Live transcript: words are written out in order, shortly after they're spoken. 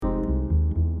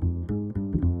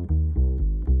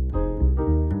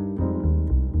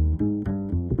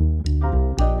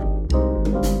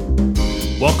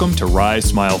Welcome to Rise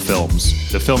Smile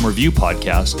Films, the film review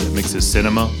podcast that mixes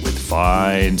cinema with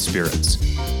fine spirits.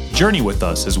 Journey with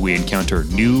us as we encounter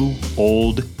new,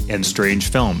 old, and strange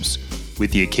films,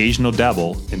 with the occasional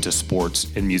dabble into sports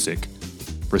and music.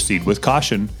 Proceed with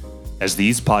caution, as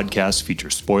these podcasts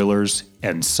feature spoilers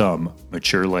and some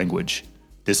mature language.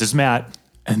 This is Matt.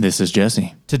 And this is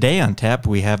Jesse. Today on tap,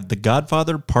 we have The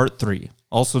Godfather Part 3,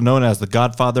 also known as The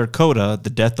Godfather Coda,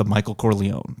 The Death of Michael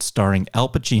Corleone, starring Al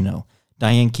Pacino,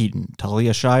 Diane Keaton,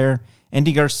 Talia Shire,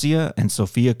 Andy Garcia, and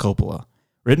Sofia Coppola.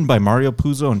 Written by Mario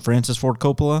Puzo and Francis Ford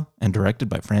Coppola, and directed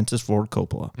by Francis Ford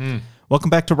Coppola.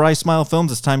 Welcome back to Rise Smile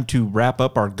Films. It's time to wrap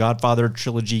up our Godfather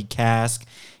trilogy cask.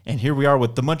 And here we are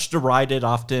with the much derided,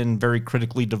 often very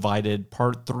critically divided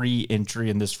Part 3 entry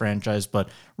in this franchise. But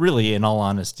really, in all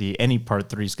honesty, any Part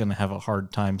 3 is going to have a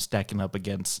hard time stacking up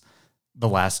against the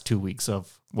last 2 weeks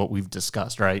of what we've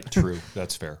discussed, right? True,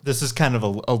 that's fair. This is kind of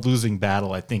a losing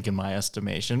battle, I think, in my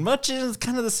estimation. Much is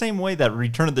kind of the same way that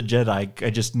Return of the Jedi, I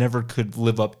just never could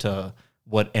live up to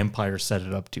what Empire set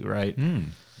it up to, right?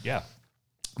 Yeah.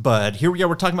 But here we are.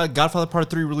 We're talking about Godfather Part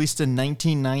 3, released in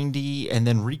 1990, and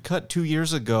then recut 2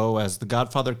 years ago as The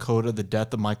Godfather Coda, The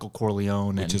Death of Michael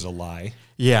Corleone. Which is a lie.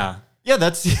 Yeah,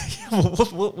 that's...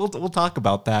 we'll talk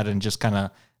about that and just kind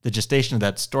of the gestation of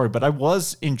that story. But I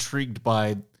was intrigued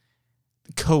by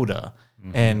Coda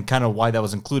and kind of why that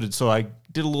was included. So I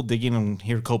did a little digging and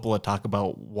hear Coppola talk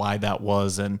about why that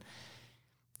was. And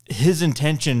his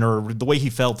intention, or the way he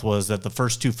felt, was that the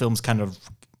first two films kind of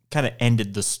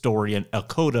ended the story, and a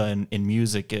coda in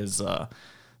music is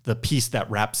the piece that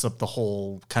wraps up the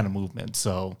whole kind of movement.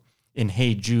 So in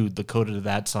Hey Jude, the coda to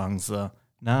that song's the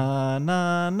na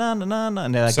na na na na na,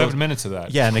 and that 7 minutes of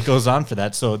that. Yeah, and it goes on for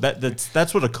that. So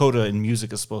that's what a coda in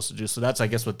music is supposed to do. So that's, I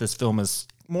guess, what this film is,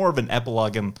 more of an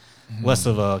epilogue and less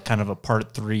of a kind of a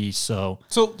Part 3. So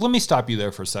let me stop you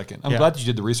there for a second. I'm glad that you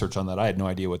did the research on that. I had no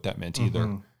idea what that meant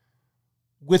either.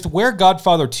 With where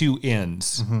Godfather 2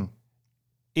 ends,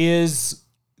 is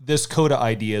this coda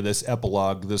idea, this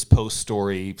epilogue, this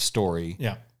post-story story,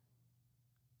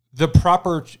 the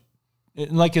proper,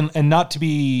 and not to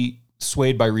be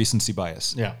swayed by recency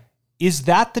bias. Yeah. Is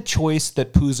that the choice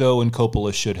that Puzo and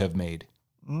Coppola should have made?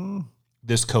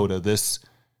 This coda, this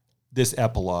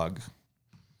epilogue.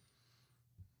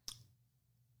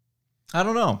 I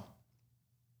don't know.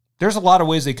 There's a lot of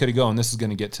ways they could have gone. This is going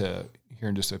to get to here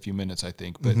in just a few minutes, I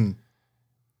think. But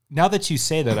now that you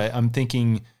say that, I'm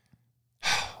thinking,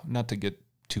 not to get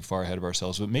too far ahead of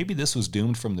ourselves, but maybe this was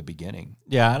doomed from the beginning.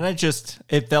 Yeah, and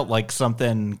it felt like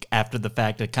something after the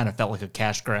fact. It kind of felt like a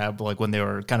cash grab, like when they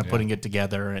were kind of putting it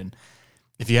together. And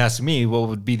if you ask me, what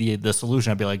would be the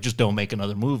solution? I'd be like, just don't make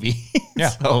another movie. Yeah.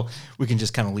 So we can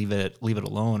just kind of leave it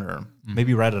alone, or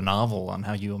maybe write a novel on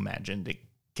how you imagined it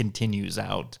continues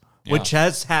out, which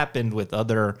has happened with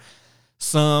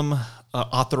some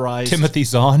authorized Timothy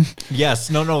Zahn. Yes,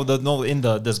 in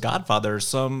this Godfather,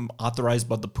 some authorized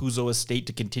by the Puzo estate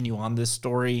to continue on this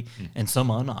story, and some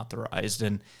unauthorized,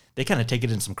 and they kind of take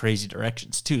it in some crazy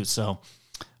directions too. So,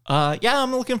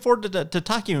 I'm looking forward to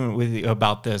talking with you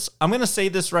about this. I'm going to say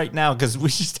this right now because we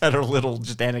just had our little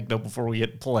anecdote before we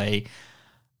hit play.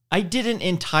 I didn't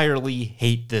entirely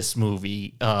hate this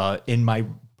movie in my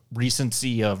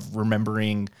recency of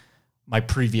remembering my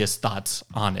previous thoughts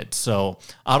on it. So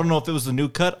I don't know if it was the new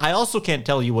cut. I also can't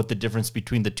tell you what the difference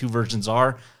between the two versions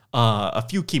are. A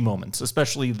few key moments,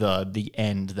 especially the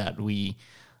end that we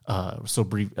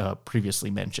previously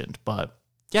mentioned. But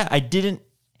yeah, I didn't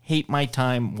hate my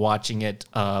time watching it.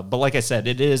 But like I said,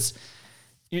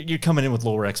 you're coming in with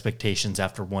lower expectations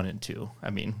after 1 and 2. I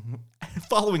mean,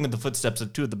 following in the footsteps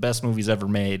of two of the best movies ever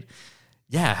made.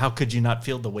 Yeah, how could you not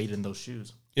feel the weight in those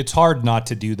shoes? It's hard not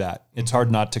to do that. It's hard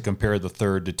not to compare the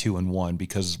third to 2 and 1,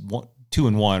 because 2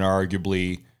 and 1 are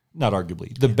not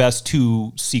arguably, the best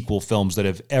two sequel films that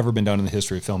have ever been done in the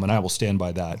history of film, and I will stand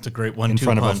by that. It's a great one in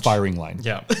front punch. Of a firing line.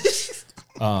 Yeah.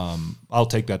 I'll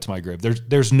take that to my grave.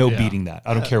 There's no beating that.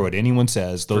 I don't care what anyone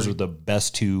says. Those are the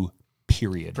best two,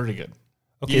 period. Pretty good.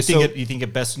 Okay, you think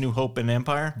it best New Hope and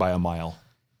Empire? By a mile.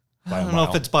 I don't know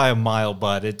if it's by a mile,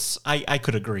 but I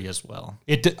could agree as well.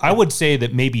 I would say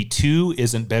that maybe 2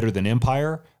 isn't better than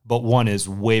Empire, but 1 is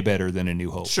way better than A New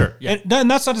Hope. Sure. Yeah. And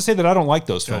that's not to say that I don't like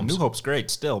those films. New Hope's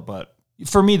great still, but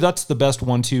for me, that's the best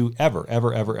 1-2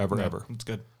 ever. It's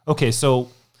good. Okay, so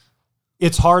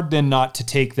it's hard then not to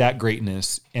take that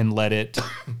greatness and let it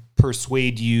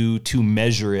persuade you to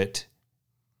measure it,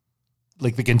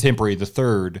 like the contemporary, the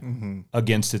third,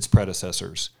 against its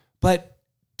predecessors. But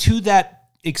to that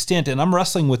extent, and I'm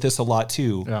wrestling with this a lot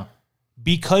too,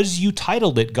 because you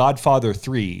titled it Godfather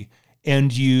 3,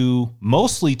 and you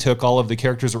mostly took all of the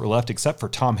characters that were left except for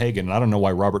Tom Hagen. And I don't know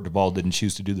why Robert Duvall didn't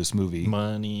choose to do this movie.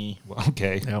 Money. Well,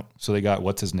 okay. Yep. So they got,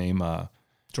 what's his name?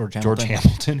 George Hamilton. George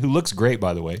Hamilton, who looks great,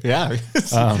 by the way. Yeah.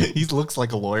 He looks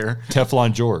like a lawyer.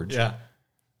 Teflon George. Yeah.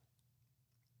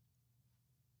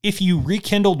 If you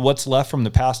rekindled what's left from the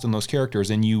past in those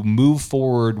characters and you move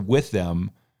forward with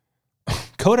them,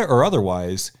 coda or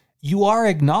otherwise, you are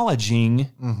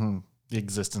acknowledging the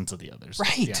existence of the others.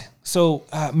 right. Yeah. So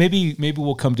maybe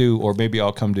we'll come to, or maybe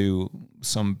I'll come to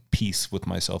some peace with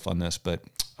myself on this, but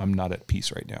I'm not at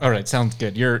peace right now. All right, sounds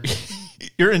good.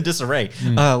 You're in disarray.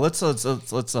 Let's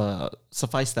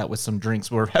suffice that with some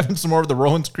drinks. We're having some more of the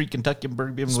Rowan's Creek Kentucky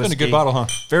bourbon whiskey. It's been a good bottle, huh?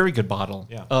 Very good bottle.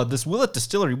 Yeah. This Willet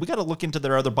Distillery, we got to look into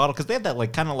their other bottle because they have that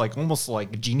like kind of like almost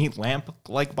like genie lamp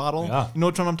like bottle. Yeah. You know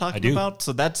which one I'm talking do. about?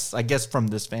 So that's I guess from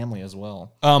this family as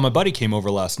well. My buddy came over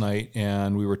last night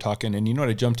and we were talking, and you know what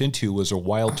I jumped into was a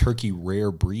wild turkey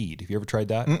rare breed. Have you ever tried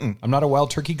that? I'm not a wild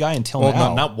turkey guy until Well,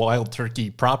 now. not wild turkey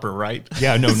proper, right?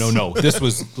 Yeah, no. This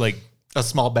was like A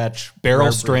small batch barrel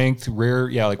rare strength, rare,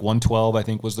 yeah, like 112, I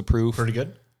think was the proof. breed.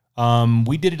 Pretty good.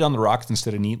 We did it on the rocks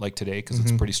instead of neat like today because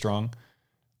it's pretty strong.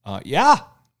 Yeah.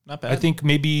 Not bad. I think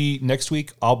maybe next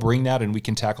week I'll bring that and we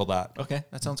can tackle that. Okay,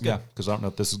 that sounds good. Yeah, because I don't know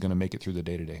if this is going to make it through the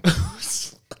day today.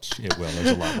 It will.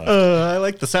 There's a lot left. I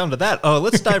like the sound of that.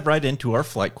 Let's dive right into our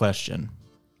flight question.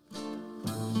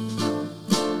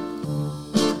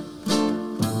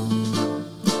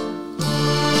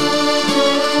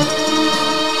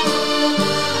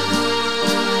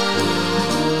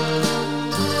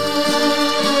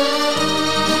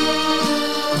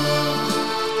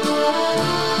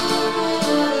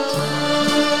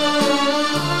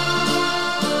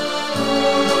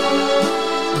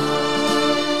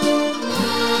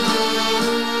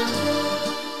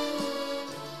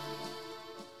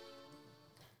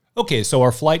 Okay, so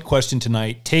our flight question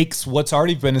tonight takes what's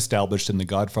already been established in the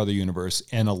Godfather universe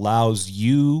and allows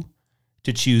you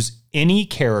to choose any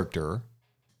character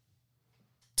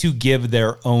to give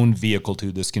their own vehicle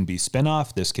to. This can be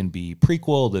spinoff, this can be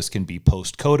prequel, this can be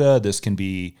post-coda, this can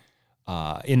be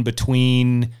in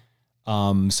between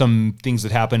some things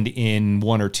that happened in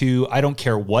 1 or 2. I don't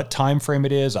care what time frame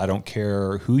it is. I don't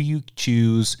care who you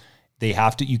choose.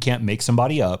 You can't make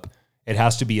somebody up. It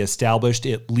has to be established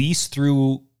at least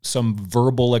through some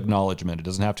verbal acknowledgement. It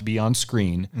doesn't have to be on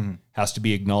screen. Has to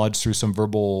be acknowledged through some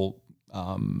verbal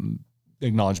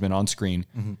acknowledgement on screen.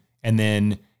 And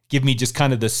then give me just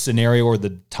kind of the scenario or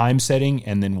the time setting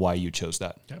and then why you chose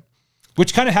that. Yep.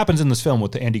 Which kind of happens in this film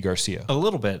with the Andy Garcia. A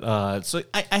little bit. So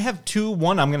I have two.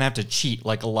 One, I'm going to have to cheat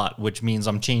like a lot, which means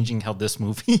I'm changing how this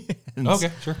movie ends.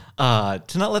 Okay, sure.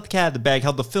 To not let the cat out of the bag,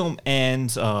 how the film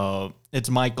ends. It's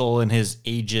Michael in his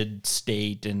aged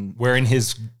state and Wearing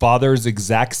his father's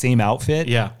exact same outfit?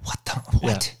 yeah.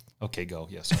 What? Okay, go.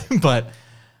 Yes. But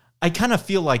I kind of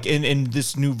feel like in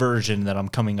this new version that I'm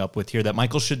coming up with here, that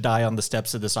Michael should die on the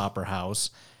steps of this opera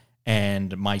house.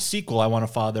 And my sequel, I want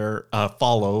to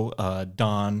follow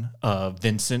Don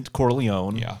Vincent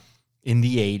Corleone in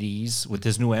the 80s with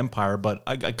his new empire. But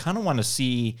I kind of want to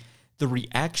see the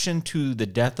reaction to the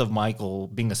death of Michael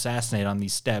being assassinated on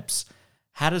these steps.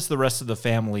 How does the rest of the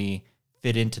family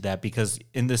fit into that? Because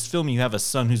in this film, you have a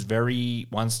son who's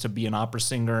wants to be an opera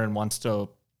singer and wants to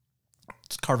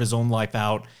carve his own life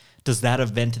out. Does that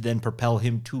event then propel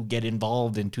him to get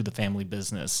involved into the family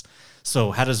business?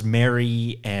 So how does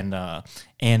Mary and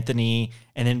Anthony,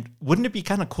 and then wouldn't it be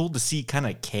kind of cool to see kind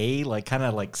of Kay, kind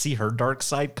of see her dark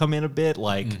side come in a bit,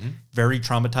 very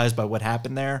traumatized by what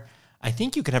happened there? I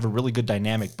think you could have a really good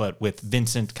dynamic, but with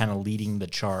Vincent kind of leading the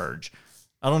charge.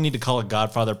 I don't need to call it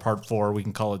Godfather Part 4. We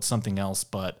can call it something else,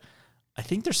 but I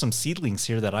think there's some seedlings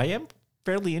here that I am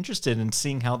fairly interested in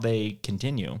seeing how they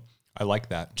continue. I like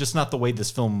that. Just not the way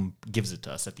this film gives it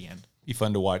to us at the end. Be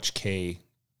fun to watch Kay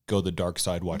go the dark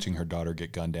side, watching her daughter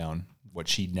get gunned down. What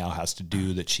she now has to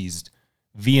do that she's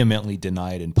vehemently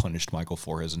denied and punished Michael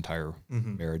for his entire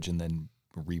marriage and then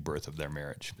rebirth of their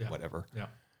marriage, whatever. Yeah.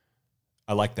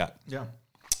 I like that. Yeah.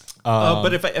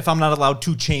 But if I'm not allowed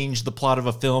to change the plot of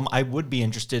a film, I would be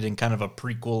interested in kind of a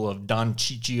prequel of Don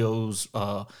Ciccio's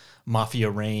mafia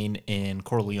reign in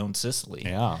Corleone, Sicily.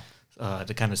 Yeah.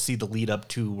 To kind of see the lead up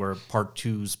to where Part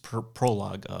 2's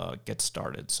prologue gets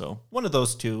started. So one of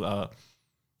those two.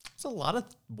 There's a lot of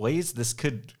ways this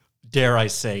could, dare I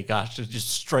say,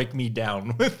 just strike me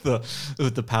down with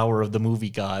the power of the movie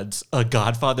gods. A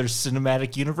Godfather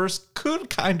cinematic universe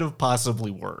could kind of possibly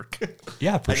work.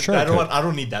 Yeah, for sure. I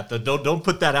don't need that though. Don't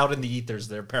put that out in the ethers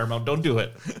there, Paramount. Don't do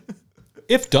it.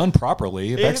 If done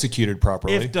properly, if executed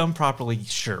properly. If done properly,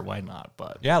 sure, why not?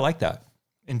 But yeah, I like that.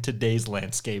 in today's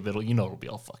landscape, it'll be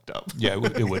all fucked up. Yeah,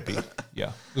 it would be.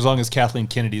 Yeah. As long as Kathleen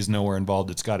Kennedy's nowhere involved,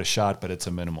 it's got a shot, but it's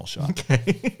a minimal shot.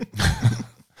 Okay.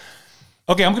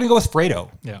 Okay, I'm going to go with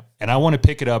Fredo. Yeah. And I want to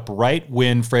pick it up right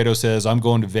when Fredo says, I'm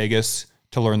going to Vegas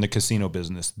to learn the casino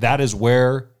business. That is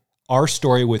where our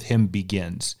story with him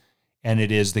begins. And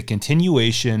it is the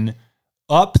continuation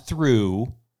up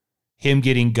through him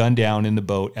getting gunned down in the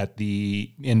boat at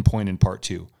the end point in part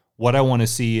 2. What I want to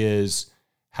see is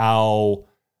how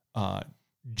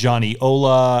Johnny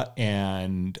Ola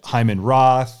and Hyman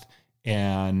Roth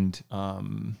and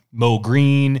Mo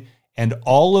Green and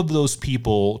all of those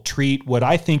people treat what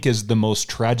I think is the most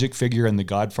tragic figure in the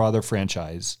Godfather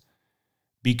franchise,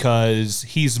 because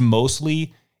he's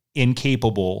mostly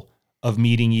incapable of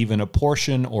meeting even a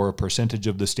portion or a percentage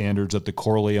of the standards that the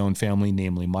Corleone family,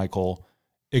 namely Michael,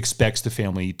 expects the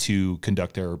family to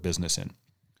conduct their business in.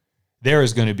 There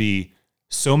is going to be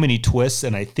so many twists,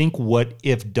 and I think what,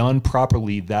 if done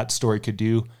properly, that story could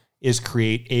do is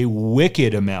create a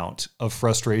wicked amount of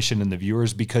frustration in the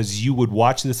viewers, because you would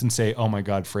watch this and say, oh my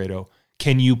God, Fredo,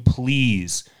 can you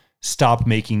please stop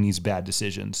making these bad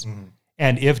decisions? Mm-hmm.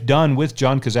 And if done with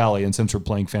John Cazale, and since we're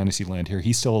playing Fantasyland here,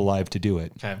 he's still alive to do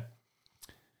it. Okay.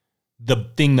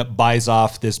 The thing that buys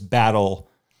off this battle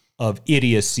of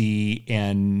idiocy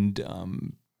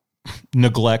and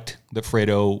neglect that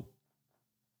Fredo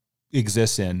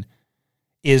exists in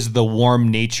is the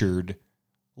warm-natured,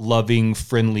 loving,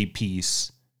 friendly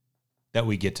piece that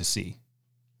we get to see.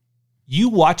 You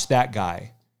watch that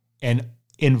guy and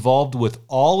involved with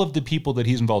all of the people that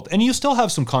he's involved, and you still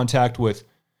have some contact with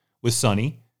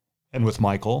Sonny and with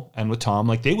Michael and with Tom.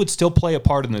 Like, they would still play a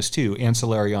part in this too,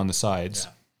 ancillary on the sides.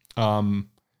 Yeah.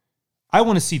 I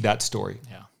want to see that story.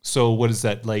 Yeah. So what is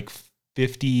that, like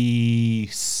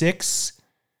 56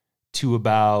 to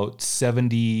about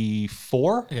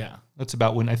 74? Yeah. That's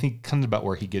about when, I think, comes about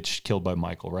where he gets killed by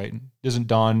Michael, right? Isn't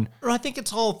Don? I think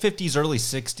it's all 50s, early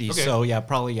 60s. Okay. So, yeah,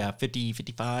 probably 50,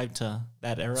 55 to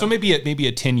that era. So maybe a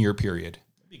 10-year period.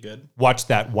 That'd be good. Watch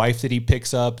that wife that he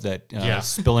picks up that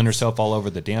spilling herself all over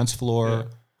the dance floor. Yeah.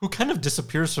 Who kind of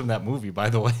disappears from that movie, by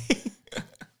the way.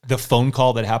 The phone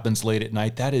call that happens late at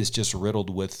night, that is just riddled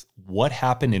with what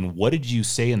happened and what did you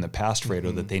say in the past,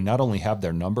 Fredo, that they not only have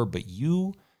their number, but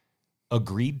you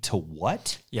agreed to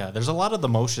what? Yeah, there's a lot of the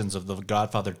motions of the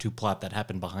Godfather 2 plot that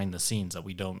happen behind the scenes that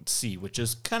we don't see, which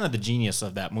is kind of the genius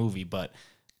of that movie, but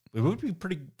we would be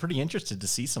pretty interested to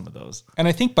see some of those. And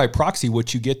I think by proxy,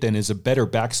 what you get then is a better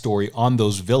backstory on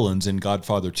those villains in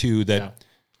Godfather 2 that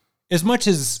as much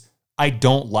as I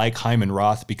don't like Hyman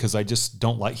Roth, because I just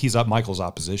don't like, he's up Michael's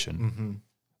opposition. Mm-hmm.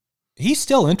 He's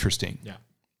still interesting. Yeah.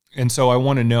 And so I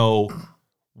want to know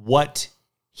what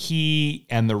he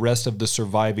and the rest of the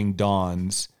surviving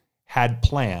Dons had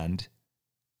planned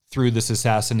through this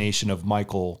assassination of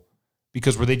Michael,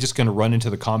 because were they just going to run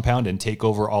into the compound and take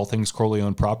over all things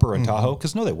Corleone proper in Tahoe?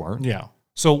 Because no, they weren't. Yeah.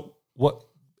 So what?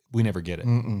 We never get it.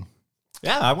 Mm-mm.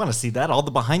 Yeah, I want to see that, all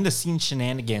the behind the scenes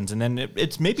shenanigans, and then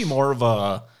it's maybe more of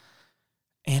a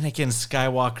Anakin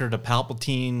Skywalker to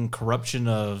Palpatine corruption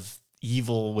of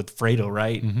evil with Fredo,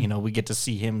 right? Mm-hmm. You know, we get to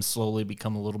see him slowly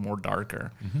become a little more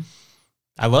darker. Mm-hmm.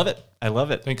 I love it.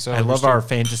 I think so. I love our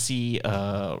fantasy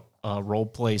role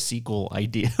play sequel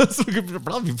ideas. It could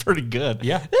probably be pretty good.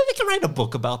 Yeah. They can write a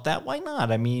book about that. Why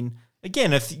not? I mean,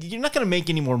 again, if you're not going to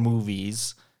make any more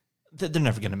movies, they're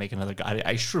never going to make another guy.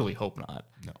 I surely hope not.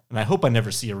 No. And I hope I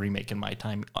never see a remake in my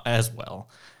time as well.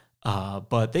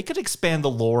 But they could expand the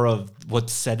lore of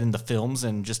what's said in the films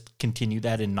and just continue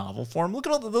that in novel form. Look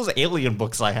at all those Alien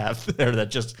books I have there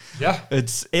that just,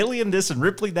 it's Alien this and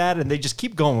Ripley that, and they just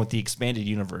keep going with the expanded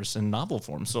universe in novel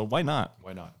form. So why not?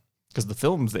 Why not? Because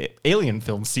the Alien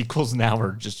film sequels now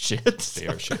are just shit. They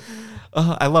are shit.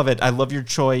 I love it. I love your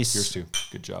choice. Yours too.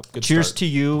 Good job. Good Cheers start. to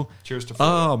you. Cheers to Fredo.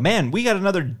 Oh, man. We got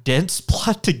another dense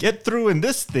plot to get through in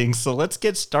this thing. So let's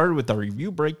get started with our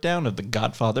review breakdown of The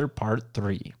Godfather Part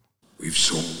 3. We've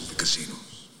sold the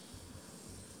casinos.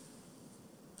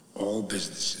 All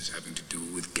businesses having to do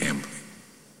with gambling.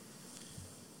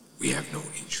 We have no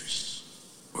interests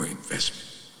or investment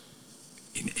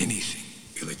in anything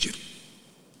illegitimate.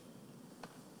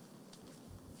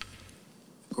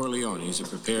 Corleones are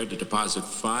prepared to deposit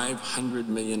 $500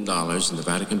 million in the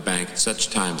Vatican Bank at such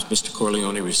time as Mr.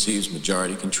 Corleone receives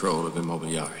majority control of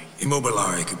Immobiliare.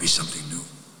 Immobiliare could be something new.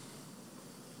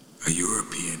 A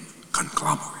European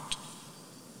conglomerate.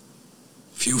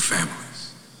 Few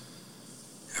families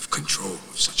have control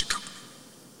of such a company.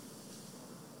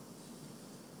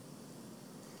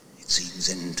 It seems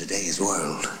in today's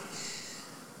world,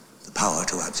 the power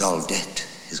to absolve debt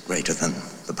is greater than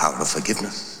the power of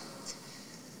forgiveness.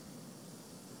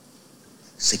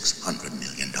 $600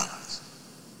 million.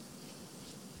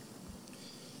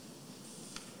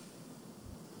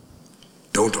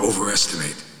 Don't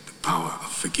overestimate the power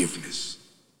of forgiveness.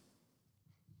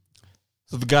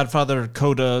 So The Godfather,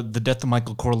 Coda, The Death of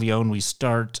Michael Corleone, we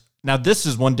start. Now, this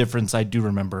is one difference I do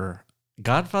remember.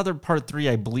 Godfather Part 3,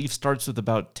 I believe, starts with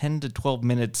about 10 to 12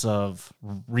 minutes of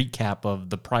recap of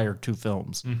the prior two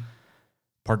films.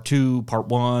 Part 2, Part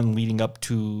 1, leading up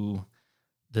to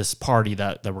this party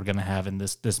that we're going to have in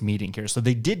this meeting here. So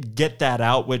they did get that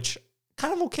out, which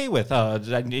kind of okay with. I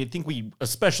think we,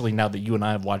 especially now that you and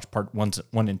I have watched Part 1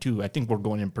 and 2, I think we're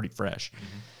going in pretty fresh.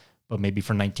 But maybe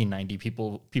for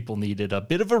 1990, people needed a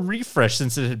bit of a refresh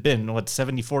since it had been,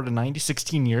 74 to 90,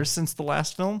 16 years since the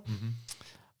last film.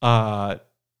 I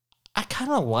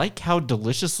kind of like how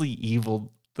deliciously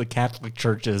evil the Catholic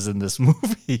Church is in this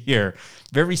movie here.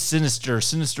 Very sinister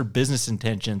business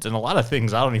intentions, and a lot of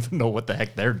things I don't even know what the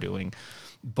heck they're doing.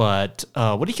 But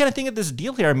what do you kind of think of this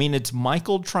deal here? I mean, it's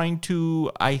Michael trying to,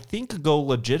 I think, go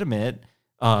legitimate,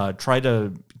 try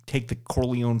to take the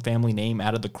Corleone family name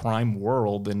out of the crime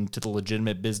world into the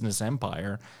legitimate business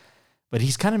empire. But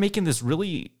he's kind of making this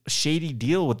really shady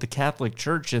deal with the Catholic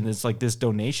Church, and it's like this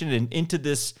donation and into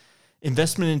this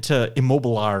investment into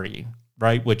Immobiliare,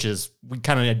 right? Which is, we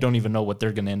kind of don't even know what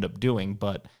they're going to end up doing,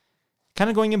 but kind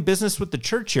of going in business with the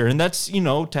church here. And that's,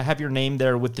 to have your name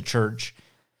there with the church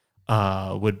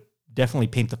would definitely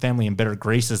paint the family in better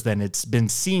graces than it's been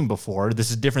seen before. This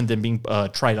is different than being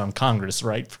tried on Congress,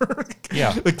 right? For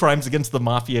the crimes against the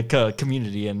mafia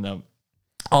community and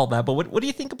all that. But what do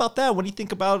you think about that? What do you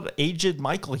think about aged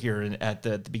Michael here at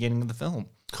the beginning of the film?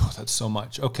 Oh, that's so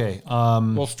much. Okay.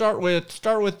 We'll start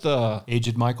with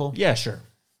aged Michael. Yeah, sure.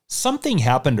 Something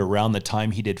happened around the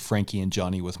time he did Frankie and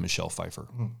Johnny with Michelle Pfeiffer.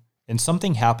 And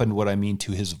something happened,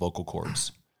 to his vocal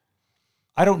cords.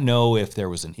 I don't know if there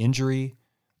was an injury,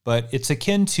 but it's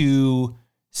akin to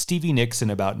Stevie Nicks in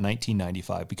about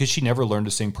 1995 because she never learned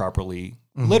to sing properly.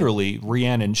 Literally,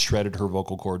 Rhiannon shredded her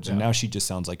vocal cords, and now she just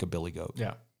sounds like a billy goat.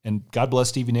 Yeah. And God bless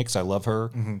Stevie Nicks. I love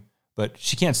her, but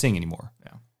she can't sing anymore.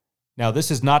 Yeah. Now, this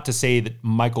is not to say that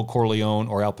Michael Corleone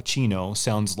or Al Pacino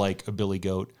sounds like a billy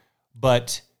goat,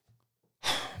 but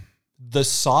the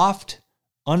soft,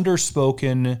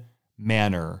 underspoken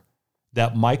manner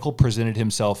that Michael presented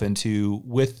himself into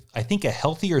with, I think, a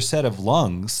healthier set of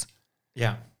lungs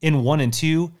in 1 and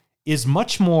 2 is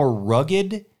much more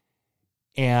rugged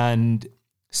and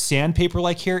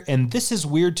sandpaper-like here. And this is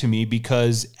weird to me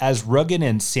because as rugged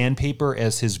and sandpaper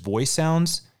as his voice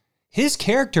sounds, his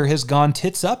character has gone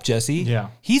tits up, Jesse. Yeah.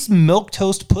 He's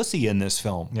milquetoast pussy in this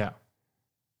film. Yeah.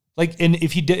 Like, and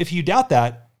if you doubt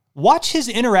that, watch his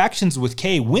interactions with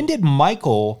Kay. When did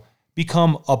Michael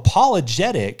become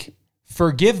apologetic?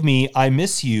 Forgive me, I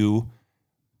miss you.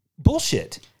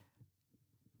 Bullshit.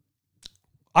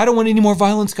 I don't want any more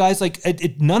violence, guys. Like,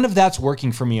 none of that's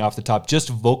working for me off the top, just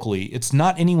vocally. It's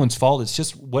not anyone's fault. It's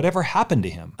just whatever happened to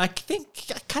him. I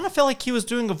kind of felt like he was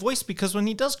doing a voice because when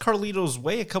he does Carlito's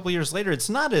Way a couple years later, it's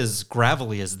not as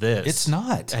gravelly as this. It's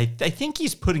not. I think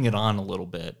he's putting it on a little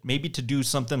bit, maybe to do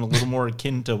something a little more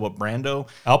akin to what Brando.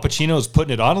 Al Pacino's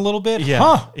putting it on a little bit? Yeah.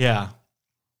 Huh. Yeah.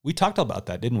 We talked about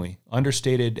that, didn't we?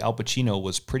 Understated Al Pacino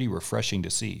was pretty refreshing to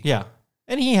see. Yeah.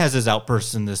 And he has his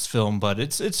outbursts in this film, but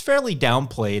it's fairly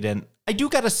downplayed. And I do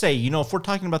got to say, if we're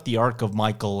talking about the arc of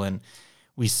Michael and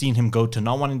we've seen him go to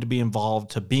not wanting to be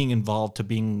involved, to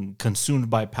being consumed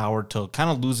by power, to kind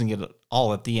of losing it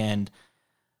all at the end,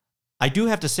 I do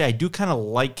have to say, I do kind of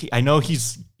like, I know he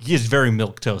is very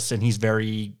milquetoast and he's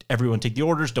very, everyone take the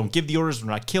orders, don't give the orders,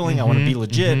 we're not killing, I want to be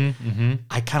legit.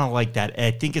 I kind of like that.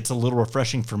 I think it's a little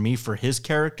refreshing for me for his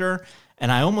character.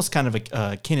 And I almost kind of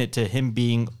akin it to him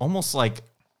being almost like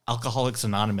Alcoholics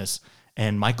Anonymous.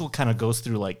 And Michael kind of goes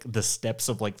through like the steps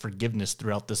of like forgiveness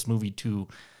throughout this movie to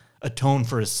atone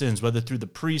for his sins, whether through the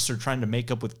priest or trying to make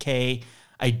up with Kay.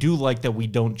 I do like that we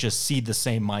don't just see the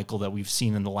same Michael that we've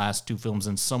seen in the last two films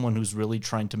and someone who's really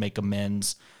trying to make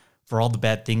amends for all the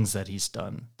bad things that he's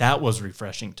done. That was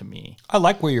refreshing to me. I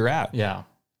like where you're at. Yeah.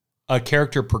 A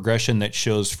character progression that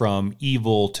shows from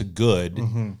evil to good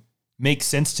makes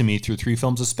sense to me through 3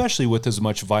 films, especially with as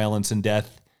much violence and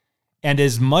death. And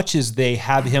as much as they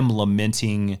have him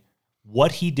lamenting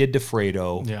what he did to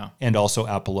Fredo and also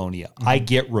Apollonia, I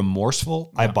get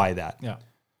remorseful. I buy that. Yeah.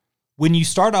 When you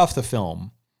start off the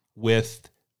film with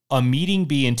a meeting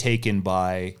being taken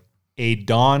by a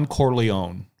Don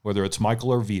Corleone, whether it's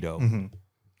Michael or Vito,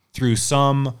 through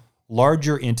some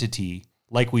larger entity,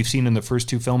 like we've seen in the first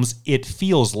 2 films, it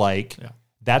feels like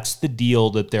that's the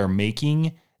deal that they're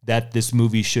making, that this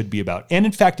movie should be about. And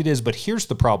in fact, it is, but here's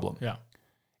the problem. Yeah.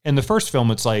 In the first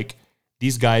film, it's like,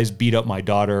 these guys beat up my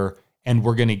daughter, and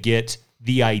we're going to get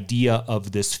the idea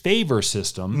of this favor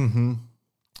system.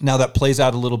 Now that plays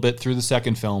out a little bit through the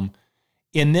second film.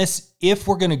 In this, if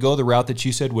we're going to go the route that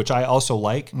you said, which I also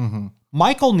like,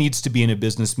 Michael needs to be in a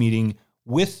business meeting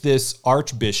with this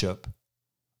archbishop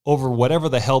over whatever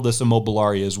the hell this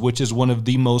Immobiliare is, which is one of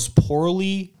the most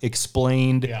poorly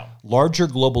explained larger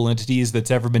global entities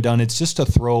that's ever been done. It's just a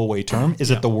throwaway term.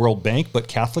 Is it the World Bank, but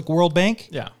Catholic World Bank?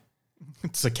 Yeah.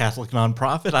 It's a Catholic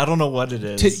nonprofit. I don't know what it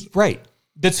is. Right.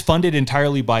 That's funded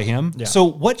entirely by him. Yeah. So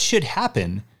what should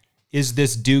happen is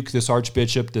this duke, this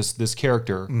archbishop, this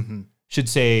character should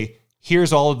say,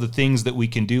 here's all of the things that we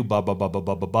can do, blah, blah, blah, blah,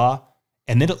 blah, blah, blah.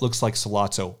 And then it looks like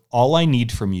Sollozzo. All I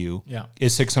need from you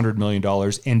is $600 million.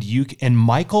 And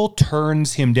Michael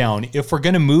turns him down. If we're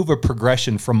going to move a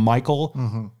progression from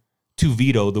Michael to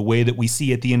Vito, the way that we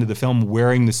see at the end of the film,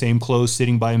 wearing the same clothes,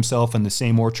 sitting by himself in the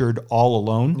same orchard, all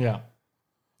alone,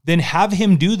 then have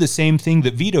him do the same thing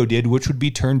that Vito did, which would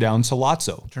be turn down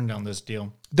Sollozzo. Turn down this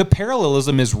deal. The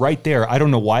parallelism is right there. I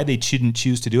don't know why they shouldn't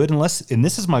choose to do it unless, and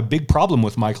this is my big problem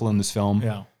with Michael in this film.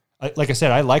 Yeah. Like I said,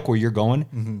 I like where you're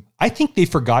going. I think they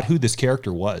forgot who this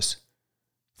character was.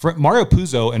 Mario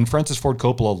Puzo and Francis Ford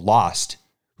Coppola lost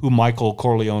who Michael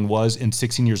Corleone was in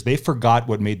 16 years. They forgot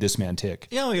what made this man tick.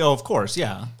 Yeah, of course,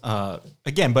 yeah.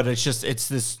 Again, but it's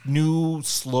this new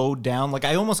slowed down. Like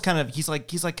I almost kind of he's like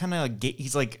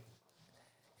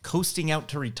coasting out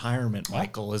to retirement.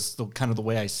 Michael is the kind of the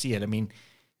way I see it. I mean,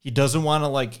 he doesn't want to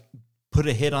like put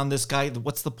a hit on this guy.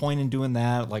 What's the point in doing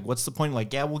that? Like, what's the point?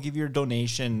 Like, yeah, we'll give you a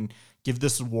donation, give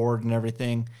this award and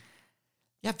everything.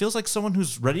 Yeah, it feels like someone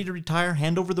who's ready to retire,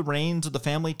 hand over the reins of the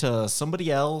family to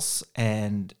somebody else,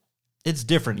 and it's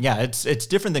different. Yeah, it's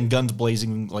different than guns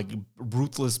blazing, like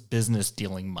ruthless business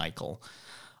dealing Michael.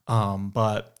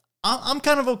 But I'm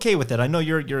kind of okay with it. I know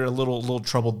you're a little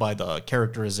troubled by the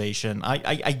characterization.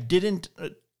 I didn't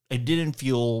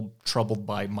feel troubled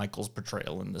by Michael's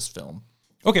portrayal in this film.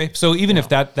 Okay, so even if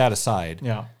that aside,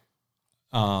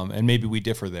 and maybe we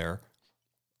differ there,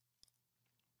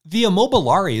 the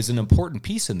Immobiliare is an important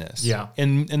piece in this. Yeah.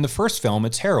 In the first film,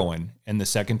 it's heroin. In the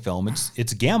second film,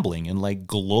 it's gambling and like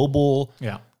global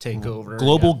takeover,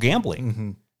 global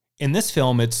gambling. In this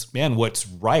film, it's what's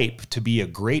ripe to be a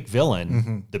great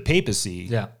villain, the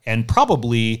papacy, and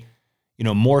probably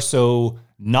more so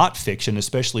not fiction,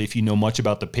 especially if you know much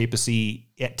about the papacy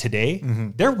today.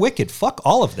 They're wicked. Fuck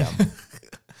all of them.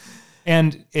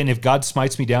 And if God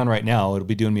smites me down right now, it'll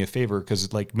be doing me a favor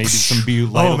because like maybe some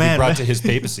light will be brought to his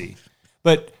papacy.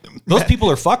 But those people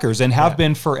are fuckers and have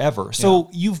been forever. So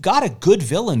you've got a good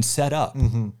villain set up.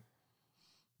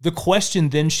 The question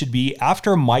then should be,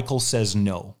 after Michael says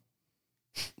no,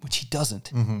 which he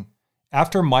doesn't.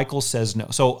 After Michael says no,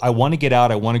 so I want to get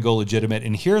out, I want to go legitimate.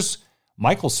 And here's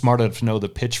Michael's smart enough to know the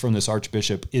pitch from this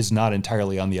archbishop is not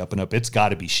entirely on the up and up. It's got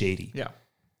to be shady. Yeah.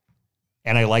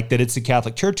 And I like that it's the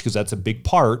Catholic Church because that's a big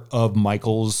part of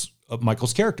Michael's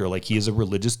character. Like he is a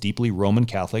religious, deeply Roman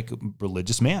Catholic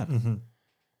religious man.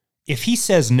 If he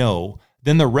says no,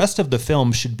 then the rest of the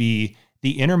film should be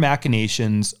the inner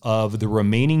machinations of the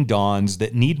remaining Dons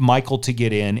that need Michael to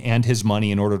get in and his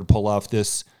money in order to pull off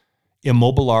this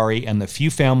Immobiliare and the few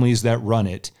families that run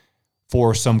it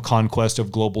for some conquest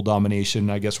of global domination.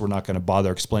 I guess we're not going to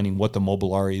bother explaining what the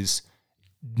Immobiliare's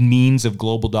means of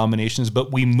global dominations,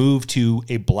 but we move to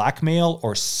a blackmail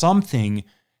or something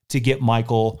to get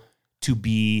Michael to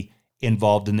be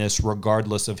involved in this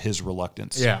regardless of his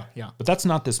reluctance. Yeah. But that's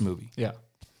not this movie. Yeah.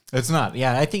 It's not.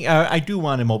 Yeah, I think I do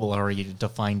want Immobiliare to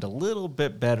find a little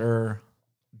bit better.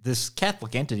 This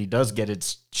Catholic entity does get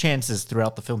its chances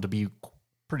throughout the film to be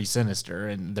pretty sinister,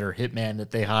 and their hitman that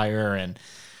they hire and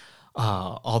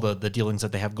all the dealings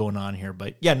that they have going on here.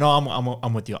 But yeah, no,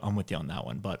 I'm with you. I'm with you on that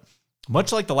one. But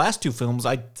much like the last two films,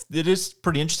 it is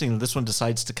pretty interesting that this one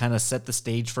decides to kind of set the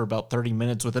stage for about 30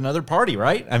 minutes with another party,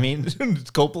 right? I mean, it's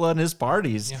Coppola and his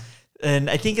parties. Yeah.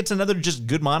 And I think it's another just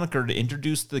good moniker to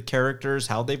introduce the characters,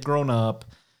 how they've grown up,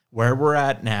 where we're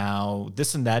at now,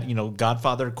 this and that.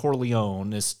 Godfather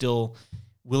Corleone is still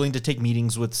willing to take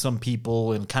meetings with some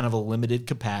people in kind of a limited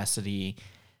capacity.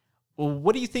 Well,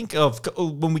 what do you think of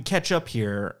when we catch up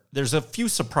here? There's a few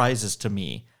surprises to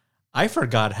me. I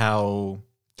forgot how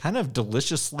kind of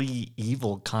deliciously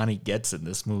evil Connie gets in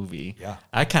this movie. Yeah.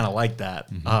 I kind of like that.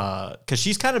 Because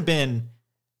she's kind of been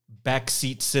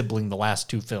backseat sibling the last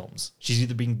two films. She's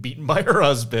either being beaten by her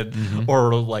husband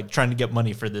or like trying to get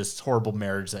money for this horrible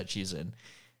marriage that she's in.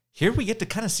 Here we get to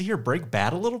kind of see her break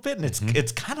bad a little bit, and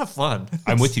it's kind of fun.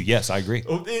 I'm with you. Yes, I agree.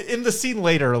 In the scene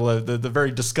later, the very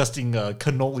disgusting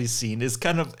cannoli scene is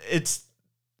kind of,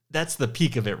 that's the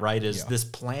peak of it, right? Is this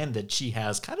plan that she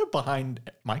has kind of behind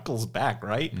Michael's back,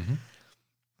 right?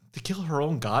 The kill her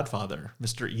own godfather,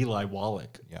 Mr. Eli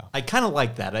Wallach. Yeah. I kind of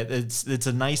like that. It's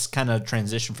a nice kind of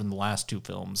transition from the last two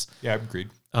films. Yeah, agreed.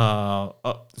 So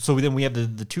then we have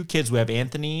the two kids. We have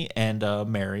Anthony and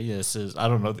Mary. This is, I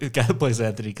don't know, the guy that plays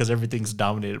Anthony because everything's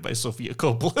dominated by Sofia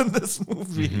Coppola in this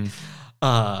movie.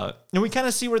 And we kind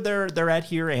of see where they're at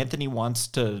here. Anthony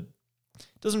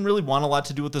doesn't really want a lot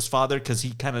to do with his father because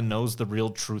he kind of knows the real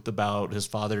truth about his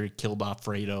father. He killed off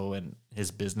Fredo and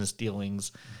his business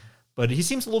dealings. But he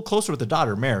seems a little closer with the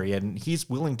daughter, Mary, and he's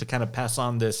willing to kind of pass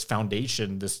on this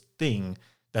foundation, this thing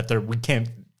that we can't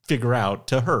figure out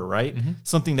to her, right?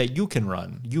 Something that you can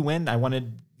run. I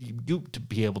wanted you to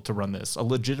be able to run this, a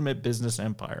legitimate business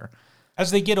empire.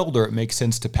 As they get older, it makes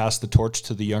sense to pass the torch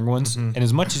to the young ones. And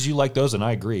as much as you like those, and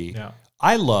I agree,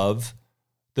 I love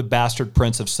the bastard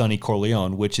prince of Sonny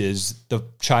Corleone, which is the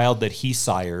child that he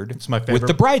sired It's my favorite, with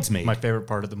the bridesmaid. My favorite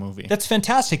part of the movie. That's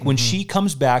fantastic. When she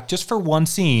comes back just for one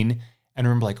scene and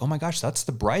remember like, oh my gosh, that's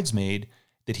the bridesmaid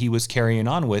that he was carrying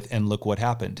on with. And look what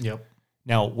happened. Yep.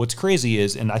 Now, what's crazy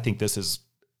is, and I think this is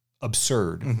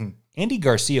absurd, Andy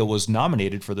Garcia was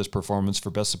nominated for this performance for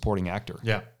Best Supporting Actor.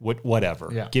 Yeah. Whatever.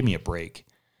 Yeah. Give me a break.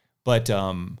 But,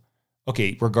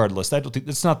 okay, regardless,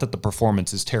 it's not that the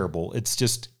performance is terrible. It's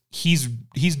just he's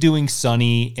doing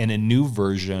Sonny in a new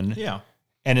version. Yeah.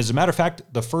 And as a matter of fact,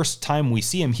 the first time we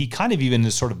see him, he kind of even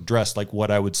is sort of dressed like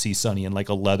what I would see Sonny in, like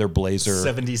a leather blazer.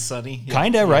 70s Sonny. Yeah.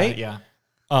 Kinda, right? Yeah.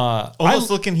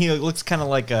 Almost he looks kind of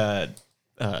like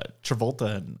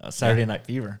Travolta in Saturday Night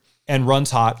Fever. And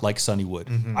runs hot like Sonny would.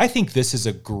 I think this is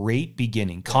a great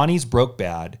beginning. Connie's broke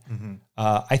bad.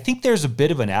 I think there's a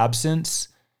bit of an absence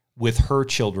with her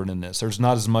children in this. There's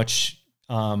not as much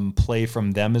play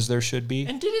from them as there should be.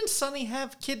 And didn't Sonny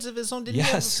have kids of his own? Didn't he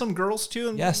have Yes. some girls too?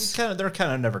 And Yes. they're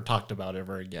kind of never talked about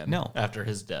ever again. No. After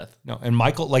his death. No, and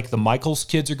Michael's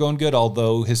kids are going good,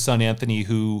 although his son Anthony,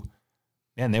 who,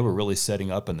 man, they were really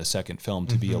setting up in the second film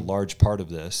to be a large part of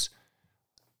this,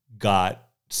 got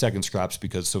second scraps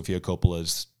because Sofia Coppola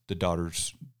is the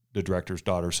director's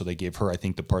daughter, so they gave her, I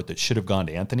think, the part that should have gone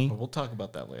to Anthony. But we'll talk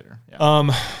about that later. Yeah.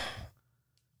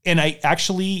 And I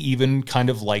actually even kind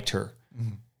of liked her.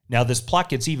 Now, this plot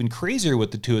gets even crazier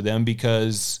with the two of them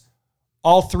because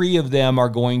all three of them are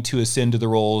going to ascend to the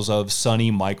roles of Sonny,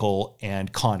 Michael,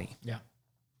 and Connie. Yeah.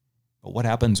 But what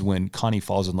happens when Connie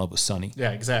falls in love with Sonny?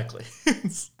 Yeah, exactly.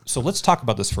 So let's talk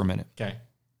about this for a minute. Okay.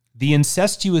 The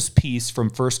incestuous piece from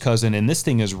First Cousin, and this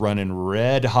thing is running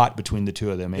red hot between the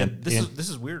two of them. Yeah, And, this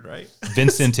is weird, right?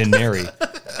 Vincent and Mary.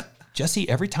 Jesse,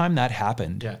 every time that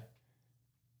happened, Yeah.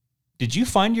 did you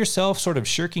find yourself sort of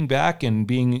shirking back and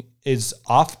being as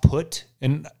off-put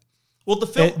and Well, the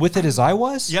film with it as I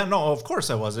was? Yeah, no, of course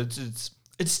I was. It's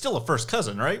still a first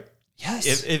cousin, right? Yes.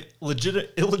 If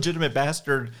illegitimate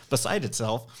bastard beside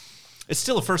itself, it's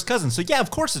still a first cousin. So yeah, of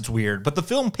course it's weird, but the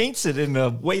film paints it in a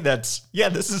way that's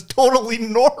this is totally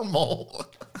normal.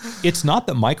 It's not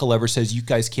that Michael ever says you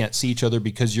guys can't see each other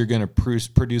because you're going to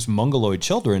produce mongoloid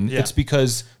children. Yeah. It's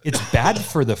because it's bad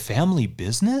for the family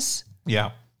business.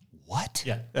 Yeah. What?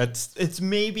 Yeah, it's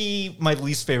maybe my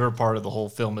least favorite part of the whole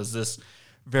film is this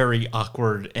very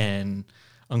awkward and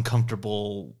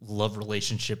uncomfortable love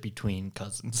relationship between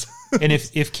cousins. And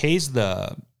if Kay's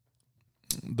the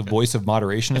voice of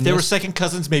moderation, If they were second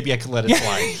cousins, maybe I could let it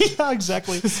slide. yeah,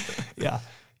 exactly. Yeah.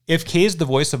 If Kay's the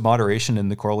voice of moderation in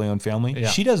the Corleone family,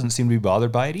 she doesn't seem to be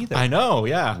bothered by it either. I know,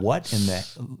 yeah. What in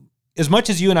the... As much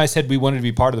as you and I said we wanted to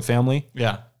be part of the family,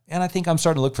 Yeah. and I think I'm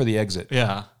starting to look for the exit.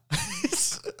 Yeah.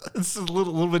 It's a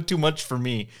little bit too much for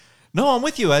me. No, I'm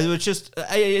with you. I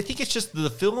think it's just the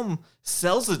film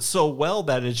sells it so well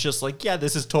that it's just like, yeah,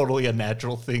 this is totally a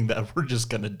natural thing that we're just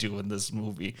gonna do in this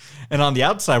movie. And on the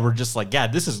outside, we're just like, yeah,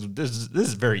 this is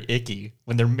very icky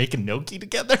when they're making gnocchi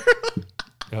together.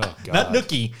 Oh, God. Not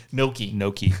nookie, gnocchi.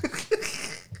 Gnocchi.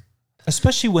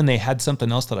 Especially when they had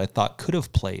something else that I thought could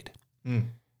have played.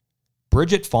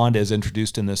 Bridget Fonda is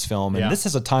introduced in this film, and this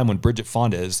is a time when Bridget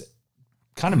Fonda is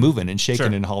kind of moving and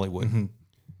shaking in Hollywood.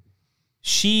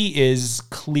 She is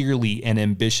clearly an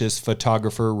ambitious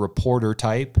photographer, reporter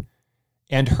type,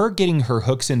 and her getting her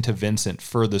hooks into Vincent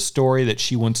for the story that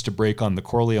she wants to break on the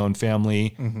Corleone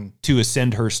family to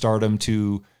ascend her stardom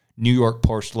to New York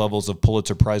Post levels of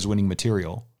Pulitzer Prize winning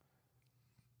material,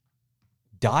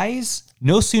 dies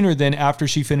no sooner than after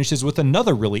she finishes with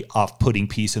another really off-putting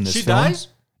piece in this She film. dies?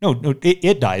 No,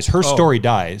 it dies. Her story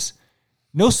dies.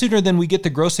 No sooner than we get the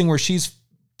grossing where she's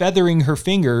feathering her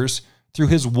fingers through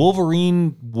his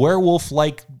Wolverine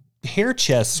werewolf-like hair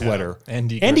chest sweater.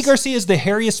 Andy Garcia is the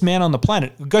hairiest man on the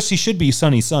planet. I guess he should be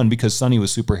Sonny's son because Sonny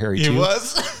was super hairy too. He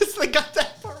was. They got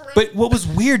that part right. But what was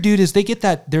weird, dude, is they get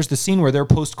that. There's the scene where they're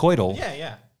post-coital.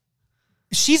 Yeah.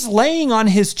 she's laying on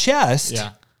his chest.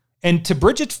 Yeah. And to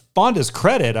Bridget Fonda's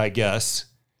credit, I guess,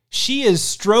 she is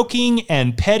stroking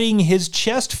and petting his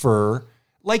chest fur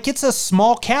like it's a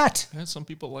small cat. Yeah, some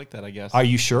people like that, I guess. Are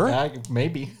you sure? Yeah,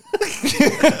 maybe.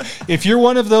 If you're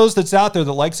one of those that's out there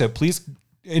that likes it, please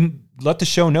let the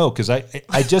show know, because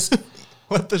I just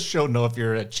Let the show know if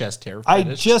you're a chest hair I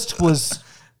fetish. just was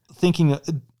thinking,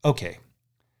 okay,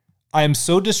 I am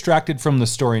so distracted from the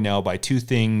story now by two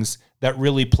things that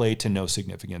really play to no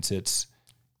significance. It's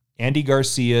Andy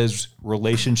Garcia's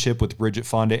relationship with Bridget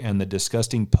Fonda and the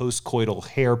disgusting post-coital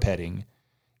hair petting,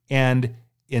 and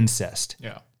incest.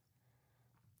 Yeah.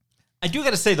 I do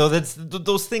got to say, though,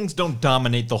 those things don't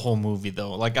dominate the whole movie,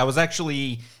 though. Like, I was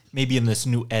actually, maybe in this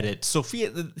new edit,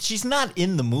 Sophia, she's not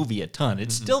in the movie a ton.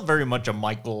 It's still very much a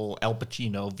Michael Al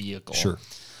Pacino vehicle. Sure.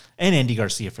 And Andy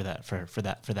Garcia for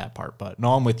that part. But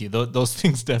no, I'm with you. Those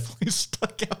things definitely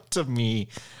stuck out to me.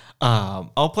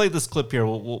 I'll play this clip here.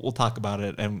 We'll talk about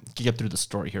it and get through the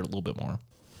story here a little bit more.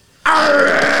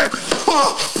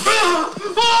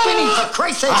 Vinny, for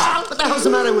Christ's sake! What the hell's the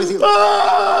matter with you? Get him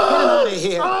out of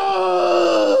here.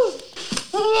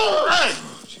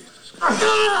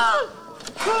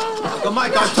 Uncle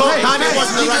Mike, I told Connie it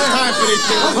wasn't the right time for this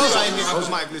shit.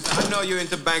 Uncle Mike, listen, I know you're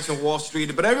into banks and Wall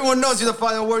Street, but everyone knows you're the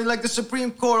father worry like the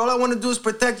Supreme Court. All I want to do is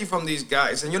protect you from these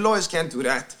guys, and your lawyers can't do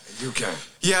that. You can.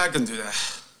 Yeah, I can do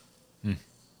that.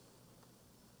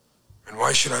 And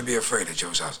why should I be afraid of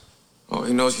Joe Zaza? Oh,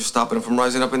 he knows you're stopping him from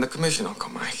rising up in the commission, Uncle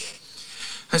Mike.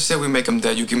 I said we make him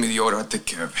dead. You give me the order, I'll take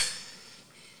care of it.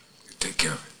 You take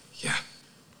care of it. Yeah.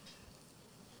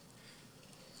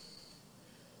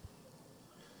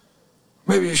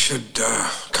 Maybe you should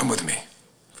come with me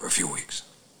for a few weeks.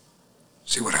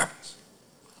 See what happens.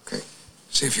 Okay.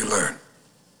 See if you learn.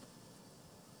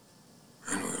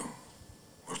 And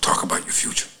we'll talk about your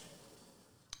future.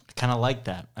 I kind of like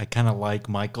that. I kind of like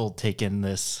Michael taking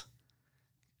this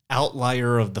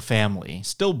outlier of the family,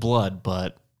 still blood,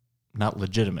 but not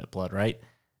legitimate blood, right?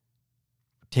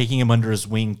 Taking him under his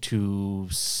wing to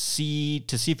see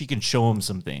if you can show him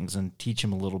some things and teach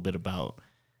him a little bit about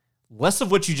less of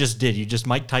what you just did. You just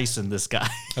Mike Tyson this guy.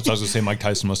 That's what I was going to say. Mike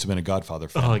Tyson must have been a Godfather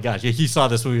fan. Oh my gosh, yeah, he saw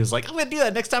this movie. He was like, I'm going to do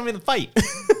that next time in the fight.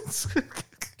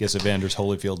 Guess Evander's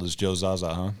Holyfield is Joe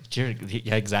Zaza, huh?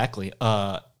 Yeah, exactly.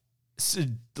 So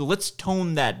let's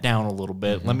tone that down a little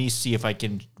bit. Let me see if I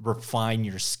can refine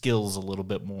your skills a little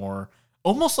bit more.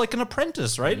 Almost like an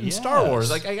apprentice, right? In Star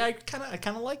Wars. Like I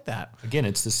kind of like that. Again,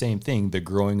 it's the same thing. The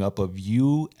growing up of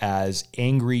you as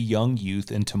angry young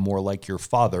youth into more like your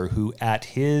father, who at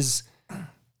his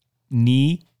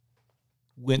knee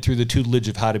went through the tutelage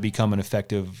of how to become an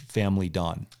effective family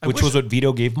Don, which was what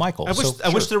Vito gave Michael. I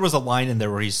wish there was a line in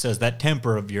there where he says, that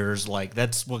temper of yours, like,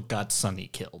 that's what got Sonny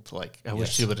killed. Like, I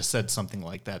wish he would have said something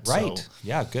like that. Right. So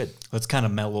Yeah, good. let's kind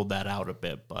of mellow that out a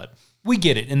bit. But We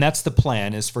get it. And that's the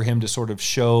plan, is for him to sort of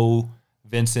show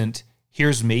Vincent,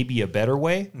 here's maybe a better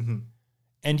way. Mm-hmm.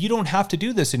 And you don't have to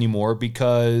do this anymore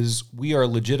because we are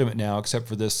legitimate now, except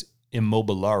for this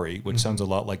Immobiliari, which sounds a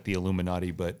lot like the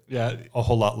Illuminati, but yeah, a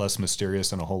whole lot less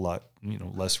mysterious and a whole lot,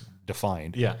 less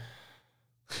defined. yeah.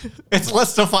 It's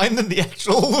less defined than the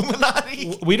actual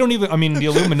Illuminati. We don't even, the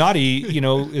Illuminati,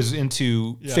 is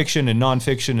into fiction and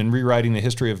nonfiction and rewriting the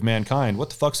history of mankind. What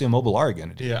the fuck's the Immobiliari going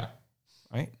to do? Yeah.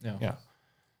 Right? Yeah.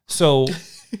 So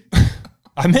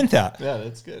I meant that. Yeah,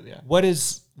 that's good. Yeah.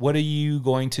 What are you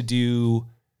going to do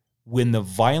when the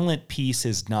violent piece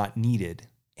is not needed?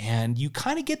 And you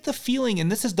kind of get the feeling,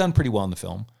 and this is done pretty well in the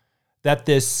film, that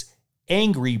this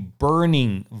angry,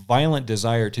 burning, violent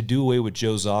desire to do away with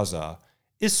Joe Zaza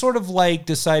is sort of like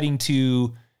deciding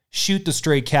to shoot the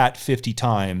stray cat 50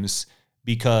 times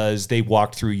because they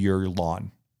walked through your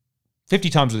lawn.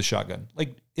 50 times with a shotgun.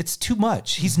 Like, it's too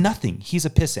much. He's nothing. He's a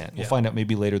pissant. We'll find out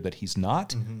maybe later that he's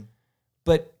not.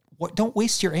 But don't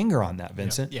waste your anger on that,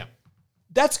 Vincent. Yeah.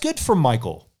 That's good for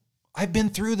Michael. I've been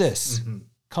through this.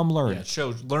 Come learn.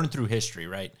 Yeah, learn through history,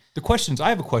 right? I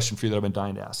have a question for you that I've been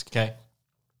dying to ask. Okay.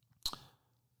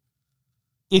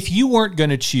 If you weren't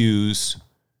going to choose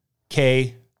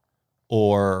Kay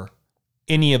or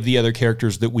any of the other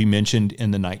characters that we mentioned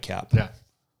in the nightcap,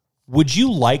 would you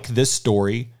like this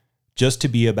story just to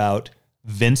be about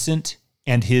Vincent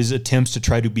and his attempts to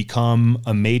try to become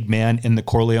a made man in the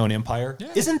Corleone Empire?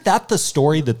 Yeah. Isn't that the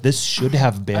story that this should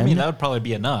have been? That would probably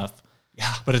be enough.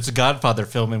 Yeah, but it's a Godfather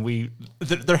film, and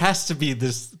there has to be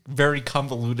this very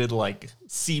convoluted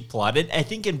C plot. And I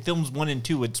think in films 1 and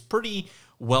 2, it's pretty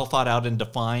well thought out and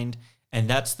defined, and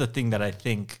that's the thing that I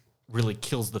think really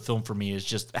kills the film for me, is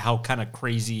just how kind of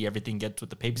crazy everything gets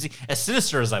with the papacy. As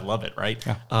sinister as I love it, right?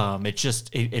 Yeah.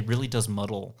 It really does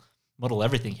muddle muddle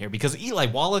everything here because Eli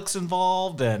Wallach's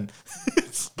involved and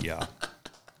Yeah.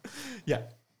 yeah. Let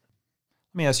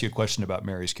me ask you a question about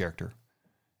Mary's character.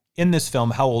 In this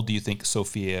film, how old do you think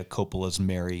Sofia Coppola's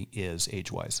Mary is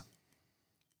age-wise?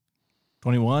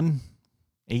 21?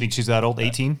 Think she's that old?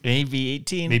 18? Maybe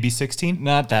 18? Maybe 16?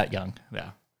 Not that young.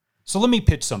 Yeah. So let me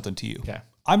pitch something to you. Okay.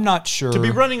 I'm not sure. To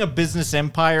be running a business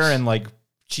empire and like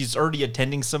she's already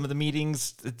attending some of the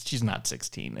meetings, she's not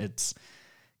 16. It's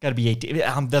got to be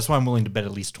 18. That's why I'm willing to bet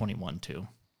at least 21 too.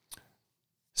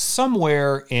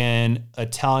 Somewhere in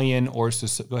Italian or...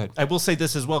 Go ahead. I will say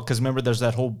this as well, because remember there's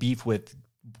that whole beef with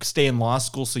stay in law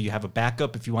school so you have a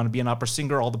backup if you want to be an opera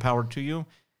singer, all the power to you.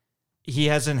 He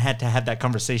hasn't had to have that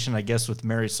conversation, I guess, with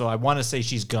Mary. So I want to say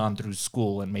she's gone through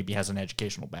school and maybe has an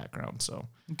educational background. So,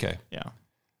 Okay. yeah.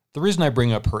 The reason I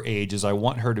bring up her age is I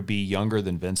want her to be younger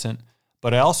than Vincent,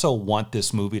 but I also want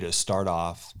this movie to start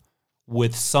off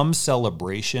with some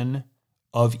celebration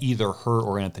of either her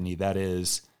or Anthony. That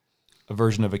is a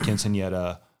version of a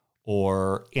quinceañera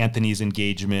or Anthony's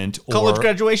engagement. Or College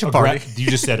graduation party.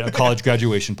 You just said a college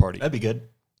graduation party. That'd be good.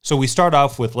 So we start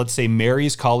off with, let's say,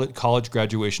 Mary's college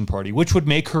graduation party, which would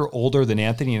make her older than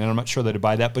Anthony, and I'm not sure that I'd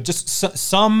buy that, but just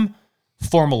some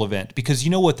formal event, because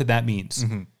you know what that means,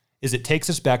 is it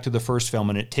takes us back to the first film,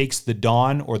 and it takes the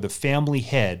Don or the family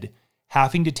head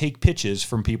having to take pitches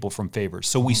from people from favors.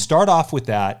 So we start off with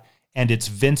that, and it's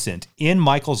Vincent in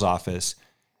Michael's office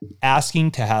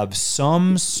asking to have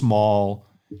some small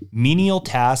menial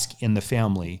task in the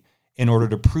family in order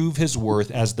to prove his worth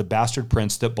as the bastard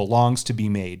prince that belongs to be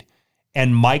made.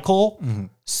 And Michael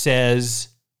says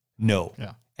no.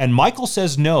 Yeah. And Michael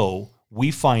says no,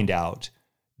 we find out,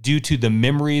 due to the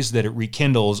memories that it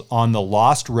rekindles on the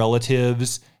lost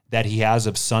relatives that he has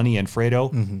of Sonny and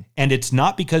Fredo. And it's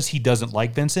not because he doesn't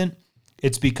like Vincent.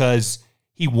 It's because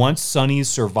he wants Sonny's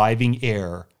surviving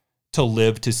heir to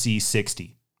live to see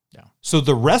 60. Yeah. So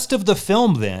the rest of the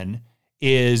film then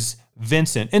is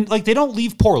Vincent, and like they don't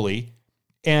leave poorly,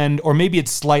 or maybe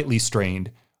it's slightly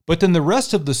strained, but then the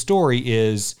rest of the story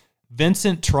is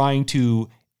Vincent trying to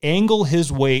angle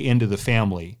his way into the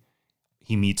family.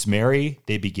 He meets Mary,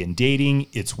 they begin dating.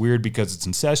 It's weird because it's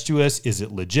incestuous. Is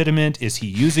it legitimate? Is he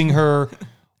using her?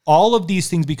 All of these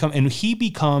things become, and he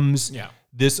becomes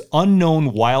this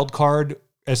unknown wild card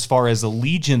as far as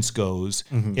allegiance goes,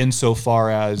 insofar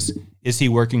as, is he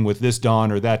working with this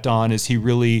Don or that Don? Is he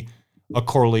really a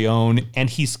Corleone? And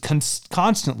he's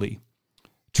constantly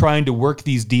trying to work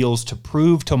these deals to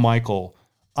prove to Michael,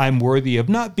 I'm worthy of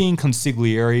not being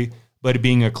consigliere, but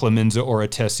being a Clemenza or a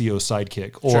Tessio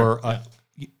sidekick, or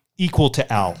equal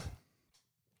to Al.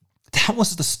 That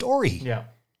was the story. Yeah.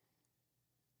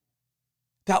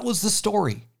 That was the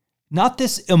story. Not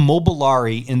this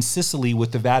immobiliare in Sicily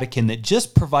with the Vatican that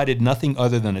just provided nothing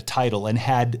other than a title and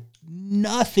had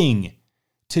nothing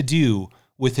to do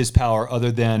with his power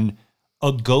other than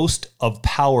a ghost of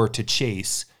power to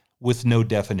chase with no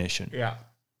definition. Yeah.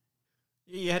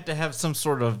 You had to have some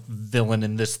sort of villain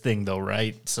in this thing, though,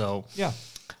 right? So Yeah.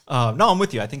 no, I'm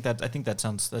with you. I think that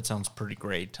sounds pretty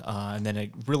great. And then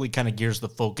it really kind of gears the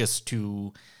focus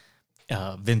to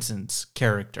Vincent's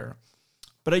character.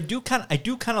 But I do kind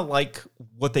of like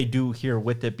what they do here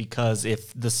with it, because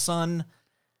if the son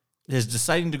is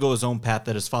deciding to go his own path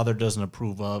that his father doesn't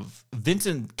approve of,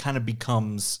 Vincent kind of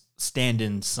becomes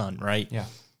stand-in son, right? Yeah.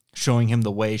 Showing him the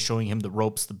way, showing him the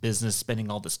ropes, the business, spending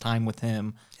all this time with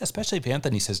him. Especially if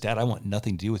Anthony says, Dad, I want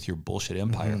nothing to do with your bullshit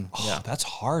empire. Yeah. That's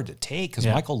hard to take because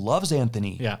Yeah. Michael loves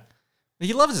Anthony. Yeah.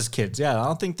 He loves his kids. Yeah. I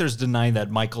don't think there's denying that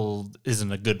Michael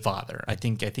isn't a good father. I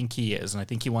think he is, and I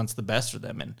think he wants the best for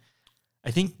them. And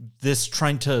I think this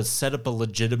trying to set up a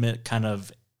legitimate kind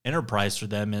of enterprise for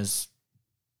them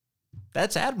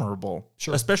that's admirable.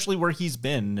 Sure. Especially where he's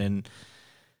been and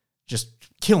just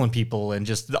killing people and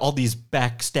just all these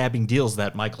backstabbing deals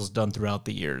that Michael's done throughout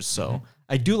the years. So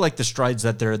I do like the strides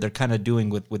that they're kind of doing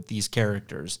with these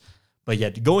characters. But yeah,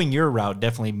 going your route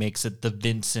definitely makes it the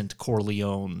Vincent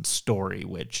Corleone story,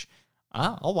 which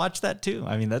I'll watch that too.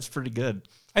 I mean, that's pretty good.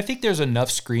 I think there's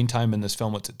enough screen time in this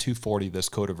film. It's at 240. This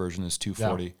Coda version is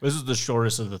 240. Yeah. This is the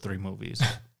shortest of the three movies.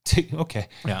 Okay.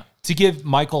 Yeah. To give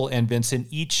Michael and Vincent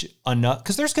each enough,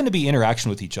 because there's going to be interaction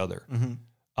with each other.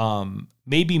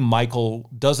 Maybe Michael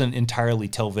doesn't entirely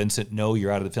tell Vincent, no,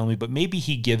 you're out of the film, but maybe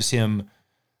he gives him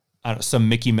some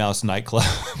Mickey Mouse nightclub.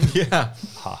 Yeah.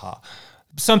 Haha.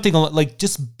 Something like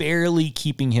just barely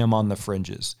keeping him on the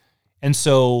fringes. And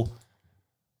so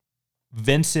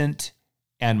Vincent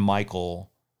and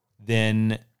Michael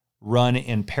then run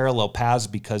in parallel paths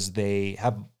because they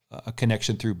have a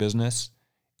connection through business.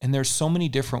 And there's so many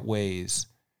different ways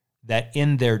that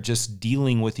in their just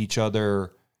dealing with each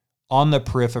other on the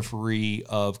periphery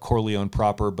of Corleone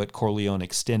proper, but Corleone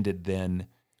extended, then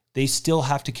they still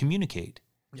have to communicate.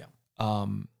 Yeah.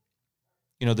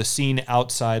 The scene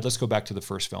outside, let's go back to the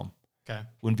first film. Okay.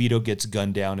 When Vito gets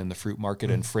gunned down in the fruit market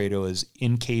and Fredo is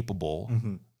incapable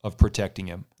of protecting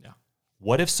him. Yeah.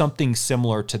 What if something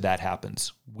similar to that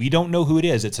happens? We don't know who it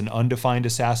is. It's an undefined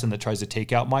assassin that tries to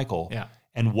take out Michael. Yeah.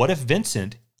 And what if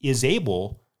Vincent is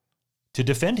able to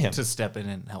defend him? To step in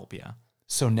and help, yeah.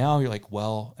 So now you're like,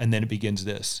 well, and then it begins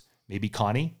this. Maybe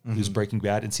Connie, who's Breaking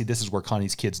Bad. And see, this is where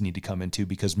Connie's kids need to come into,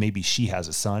 because maybe she has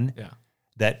a son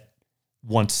that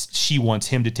she wants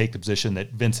him to take the position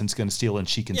that Vincent's going to steal, and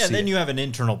she can see then it. you have an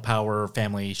internal power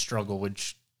family struggle,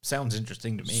 which sounds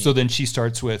interesting to me. So then she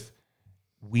starts with,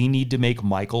 we need to make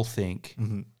Michael think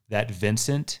that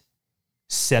Vincent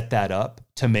set that up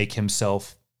to make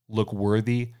himself look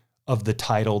worthy of the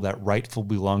title that rightfully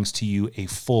belongs to you, a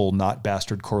full, not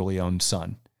bastard Corleone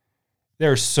son.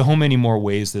 There are so many more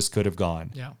ways this could have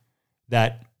gone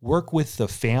that work with the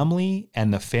family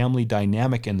and the family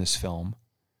dynamic in this film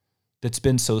that's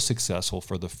been so successful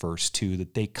for the first two,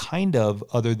 that they kind of,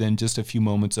 other than just a few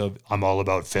moments of, I'm all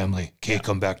about family, can't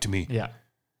come back to me,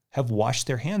 have washed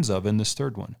their hands of in this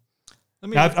third one.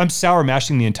 Now, I'm sour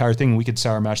mashing the entire thing, and we could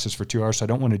sour mash this for 2 hours, so I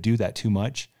don't want to do that too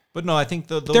much. But no, I think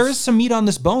there is some meat on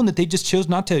this bone that they just chose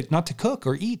not to cook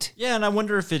or eat. Yeah, and I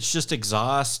wonder if it's just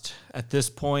exhaust at this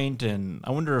point, and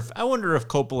I wonder if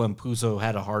Coppola and Puzo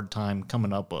had a hard time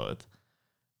coming up with,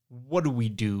 what do we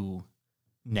do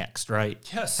next, right?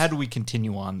 Yes. How do we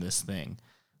continue on this thing?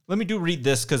 Let me read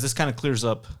this, because this kind of clears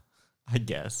up, I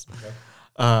guess.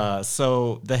 Okay.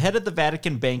 So the head of the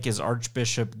Vatican Bank is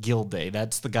Archbishop Gilday.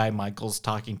 That's the guy Michael's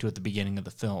talking to at the beginning of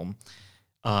the film.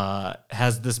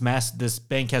 This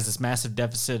bank has this massive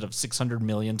deficit of $600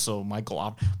 million. So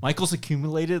Michael's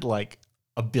accumulated like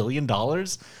 $1 billion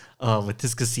with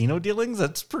his casino dealings.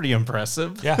 That's pretty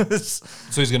impressive. Yeah.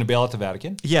 So he's going to bail out the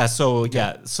Vatican. Yeah.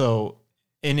 So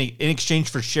in exchange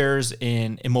for shares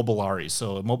in Immobiliare.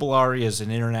 So Immobiliare is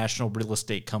an international real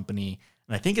estate company,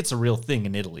 and I think it's a real thing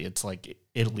in Italy. It's like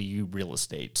Italy real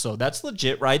estate. So that's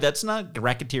legit, right? That's not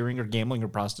racketeering or gambling or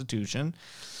prostitution.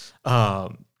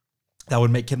 That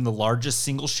would make him the largest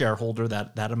single shareholder,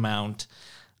 that amount,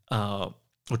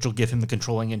 which will give him the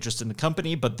controlling interest in the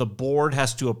company. But the board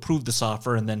has to approve this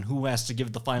offer, and then who has to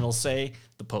give the final say?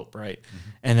 The Pope, right?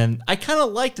 And then I kind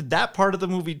of liked that part of the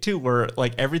movie too, where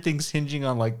like everything's hinging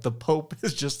on like the Pope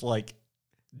is just like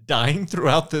dying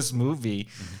throughout this movie.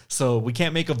 So we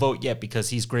can't make a vote yet because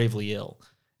he's gravely ill.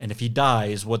 And if he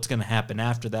dies, what's going to happen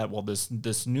after that? Well,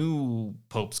 this new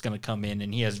Pope's going to come in,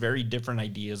 and he has very different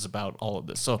ideas about all of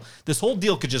this. So this whole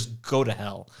deal could just go to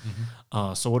hell.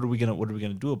 So what are we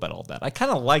gonna do about all that? I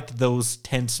kind of liked those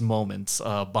tense moments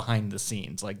behind the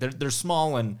scenes. Like they're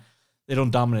small and they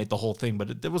don't dominate the whole thing, but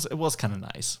it was kind of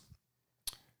nice.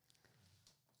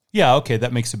 Yeah. Okay,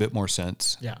 that makes a bit more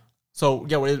sense. Yeah. So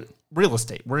yeah, real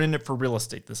estate. We're in it for real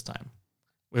estate this time.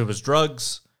 It was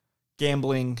drugs,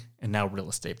 gambling, and now real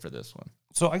estate for this one.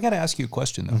 So I got to ask you a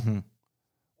question though.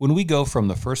 When we go from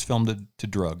the first film to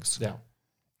drugs,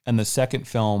 and the second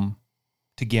film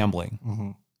to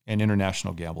gambling and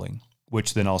international gambling,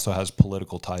 which then also has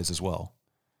political ties as well,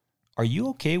 are you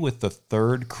okay with the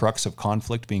third crux of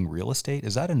conflict being real estate?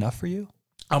 Is that enough for you?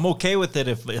 I'm okay with it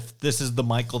if this is the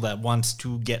Michael that wants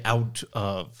to get out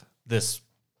of this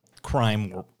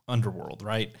crime underworld,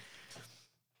 right?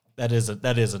 That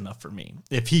is enough for me.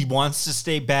 If he wants to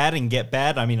stay bad and get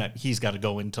bad, I mean, he's got to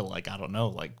go into like, I don't know,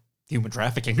 like human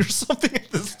trafficking or something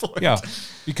at this point. Yeah,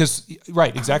 because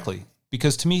right, exactly.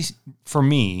 Because for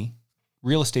me,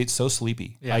 real estate's so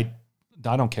sleepy. Yeah. I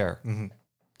don't care.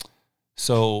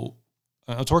 So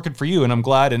it's working for you, and I'm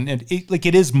glad. And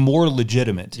it is more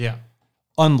legitimate. Yeah.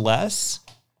 Unless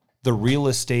the real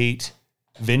estate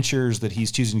ventures that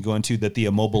he's choosing to go into, that the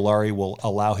Immobiliare will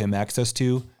allow him access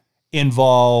to,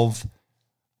 involve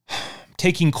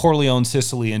taking Corleone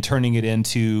Sicily and turning it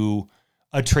into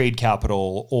a trade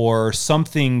capital or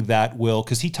something that will,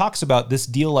 because he talks about this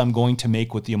deal I'm going to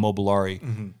make with the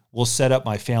Immobiliare will set up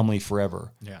my family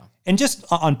forever. Yeah. And just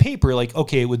on paper, like,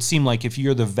 okay, it would seem like if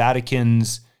you're the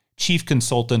Vatican's chief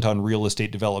consultant on real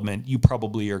estate development, you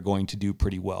probably are going to do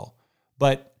pretty well.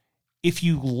 But if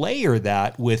you layer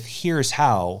that with here's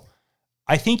how,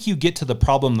 I think you get to the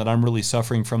problem that I'm really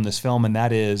suffering from this film, and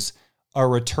that is a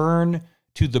return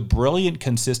to the brilliant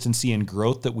consistency and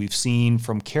growth that we've seen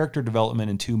from character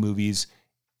development in two movies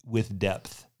with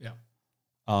depth. Yeah.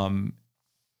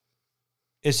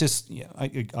 It's just,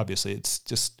 obviously it's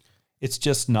just, It's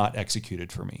just not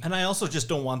executed for me. And I also just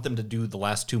don't want them to do the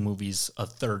last two movies a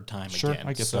third time Sure, again.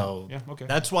 I get so that. Yeah, okay.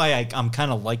 That's why I'm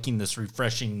kind of liking this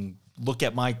refreshing look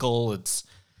at Michael.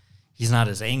 He's not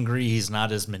as angry. He's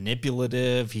not as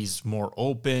manipulative. He's more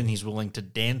open. He's willing to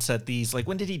dance at these. Like,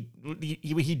 when did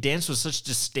he danced with such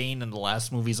disdain in the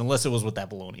last movies, unless it was with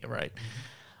Apollonia, right?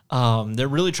 They're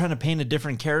really trying to paint a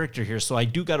different character here. So I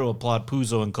do got to applaud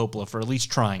Puzo and Coppola for at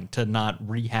least trying to not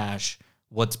rehash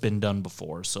what's been done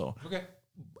before. So Okay.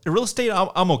 Real Estate,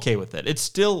 I'm okay with it. It's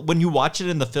still, when you watch it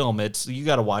in the film, you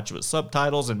got to watch it with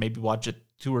subtitles and maybe watch it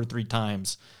 2 or 3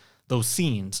 times. Those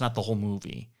scenes, not the whole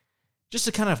movie, just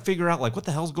to kind of figure out like what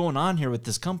the hell's going on here with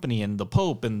this company and the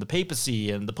Pope and the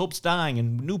papacy and the Pope's dying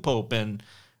and new Pope and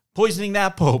poisoning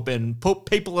that Pope and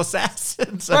papal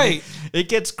assassins. Right. It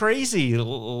gets crazy a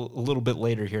little bit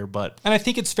later here, but And I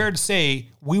think it's fair to say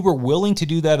we were willing to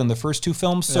do that in the first 2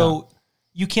 films, so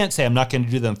you can't say I'm not going to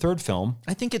do that in the third film.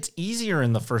 I think it's easier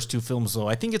in the first 2 films, though.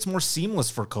 I think it's more seamless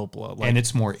for Coppola. And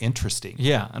it's more interesting.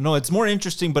 Yeah, no, it's more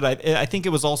interesting, but I think it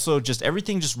was also just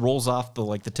everything just rolls off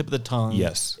the tip of the tongue.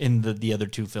 Yes. In the other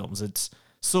 2 films, it's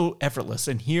so effortless,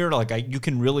 and here you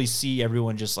can really see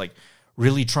everyone just like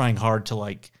really trying hard to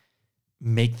like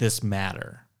make this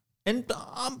matter, and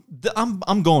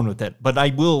I'm going with it. But I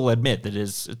will admit that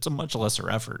it's a much lesser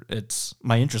effort. It's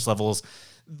my interest level is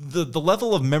the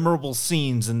level of memorable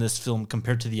scenes in this film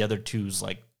compared to the other 2's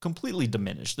like completely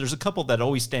diminished. There's a couple that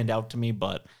always stand out to me,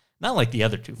 but not like the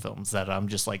other 2 films that I'm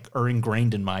just like are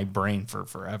ingrained in my brain for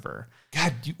forever.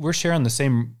 God, we're sharing the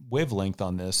same wavelength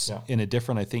on this in a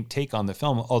different, I think, take on the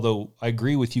film, although I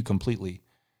agree with you completely.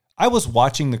 I was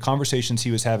watching the conversations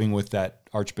he was having with that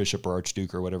Archbishop or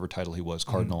Archduke or whatever title he was,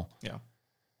 Cardinal. Yeah.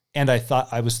 And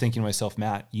I was thinking to myself,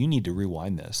 Matt, you need to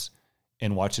rewind this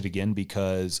and watch it again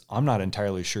because I'm not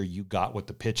entirely sure you got what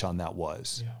the pitch on that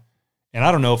was. Yeah. And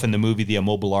I don't know if in the movie the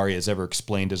Immobiliare is ever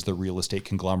explained as the real estate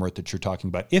conglomerate that you're talking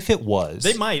about. If it was,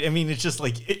 they might. I mean, it's just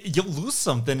like you'll lose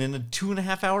something in a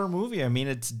 2.5 hour movie. I mean,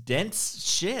 it's dense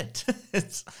shit.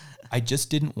 I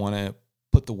just didn't want to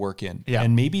put the work in. Yeah.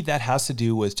 And maybe that has to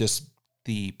do with just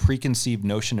the preconceived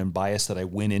notion and bias that I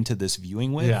went into this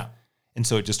viewing with. Yeah. And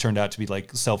so it just turned out to be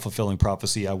like self-fulfilling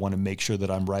prophecy. I want to make sure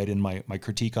that I'm right in my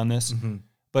critique on this. Mm-hmm.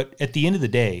 But at the end of the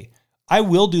day, I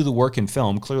will do the work in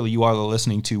film. Clearly, you are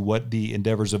listening to what the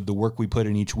endeavors of the work we put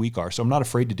in each week are. So I'm not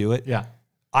afraid to do it. Yeah.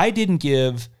 I didn't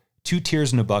give 2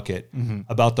 tears in a bucket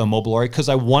about the Immobiliare because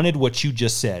I wanted what you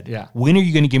just said. Yeah. When are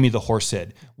you going to give me the horse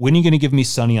head? When are you going to give me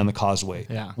Sunny on the Causeway?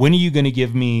 Yeah. When are you going to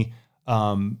give me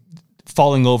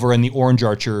falling over in the Orange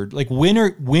Archer? Like when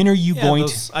are you going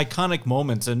those to iconic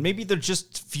moments? And maybe they're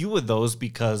just few of those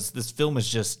because this film is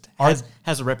just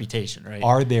has a reputation, right?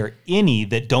 Are there any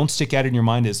that don't stick out in your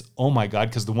mind as, oh my God,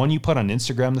 because the one you put on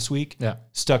Instagram this week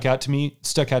stuck out to me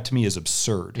as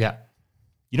absurd. Yeah.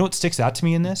 You know what sticks out to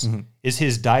me in this is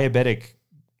his diabetic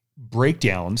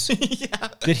breakdowns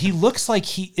that he looks like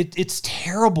it's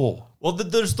terrible. Well,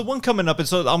 there's the one coming up, and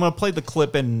so I'm going to play the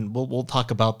clip, and we'll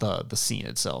talk about the scene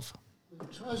itself. We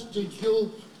trusted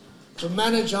you to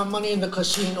manage our money in the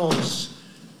casinos.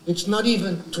 It's not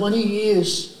even 20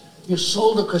 years. You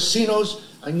sold the casinos,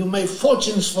 and you made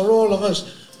fortunes for all of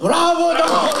us. Bravo!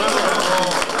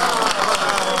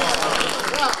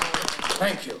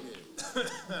 Thank you.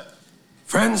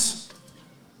 Friends,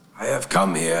 I have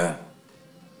come here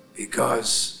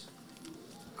because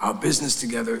our business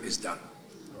together is done.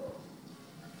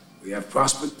 We have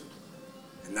prospered,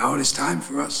 and now it is time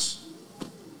for us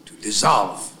to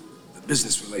dissolve the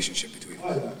business relationship between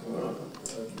us.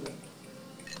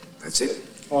 That's it.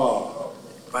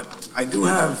 But I do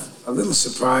have a little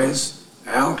surprise,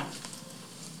 Al.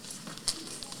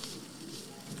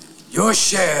 Your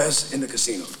shares in the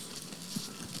casino.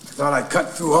 I thought I'd cut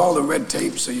through all the red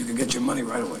tape so you could get your money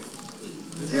right away.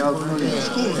 Don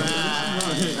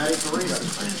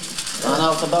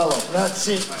Altobello.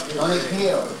 Grazie. Tony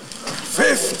Pio.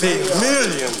 $50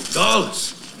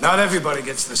 million. Not everybody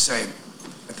gets the same.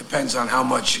 It depends on how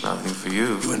much Nothing for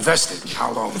you. you invested,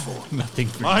 how long for. Nothing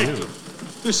for Mike, you.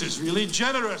 this is really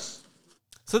generous.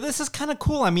 So this is kind of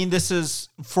cool. I mean, this is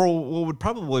for what would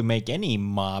probably make any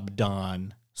mob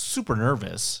don super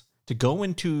nervous to go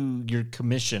into your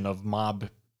commission of mob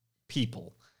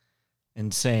people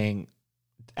and saying,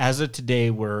 as of today,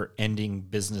 we're ending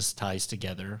business ties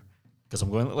together. Because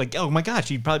I'm going like, oh my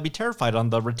gosh, you'd probably be terrified on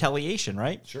the retaliation,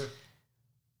 right? Sure.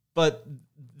 But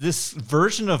this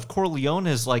version of Corleone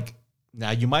is like,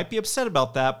 now you might be upset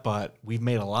about that, but we've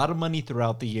made a lot of money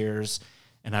throughout the years,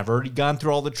 and I've already gone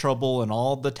through all the trouble and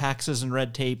all the taxes and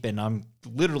red tape, and I'm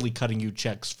literally cutting you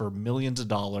checks for millions of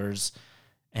dollars,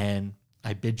 and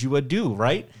I bid you adieu,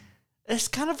 right? it's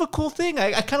kind of a cool thing.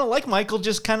 I kind of like Michael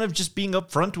just being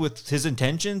upfront with his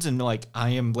intentions and like, I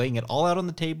am laying it all out on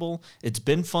the table. It's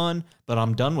been fun, but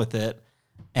I'm done with it.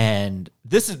 And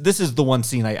this is the one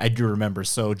scene I do remember.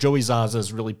 So Joey Zaza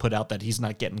has really put out that he's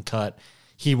not getting cut.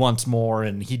 He wants more,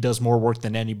 and he does more work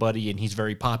than anybody, and he's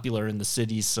very popular in the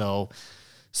city. So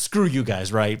screw you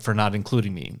guys, right, for not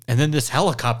including me. And then this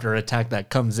helicopter attack that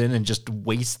comes in and just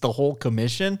wastes the whole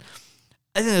commission.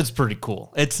 I think it's pretty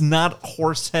cool. It's not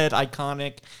Horsehead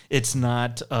iconic. It's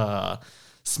not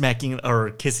smacking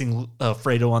or kissing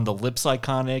Fredo on the lips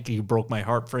iconic. You broke my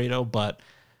heart, Fredo. But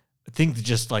I think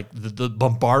just like the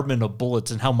bombardment of bullets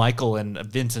and how Michael and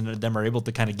Vincent and them are able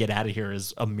to kind of get out of here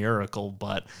is a miracle.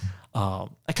 But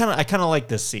I kind of like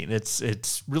this scene.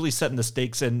 It's really setting the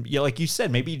stakes. And yeah, like you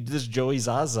said, maybe this Joey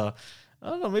Zaza, I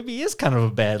don't know, maybe he is kind of a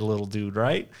bad little dude,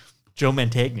 right? Joe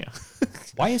Mantegna.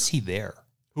 Why is he there?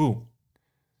 Who?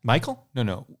 Michael?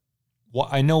 No. Well,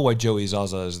 I know why Joey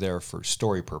Zaza is there for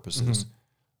story purposes,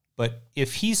 but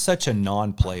if he's such a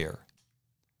non-player,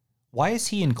 why is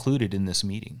he included in this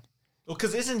meeting? Well,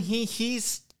 because isn't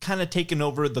he's kind of taken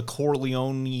over the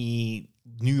Corleone New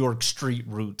York street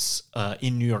roots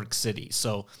in New York City.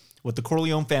 So what the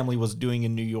Corleone family was doing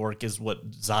in New York is what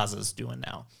Zaza's doing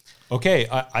now. Okay,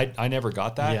 I never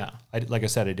got that. Yeah. Like I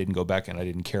said, I didn't go back and I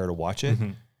didn't care to watch it.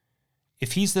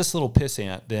 If he's this little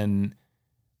pissant, then...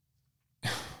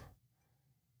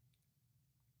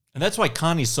 And that's why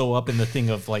Connie's so up in the thing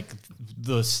of like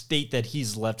the state that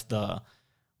he's left,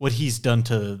 what he's done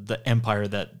to the empire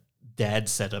that Dad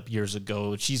set up years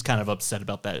ago. She's kind of upset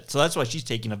about that. So that's why she's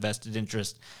taking a vested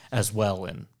interest as well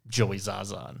in Joey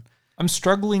Zaza. I'm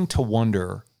struggling to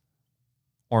wonder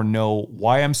or know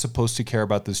why I'm supposed to care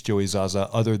about this Joey Zaza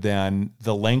other than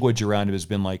the language around him has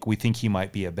been like, we think he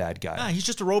might be a bad guy. He's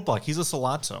just a roadblock. He's a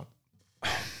Salazzo.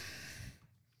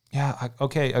 Yeah.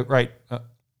 Okay. Right.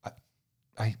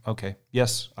 Okay.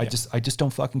 Yes. I just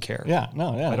don't fucking care. Yeah.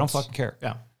 No. Yeah. I don't fucking care.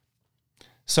 Yeah.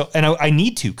 So, and I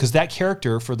need to, because that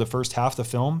character for the first half of the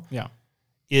film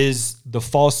is the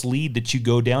false lead that you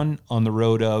go down on the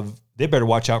road of, they better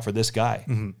watch out for this guy.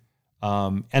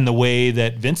 And the way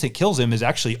that Vincent kills him is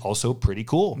actually also pretty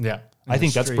cool. Yeah. I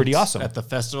think that's pretty awesome. At the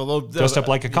festival. Dressed up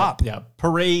like a cop. Yeah.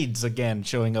 Parades again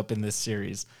showing up in this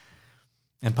series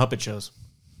and puppet shows.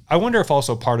 I wonder if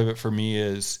also part of it for me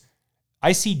is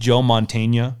I see Joe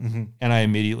Mantegna and I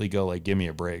immediately go like, give me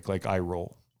a break. Like I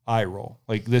roll.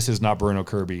 Like this is not Bruno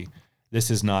Kirby. This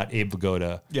is not Abe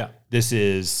Vigoda. Yeah. This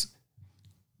is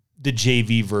the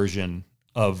JV version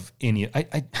of any.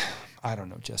 I don't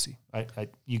know, Jesse. I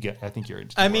think you're.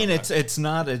 I mean, it's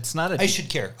not. I should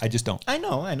care. I just don't. I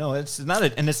know. It's not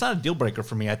a deal breaker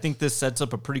for me. I think this sets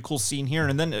up a pretty cool scene here,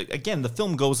 and then again, the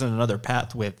film goes in another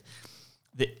path with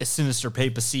the sinister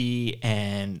papacy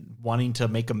and wanting to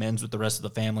make amends with the rest of the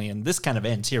family, and this kind of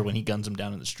ends here when he guns him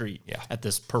down in the street. Yeah. At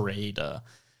this parade.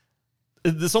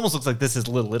 This almost looks like this is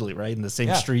Little Italy, right? In the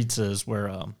same streets as where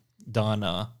Don.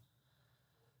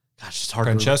 Gosh, it's hard.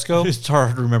 Francesco. It's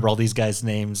hard to remember all these guys'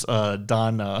 names. Don.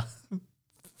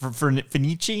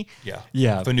 Finucci?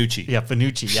 Yeah. Finucci. Yeah,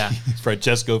 Finucci, yeah.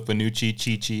 Francesco Finucci,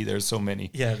 Chichi, there's so many.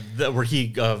 Yeah, where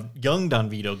he, young Don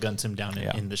Vito guns him down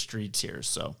in the streets here.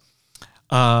 So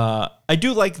I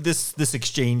do like this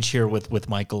exchange here with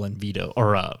Michael and Vito,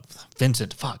 or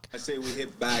Vincent, fuck. I say we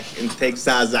hit back and take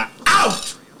Zaza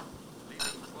out!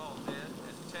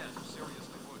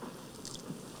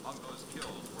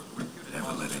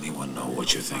 Never let anyone know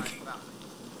what you're thinking.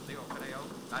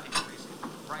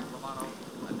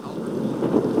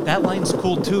 That line's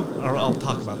cool too, or I'll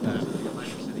talk about that.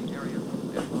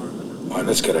 All right,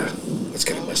 let's get a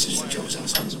message to Joe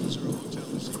Zaza.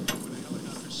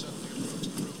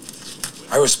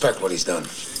 I respect what he's done.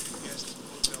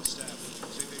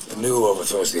 The new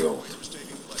overthrows the old.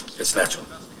 It's natural.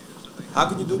 How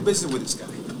can you do business with this guy?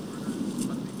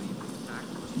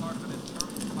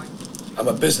 I'm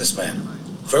a businessman.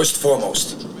 First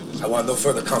foremost, I want no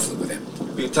further conflict with him.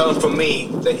 You tell him from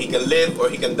me that he can live or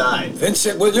he can die.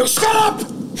 Vincent, will you shut up?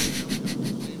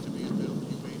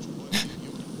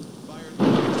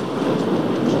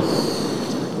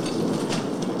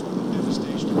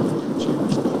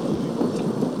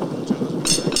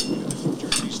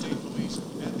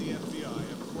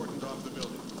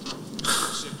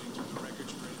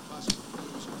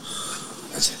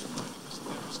 That's it.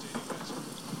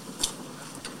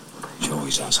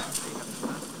 Joey Zaza.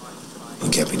 You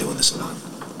can't be doing this alone.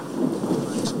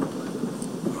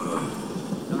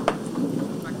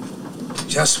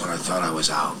 Just when I thought I was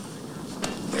out,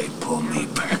 they pulled me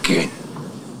back in.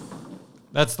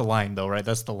 That's the line, though, right?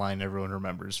 That's the line everyone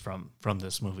remembers from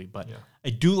this movie. But I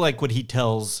do like what he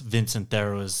tells Vincent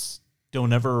there is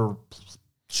don't ever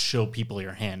show people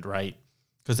your hand, right?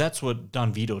 Because that's what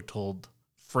Don Vito told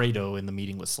Fredo in the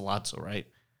meeting with Sollozzo, right?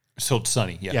 So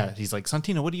Sonny, yeah. Yeah, he's like,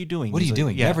 Santino, what are you doing? What are He's you like,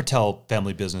 doing? Yeah. Never tell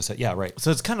family business. Yeah, right. So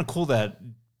it's kind of cool that,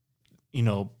 you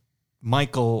know,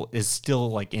 Michael is still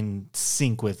like in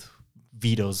sync with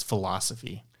Vito's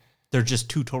philosophy. They're just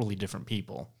two totally different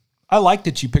people. I like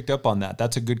that you picked up on that.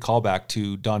 That's a good callback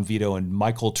to Don Vito and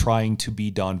Michael trying to be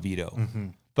Don Vito. Mm-hmm.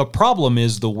 The problem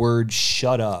is the word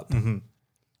shut up. Mm-hmm.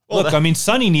 Well, Look, I mean,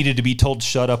 Sonny needed to be told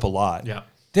shut up a lot. Yeah.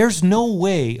 There's no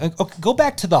way. Okay, go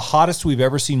back to the hottest we've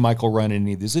ever seen Michael run in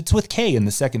any of these. It's with Kay in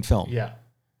the second film. Yeah.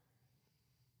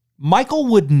 Michael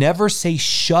would never say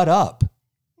shut up.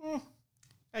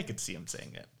 I could see him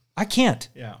saying it. I can't.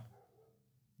 Yeah.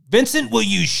 Vincent, will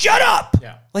you shut up?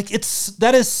 Yeah. Like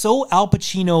that is so Al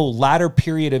Pacino latter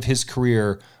period of his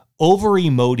career over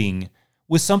emoting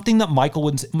with something that Michael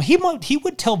wouldn't say. He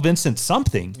would tell Vincent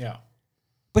something. Yeah.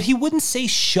 But he wouldn't say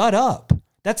shut up.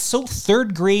 That's so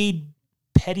third grade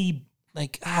petty.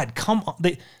 Like, God, come on.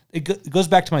 It goes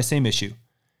back to my same issue.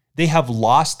 They have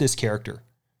lost this character.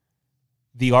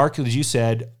 The arc, as you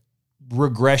said,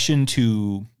 regression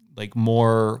to like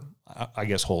more, I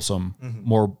guess, wholesome,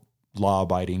 more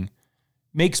law-abiding,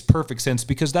 makes perfect sense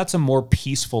because that's a more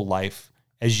peaceful life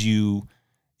as you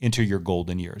enter your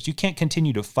golden years. You can't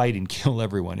continue to fight and kill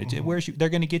everyone. It wears you. They're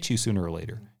going to get you sooner or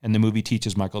later. And the movie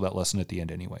teaches Michael that lesson at the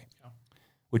end anyway,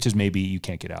 which is maybe you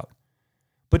can't get out.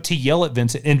 But to yell at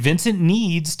Vincent, and Vincent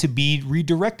needs to be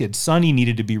redirected. Sonny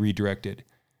needed to be redirected.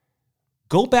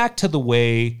 Go back to the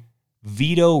way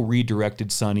Vito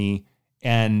redirected Sonny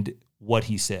and what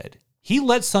he said. He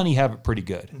let Sonny have it pretty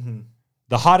good.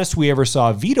 The hottest we ever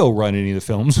saw Vito run any of the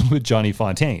films with Johnny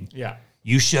Fontaine. Yeah.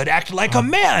 You should act like a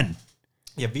man.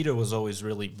 Yeah, Vito was always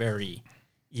really very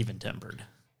even-tempered.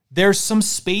 There's some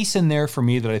space in there for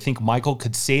me that I think Michael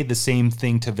could say the same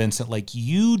thing to Vincent. Like,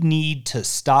 you need to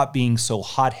stop being so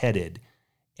hot-headed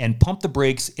and pump the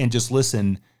brakes and just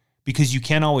listen because you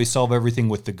can't always solve everything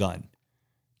with the gun.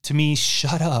 To me,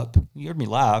 shut up. You heard me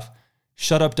laugh.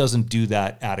 Shut up doesn't do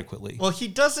that adequately. Well, he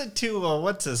does it to,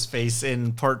 what's his face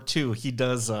in part 2? He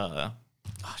does,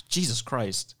 Jesus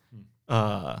Christ.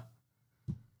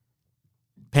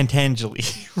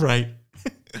 Pentangeli, right?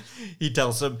 He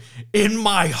tells him, in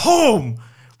my home,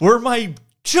 where my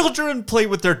children play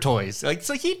with their toys. Like,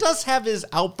 so he does have his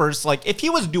outbursts. Like, if he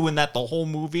was doing that the whole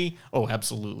movie, oh,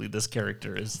 absolutely, this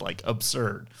character is, like,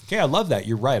 absurd. Okay, I love that.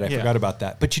 You're right. I forgot about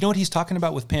that. But you know what he's talking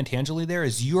about with Pentangeli there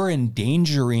is you're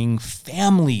endangering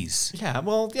families. Yeah,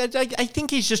 well, I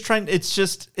think he's just trying. It's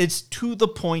to the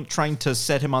point trying to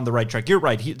set him on the right track. You're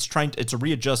right. It's a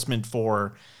readjustment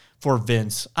for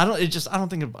Vince.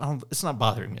 It's not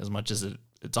bothering me as much as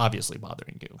it's obviously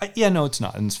bothering you. No, it's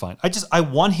not, and it's fine. I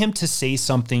want him to say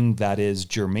something that is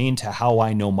germane to how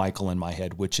I know Michael in my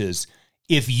head, which is,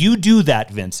 if you do that,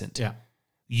 Vincent,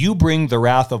 you bring the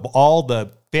wrath of all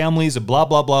the families of blah,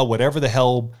 blah, blah, whatever the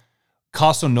hell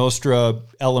Casa Nostra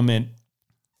element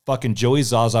fucking Joey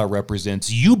Zaza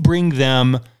represents, you bring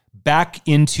them back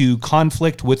into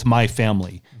conflict with my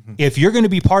family. If you're going to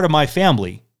be part of my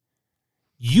family,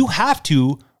 you have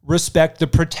to respect the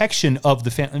protection of the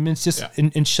family. I mean, it's just,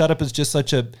 and shut up is just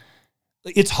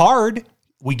it's hard.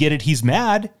 We get it. He's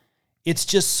mad. It's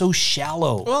just so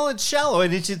shallow. Well, it's shallow,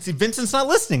 and it's Vincent's not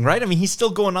listening, right? I mean, he's still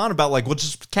going on about, like, we'll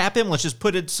just cap him. Let's just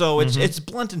put it so it's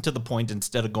blunt and to the point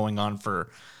instead of going on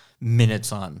for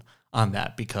minutes on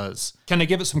that, because... Can I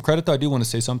give it some credit, though? I do want to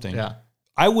say something. Yeah.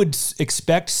 I would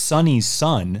expect Sonny's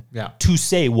son to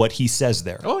say what he says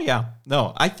there. Oh, yeah.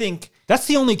 No, I think... That's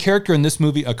the only character in this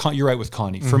movie. You're right with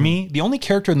Connie. For me, the only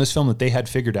character in this film that they had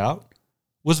figured out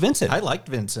was Vincent. I liked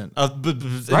Vincent.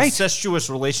 Incestuous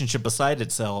relationship beside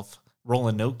itself,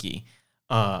 Rollinoki.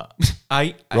 Was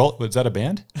that a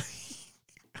band?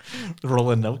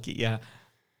 Rollinoki, yeah.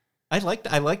 I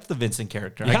liked the Vincent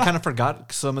character. Yeah. I kind of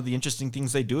forgot some of the interesting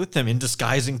things they do with him. In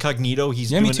disguise incognito,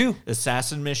 he's doing me too.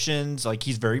 Assassin missions. Like,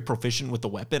 he's very proficient with the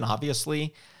weapon,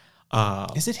 obviously.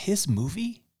 Is it his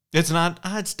movie? It's not.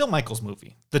 It's still Michael's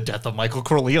movie. The Death of Michael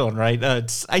Corleone, right?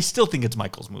 I still think it's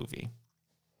Michael's movie.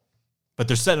 But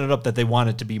they're setting it up that they want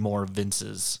it to be more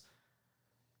Vince's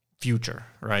future,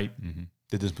 right? Mm-hmm.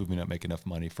 Did this movie not make enough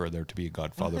money for there to be a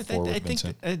Godfather 4 with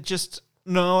Vincent? I think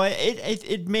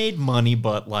it made money,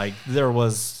 but, like, there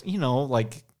was,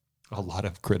 like... A lot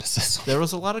of criticism. There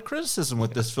was a lot of criticism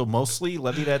with this film, mostly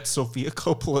levied at Sofia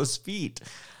Coppola's feet.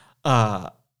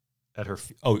 At her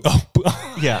feet. Oh,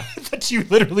 yeah. I thought you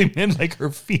literally meant like her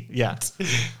feet. Yeah.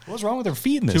 What's wrong with her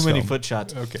feet in this Too many film? foot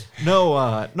shots. Okay. No,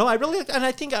 I really, and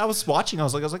I think I was watching, I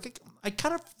was like, I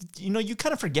kind of, you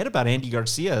kind of forget about Andy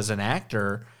Garcia as an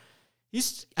actor.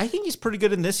 I think he's pretty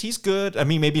good in this. He's good. I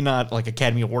mean, maybe not like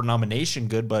Academy Award nomination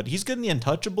good, but he's good in The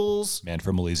Untouchables. Man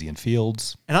from Elysian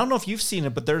Fields. And I don't know if you've seen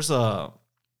it, but there's a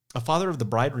Father of the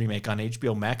Bride remake on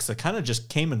HBO Max that kind of just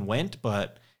came and went,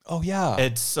 but oh yeah,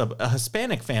 it's a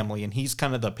Hispanic family, and he's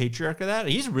kind of the patriarch of that.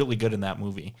 He's really good in that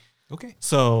movie. Okay.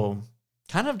 So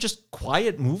kind of just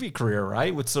quiet movie career,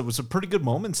 right? With some pretty good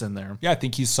moments in there. Yeah, I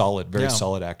think he's solid. Very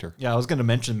solid actor. Yeah, I was going to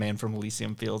mention Man from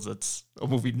Elysium Fields. It's a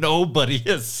movie nobody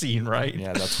has seen, right?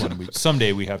 Yeah, that's when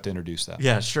someday we have to introduce that.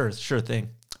 Yeah, sure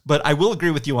thing. But I will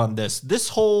agree with you on this. This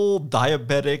whole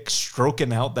diabetic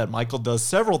stroking out that Michael does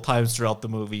several times throughout the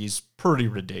movie is pretty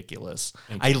ridiculous.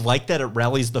 I like that it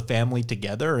rallies the family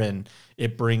together and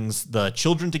it brings the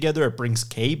children together. It brings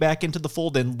Kay back into the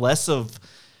fold and less of...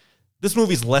 This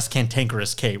movie's less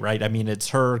cantankerous Kay, right? I mean, it's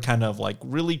her kind of like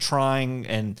really trying,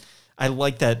 and I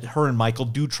like that her and Michael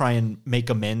do try and make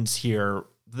amends here.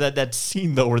 That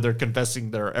scene, though, where they're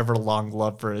confessing their ever-long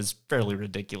love for is fairly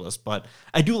ridiculous, but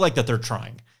I do like that they're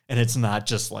trying, and it's not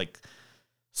just like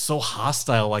so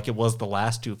hostile like it was the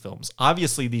last two films.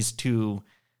 Obviously, these two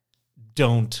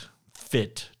don't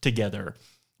fit together,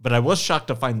 but I was shocked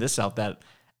to find this out, that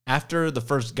after the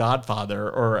first Godfather,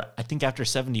 or I think after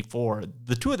 74,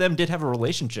 the two of them did have a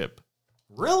relationship.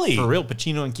 Really? For real,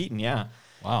 Pacino and Keaton, yeah.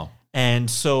 Wow. And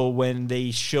so when they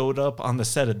showed up on the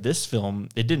set of this film,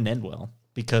 it didn't end well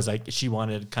because she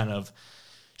wanted to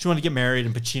get married,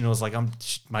 and Pacino was like,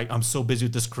 I'm so busy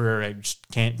with this career, I just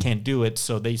can't do it.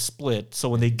 So they split. So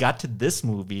when they got to this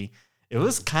movie, it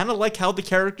was kind of like how the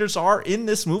characters are in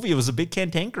this movie. It was a bit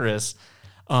cantankerous.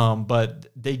 But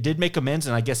they did make amends,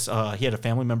 and I guess he had a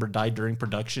family member die during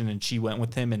production, and she went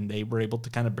with him, and they were able to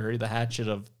kind of bury the hatchet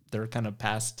of their kind of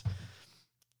past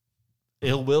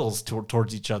ill wills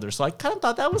towards each other. So I kind of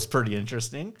thought that was pretty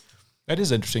interesting. That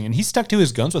is interesting, and he stuck to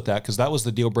his guns with that because that was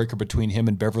the deal breaker between him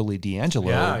and Beverly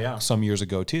D'Angelo some years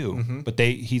ago too. Mm-hmm. But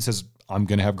he says, "I'm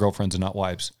going to have girlfriends and not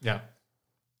wives." Yeah.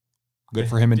 Good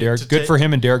for him and Derek. Good for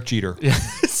him and Derek Jeter.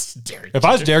 Derek if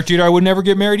I was Derek Jeter, I would never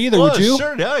get married either. Would you?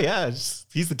 Sure. Yeah.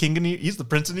 He's the king of he's the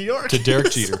prince of New York. To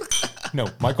Derek Jeter. No,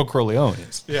 Michael Corleone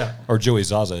is. Yeah. Or Joey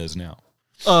Zaza is now.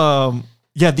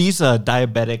 Yeah, these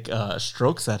diabetic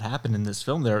strokes that happen in this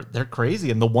film, they're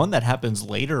crazy. And the one that happens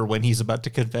later when he's about to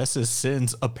confess his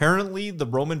sins, apparently the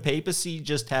Roman papacy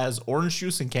just has orange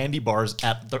juice and candy bars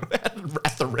at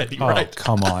the ready, right? Oh,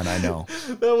 come on, I know.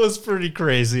 That was pretty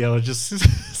crazy. I was just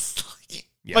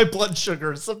my blood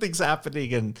sugar, something's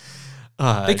happening. And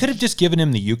they could have just given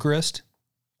him the Eucharist,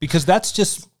 because that's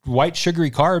just white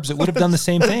sugary carbs. It would have done the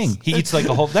same thing. He eats like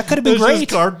a whole... That could have been great.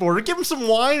 Cardboard. Or give him some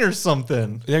wine or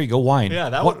something. There you go, wine.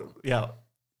 Yeah,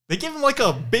 They give him like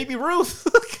a Baby Ruth.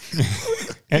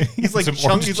 he's like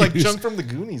Chunk from the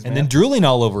Goonies, and then drooling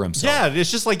all over himself. Yeah, it's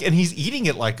just like, and he's eating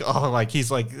it like he's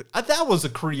like, that was a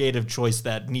creative choice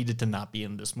that needed to not be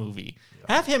in this movie.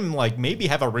 Yeah. Have him like maybe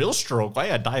have a real stroke, like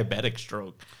a diabetic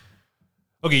stroke.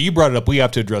 Okay, you brought it up. We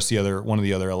have to address one of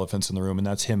the other elephants in the room, and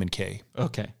that's him and Kay.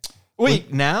 Okay.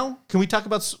 Wait, now can we talk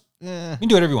about? You can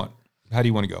do whatever you want. How do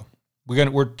you want to go?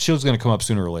 Show's gonna come up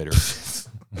sooner or later.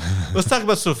 Let's talk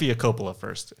about Sofia Coppola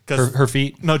first. Her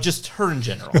feet? No, just her in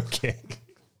general. Okay.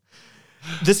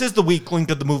 This is the weak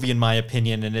link of the movie, in my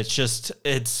opinion, and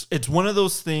it's one of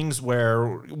those things where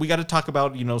we got to talk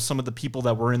about some of the people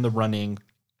that were in the running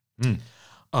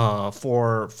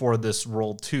for this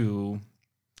role too.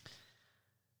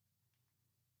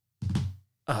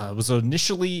 It was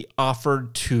initially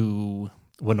offered to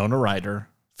Winona Ryder,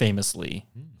 famously,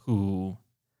 who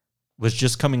was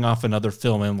just coming off another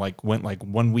film and went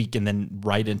 1 week and then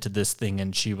right into this thing,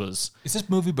 and she was... Is this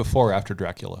movie before or after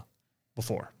Dracula?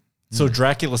 Before. So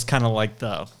Dracula's kind of like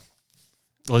the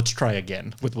let's try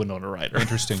again with Winona Ryder.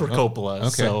 Interesting. For Coppola. Okay.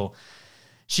 So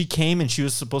she came and she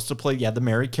was supposed to play the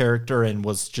Mary character, and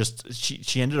was just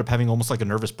she ended up having almost like a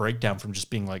nervous breakdown from just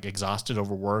being like exhausted,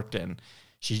 overworked, and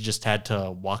she just had to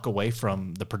walk away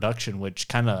from the production, which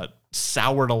kind of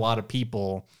soured a lot of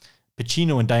people.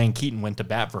 Pacino and Diane Keaton went to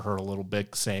bat for her a little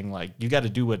bit, saying like, you got to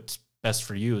do what's best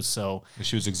for you. So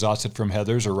she was exhausted from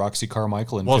Heathers or Roxy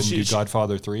Carmichael and couldn't do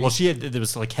Godfather 3. Well, there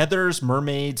was like Heathers,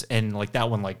 Mermaids, and like that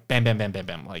one, like bam, bam, bam, bam,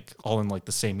 bam, like all in like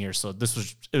the same year. So it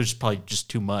was probably just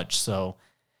too much. So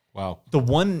wow. The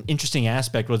one interesting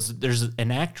aspect was there's an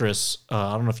actress,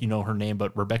 I don't know if you know her name,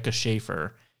 but Rebecca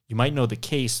Schaefer. You might know the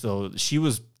case though. She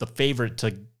was the favorite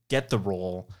to get the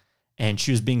role, and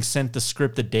she was being sent the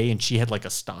script the day, and she had like a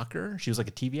stalker. She was like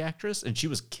a TV actress, and she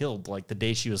was killed like the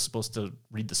day she was supposed to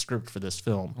read the script for this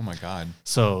film. Oh my God.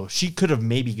 So she could have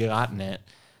maybe gotten it.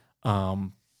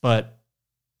 But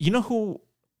you know who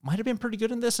might have been pretty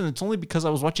good in this? And it's only because I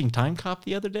was watching Time Cop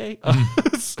the other day.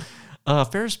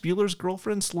 Ferris Bueller's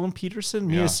Girlfriend, Sloane Peterson,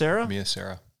 Mia Sara. Mia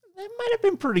Sara. It might have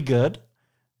been pretty good.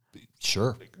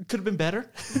 Sure. Could have been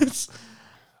better.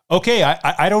 Okay,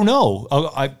 I don't know.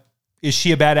 Is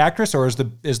she a bad actress or is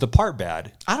the part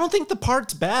bad? I don't think the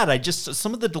part's bad. I just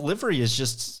some of the delivery is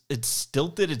just it's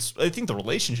stilted. I think the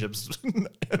relationship's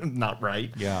not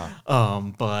right. Yeah.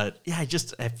 But yeah,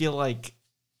 I feel like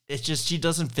it's just she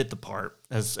doesn't fit the part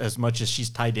as much as she's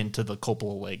tied into the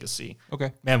Coppola legacy.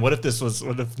 Okay. Man, what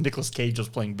if Nicolas Cage was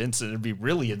playing Vincent? It'd be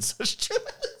really incestuous.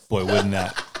 Boy, wouldn't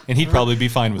that? And he'd probably be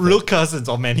fine with Real it. Cousins.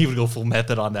 Oh man, he would go full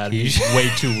method on that. It'd be way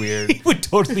too weird. He would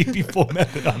totally be full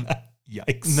method on that.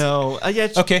 Yikes. No,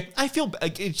 okay. I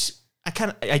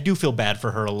do feel bad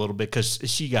for her a little bit because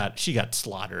she got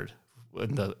slaughtered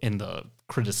in the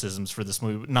criticisms for this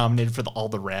movie. Nominated for all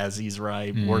the Razzies,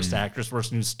 right? Worst actress,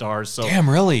 worst new star. So damn,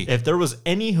 really? If there was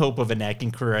any hope of an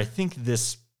acting career, I think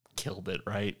this killed it,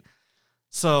 right?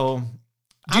 So,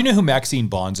 do you know who Maxine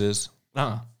Bonds is?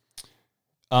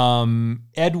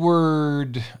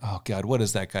 Edward, oh God, what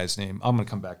is that guy's name? I'm going to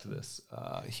come back to this.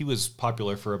 He was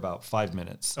popular for about 5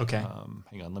 minutes. Okay.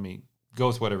 Hang on. Let me go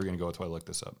with whatever you're going to go with while I look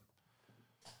this up.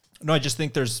 No, I just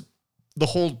think there's the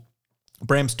whole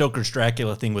Bram Stoker's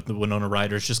Dracula thing with the Winona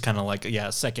Ryder is just kind of like,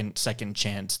 second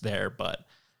chance there. But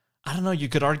I don't know. You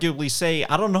could arguably say,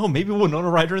 I don't know, maybe Winona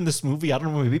Ryder in this movie, I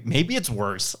don't know, maybe it's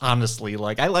worse, honestly.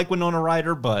 Like, I like Winona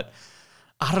Ryder, but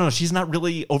I don't know. She's not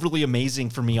really overly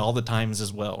amazing for me all the times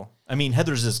as well. I mean,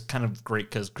 Heathers is kind of great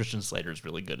because Christian Slater is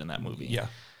really good in that movie. Yeah.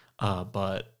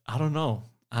 But I don't know.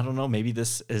 Maybe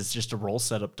this is just a role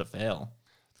set up to fail.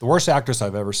 The worst actress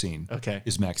I've ever seen Okay.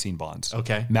 is Maxine Bonds.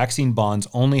 Okay. Maxine Bonds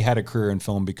only had a career in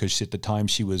film because at the time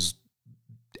she was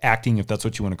acting, if that's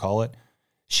what you want to call it,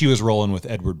 she was rolling with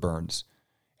Edward Burns.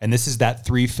 And this is that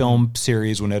 3-film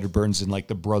series when Edward Burns and like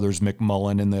the brothers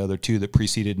McMullen and the other two that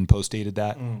preceded and postdated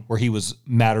that, where he was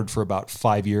mattered for about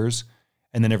 5 years.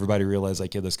 And then everybody realized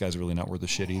like, yeah, this guy's really not worth a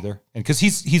shit either. And because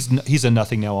he's a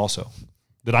nothing now also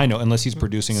that I know, unless he's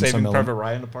producing in some Saving element. Private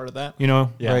Ryan a part of that? You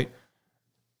know, Yeah. right?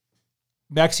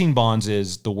 Maxine Bonds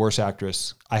is the worst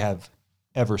actress I have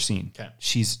ever seen. Okay.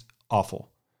 She's awful.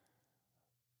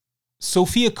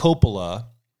 Sofia Coppola,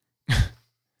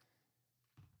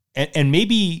 and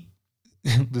maybe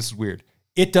this is weird.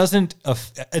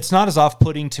 It's not as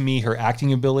off-putting to me, her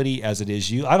acting ability, as it is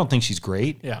you. I don't think she's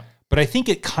great. Yeah. But I think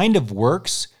it kind of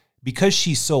works because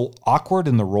she's so awkward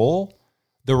in the role.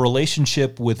 The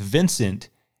relationship with Vincent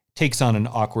takes on an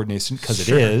awkwardness because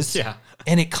it is. Yeah.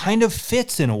 And it kind of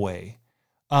fits in a way.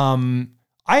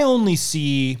 I only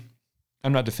see,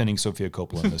 I'm not defending Sofia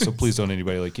Coppola in this, so please don't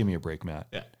anybody like, give me a break, Matt.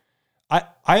 Yeah.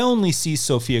 I only see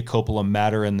Sofia Coppola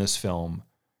matter in this film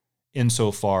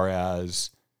insofar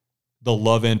as the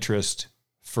love interest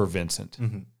for Vincent.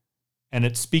 Mm-hmm. And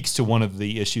it speaks to one of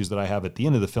the issues that I have at the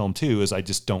end of the film too, is I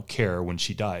just don't care when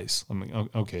she dies. I'm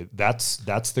like, okay, that's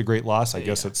the great loss. I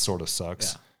guess it sort of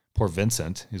sucks. Yeah. Poor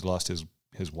Vincent. He's lost his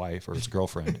wife or his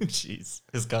girlfriend. Jeez,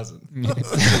 his cousin.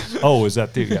 Oh, is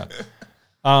that too? Yeah.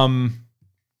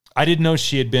 I didn't know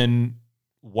she had been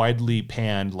widely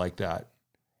panned like that.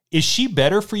 Is she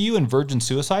better for you in Virgin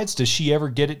Suicides? Does she ever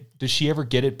get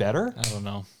it better? I don't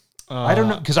know. I don't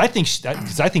know because I think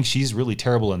she's really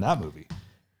terrible in that movie.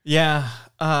 Yeah.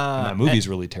 And that movie's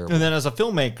really terrible. And then as a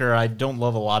filmmaker, I don't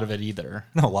love a lot of it either.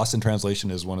 No, Lost in Translation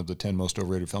is one of the 10 most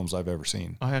overrated films I've ever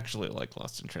seen. I actually like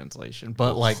Lost in Translation,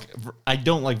 but like I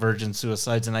don't like Virgin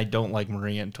Suicides and I don't like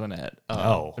Marie Antoinette.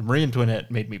 Marie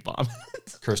Antoinette made me vomit.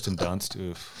 Kirsten Dunst.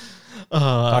 Oof.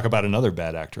 Talk about another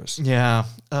bad actress. Yeah.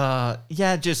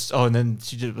 And then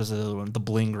she did was the other one, The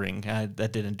Bling Ring.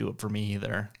 That didn't do it for me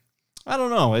either. I don't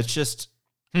know. It's just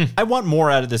I want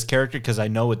more out of this character because I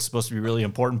know it's supposed to be really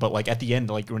important. But like at the end,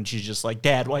 like when she's just like,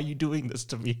 "Dad, why are you doing this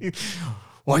to me?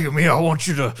 Why you mean I want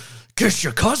you to kiss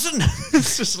your cousin?"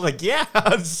 It's just like, yeah,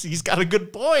 he's got a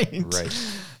good point,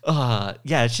 right?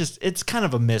 It's kind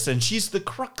of a miss, and she's the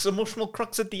emotional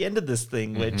crux at the end of this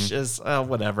thing, which is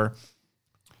whatever.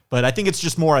 But I think it's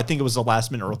just more. I think it was a last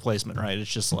minute replacement, right?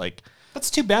 It's just like. That's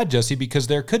too bad, Jesse, because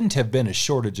there couldn't have been a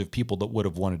shortage of people that would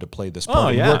have wanted to play this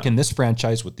part and work in this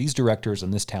franchise with these directors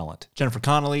and this talent. Jennifer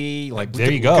Connelly, like there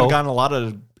you go. We could have gotten a lot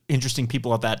of interesting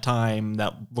people at that time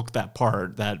that looked that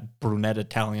part, that brunette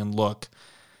Italian look,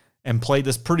 and played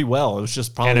this pretty well. It was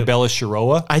just probably Annabella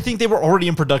Shiroa. I think they were already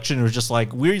in production. It was just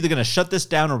like, we're either going to shut this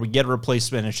down or we get a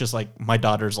replacement. It's just like, my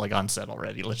daughter's like on set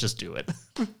already. Let's just do it.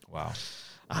 Wow.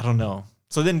 I don't know.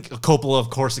 So then Coppola, of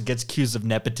course, gets accused of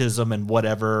nepotism and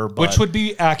whatever. But, which would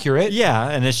be accurate. Yeah,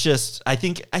 and it's just, I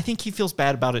think he feels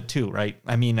bad about it too, right?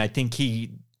 I mean, I think the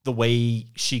way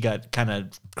she got kind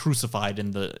of crucified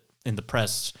in the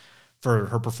press for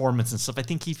her performance and stuff. I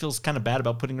think he feels kind of bad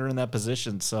about putting her in that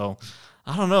position. So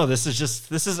I don't know. This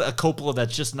is a Coppola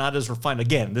that's just not as refined.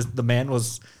 Again,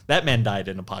 that man died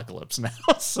in Apocalypse Now.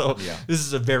 So this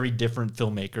is a very different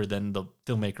filmmaker than the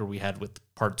filmmaker we had with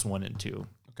parts 1 and 2.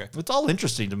 Okay. It's all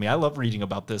interesting to me. I love reading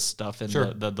about this stuff and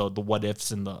Sure. the what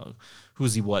ifs and the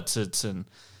who's he what's it's, and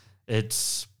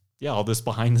it's all this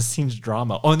behind the scenes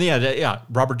drama. Oh, and yeah,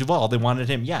 Robert Duvall. They wanted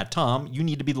him. Yeah, Tom, you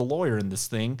need to be the lawyer in this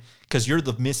thing because you're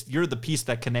the piece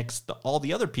that connects all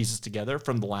the other pieces together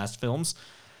from the last films.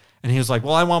 And he was like,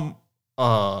 "Well, I want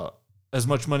as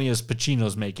much money as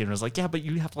Pacino's making." And I was like, "Yeah, but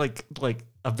you have like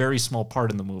a very small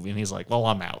part in the movie." And he's like, "Well,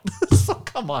 I'm out." So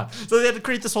come on. So they had to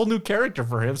create this whole new character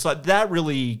for him. So that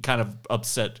really kind of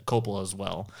upset Coppola as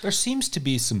well. There seems to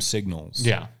be some signals.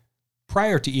 Yeah.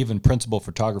 Prior to even principal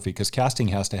photography, because casting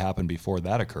has to happen before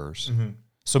that occurs. Mm-hmm.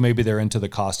 So maybe they're into the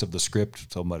cost of the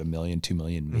script. So about $1 million, $2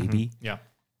 million, maybe. Mm-hmm. Yeah.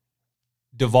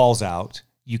 Duvall's out.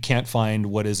 You can't find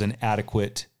what is an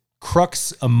adequate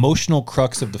emotional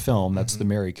crux of the film. That's the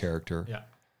Mary character. Yeah.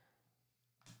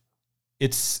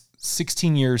 It's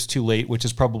 16 years too late, which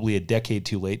is probably a decade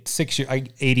too late. 6 years,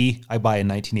 I buy in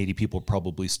 1980, people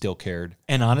probably still cared.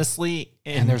 And honestly,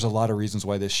 and there's a lot of reasons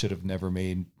why this should have never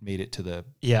made it to the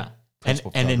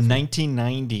And in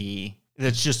 1990,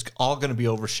 it's just all going to be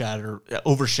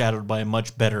overshadowed by a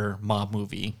much better mob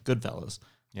movie, Goodfellas.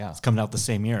 Yeah. It's coming out the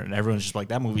same year, and everyone's just like,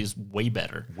 that movie is way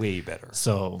better. Way better.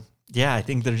 So, yeah, I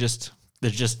think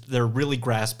they're really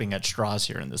grasping at straws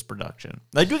here in this production.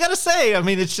 I do got to say, I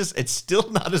mean, it's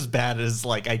still not as bad as,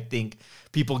 like, I think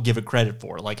people give it credit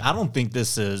for. Like, I don't think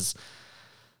this is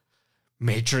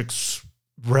Matrix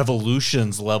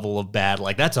Revolutions level of bad.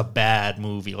 Like, that's a bad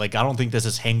movie. Like, I don't think this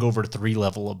is Hangover 3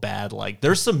 level of bad. Like,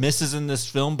 there's some misses in this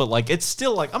film, but like, it's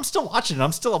still like, I'm still watching it.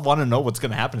 I'm still want to know what's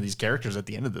going to happen to these characters at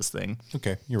the end of this thing.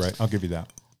 Okay, you're right. I'll give you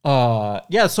that.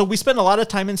 Yeah, so we spend a lot of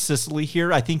time in Sicily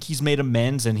here. I think he's made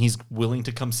amends and he's willing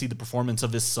to come see the performance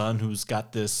of his son, who's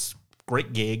got this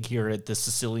great gig here at the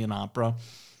Sicilian Opera.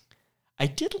 I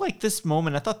did like this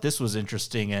moment. I thought this was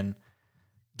interesting, and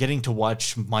getting to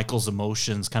watch Michael's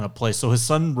emotions kind of play. So his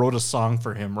son wrote a song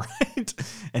for him, right?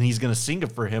 And he's going to sing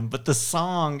it for him. But the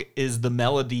song is the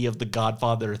melody of the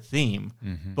Godfather theme,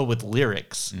 but with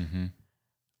lyrics. Mm-hmm.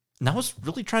 And I was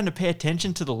really trying to pay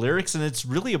attention to the lyrics, and it's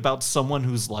really about someone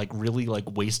who's like really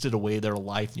like wasted away their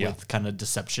life with kind of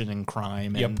deception and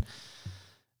crime. And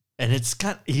it's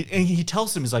he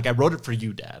tells him, he's like, "I wrote it for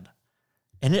you, Dad."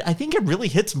 And I think it really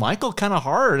hits Michael kind of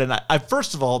hard. And I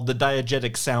first of all, the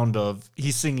diegetic sound of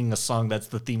he's singing a song that's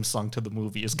the theme song to the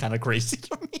movie is kind of crazy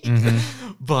to me.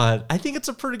 Mm-hmm. But I think it's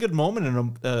a pretty good moment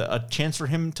and a chance for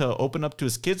him to open up to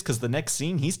his kids, because the next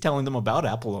scene, he's telling them about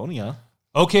Apollonia.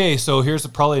 Okay, so here's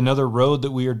probably another road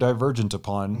that we are divergent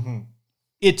upon. Mm-hmm.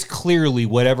 It's clearly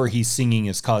whatever he's singing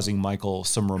is causing Michael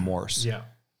some remorse. Yeah.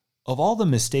 Of all the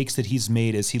mistakes that he's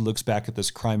made as he looks back at this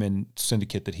crime and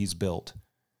syndicate that he's built,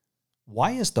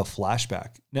 why is the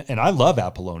flashback? And I love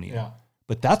Apollonia,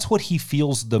 but that's what he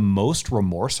feels the most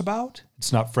remorse about.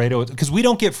 It's not Fredo, because we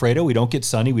don't get Fredo, we don't get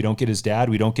Sonny, we don't get his dad,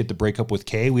 we don't get the breakup with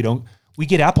Kay, we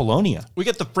get Apollonia. We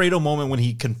get the Fredo moment when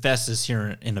he confesses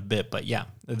here in a bit, but yeah,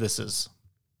 this is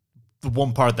the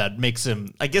one part that makes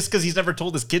him, I guess, because he's never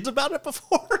told his kids about it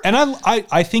before. And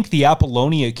I think the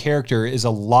Apollonia character is a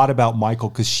lot about Michael,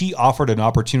 because she offered an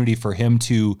opportunity for him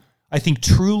to, I think,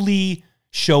 truly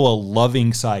show a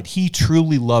loving side. He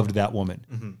truly loved that woman.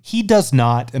 Mm-hmm. He does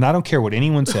not, and I don't care what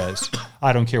anyone says.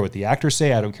 I don't care what the actors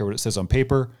say. I don't care what it says on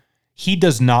paper. He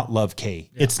does not love Kay.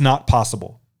 Yeah. It's not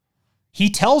possible. He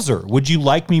tells her, "Would you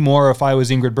like me more if I was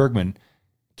Ingrid Bergman?"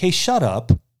 Kay, shut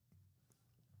up.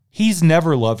 He's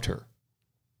never loved her.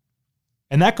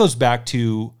 And that goes back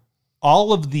to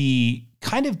all of the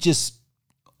kind of just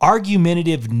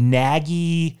argumentative,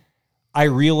 naggy, I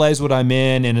realize what I'm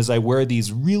in, and as I wear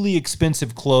these really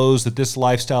expensive clothes that this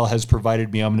lifestyle has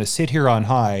provided me, I'm going to sit here on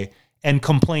high and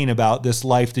complain about this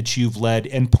life that you've led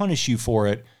and punish you for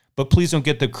it, but please don't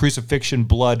get the crucifixion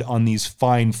blood on these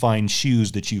fine, fine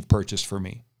shoes that you've purchased for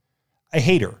me. I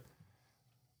hate her.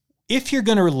 If you're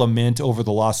going to lament over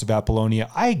the loss of Apollonia,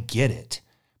 I get it.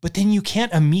 But then you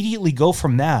can't immediately go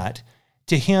from that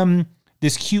to him,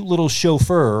 this cute little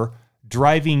chauffeur,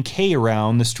 driving Kay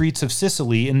around the streets of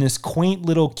Sicily in this quaint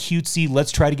little cutesy,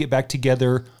 let's try to get back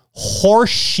together,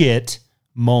 horseshit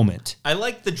moment. I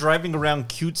like the driving around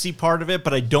cutesy part of it,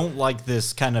 but I don't like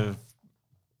this kind of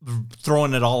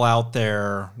throwing it all out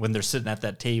there when they're sitting at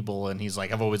that table and he's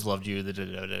like, "I've always loved you."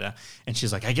 And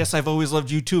she's like, "I guess I've always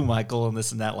loved you too, Michael," and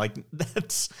this and that. Like,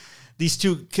 that's... These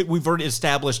two, we've already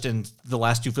established, and the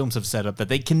last two films have set up that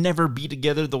they can never be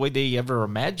together the way they ever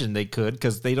imagined they could,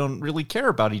 because they don't really care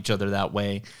about each other that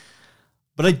way.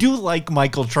 But I do like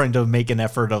Michael trying to make an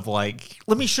effort of like,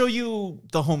 let me show you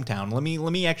the hometown. Let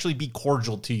me actually be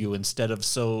cordial to you instead of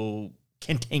so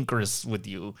cantankerous with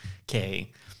you,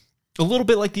 Kay. A little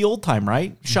bit like the old time,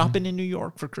 right? Shopping in New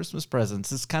York for Christmas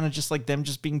presents. It's kind of just like them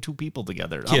just being two people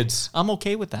together. Kids. I'm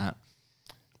okay with that.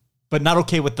 But not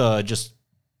okay with the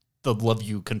love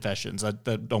you confessions.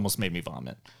 That almost made me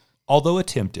vomit. Although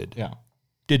attempted. Yeah.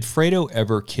 Did Fredo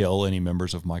ever kill any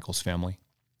members of Michael's family?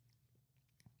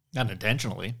 Not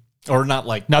intentionally. Or not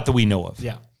like... Not that we know of.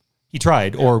 Yeah. He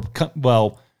tried, or,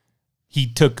 well,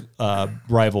 he took a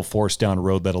rival force down a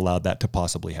road that allowed that to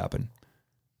possibly happen.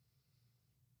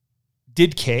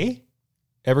 Did Kay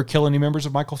ever kill any members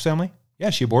of Michael's family? Yeah,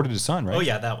 she aborted his son, right? Oh,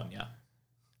 yeah, that one, yeah.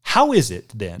 How is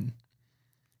it, then,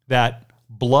 that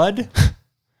blood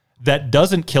that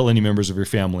doesn't kill any members of your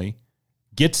family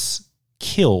gets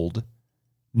killed,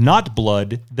 not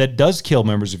blood that does kill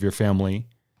members of your family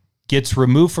gets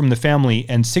removed from the family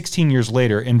and 16 years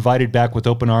later invited back with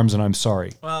open arms and I'm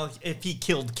sorry? Well, if he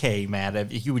killed Kay,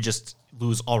 Matt, he would just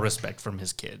lose all respect from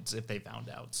his kids if they found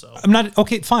out. So I'm not,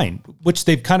 okay, fine, which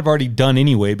they've kind of already done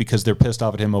anyway because they're pissed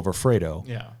off at him over Fredo.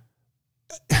 Yeah.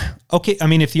 Okay, I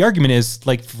mean, if the argument is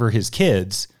like for his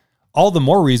kids, all the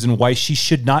more reason why she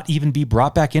should not even be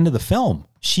brought back into the film.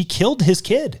 She killed his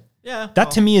kid. Yeah.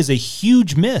 That to me is a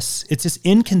huge miss. It's just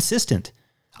inconsistent.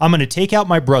 I'm going to take out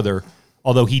my brother,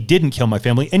 although he didn't kill my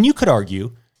family. And you could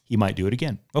argue he might do it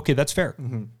again. Okay, that's fair.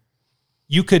 Mm-hmm.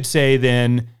 You could say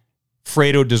then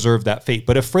Fredo deserved that fate.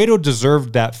 But if Fredo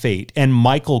deserved that fate and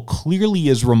Michael clearly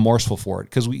is remorseful for it,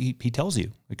 because he tells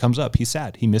you, it comes up, he's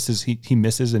sad. He misses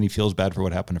and he feels bad for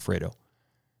what happened to Fredo.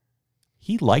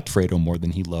 He liked Fredo more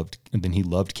than he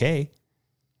loved Kay.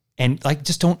 And I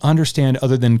just don't understand,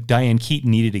 other than Diane Keaton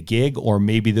needed a gig, or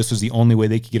maybe this was the only way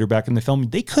they could get her back in the film.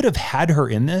 They could have had her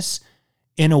in this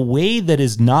in a way that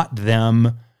is not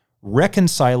them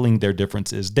reconciling their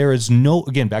differences. There is no,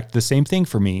 again, back to the same thing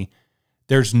for me.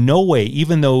 There's no way,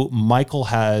 even though Michael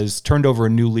has turned over a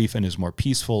new leaf and is more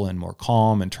peaceful and more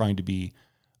calm and trying to be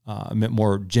a bit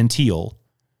more genteel,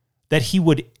 that he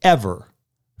would ever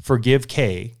forgive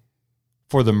Kay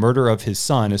for the murder of his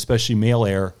son, especially male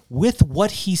heir, with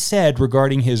what he said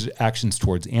regarding his actions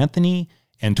towards Anthony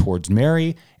and towards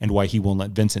Mary, and why he won't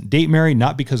let Vincent date Mary,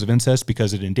 not because of incest,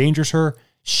 because it endangers her.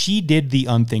 She did the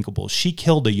unthinkable. She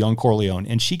killed a young Corleone,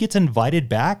 and she gets invited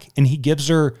back, and he gives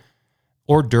her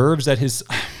hors d'oeuvres at his...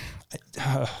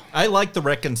 I like the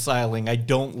reconciling. I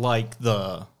don't like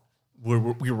the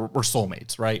we're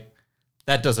soulmates, right?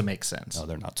 That doesn't make sense. No,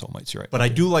 they're not soulmates, you're right. But I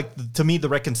do like, to me, the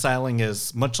reconciling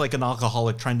is much like an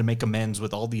alcoholic trying to make amends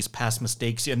with all these past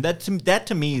mistakes. And that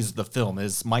to me is the film,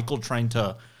 is Michael trying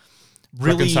to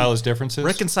really reconcile his differences?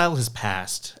 Reconcile his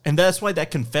past. And that's why that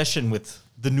confession with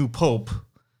the new pope,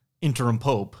 interim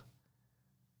pope,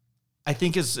 I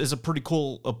think is a pretty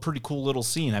cool little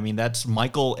scene. I mean, that's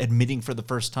Michael admitting for the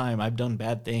first time, I've done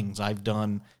bad things. I've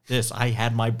done this. I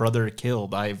had my brother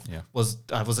killed. I was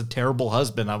a terrible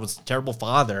husband. I was a terrible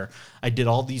father. I did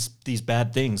all these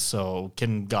bad things. So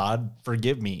can God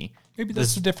forgive me? Maybe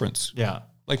that's the difference. Yeah.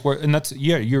 Like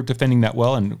you're defending that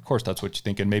well, and of course that's what you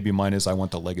think. And maybe mine is I want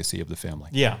the legacy of the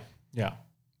family. Yeah. Yeah.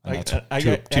 And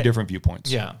that's two different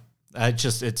viewpoints. Yeah.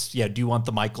 Do you want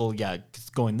the Michael,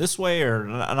 going this way, or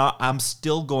I'm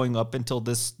still going up until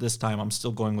this time. I'm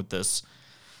still going with this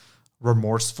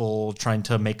remorseful, trying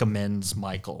to make amends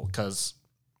Michael, because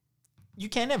you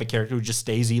can't have a character who just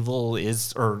stays evil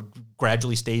or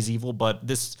gradually stays evil. But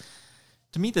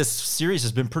to me, this series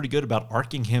has been pretty good about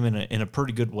arcing him in a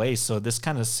pretty good way. So this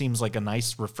kind of seems like a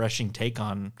nice, refreshing take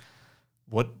on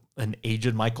what an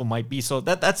aged Michael might be. So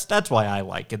that's why I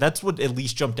like it. That's what at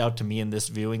least jumped out to me in this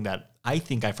viewing that I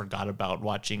think I forgot about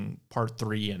watching part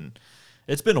 3. And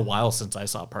it's been a while since I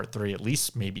saw part 3, at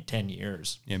least maybe 10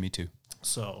 years. Yeah, me too.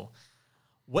 So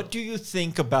what do you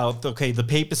think about, the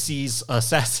papacy's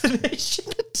assassination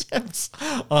attempts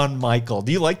on Michael?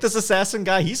 Do you like this assassin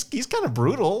guy? He's kind of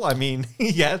brutal. I mean,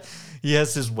 he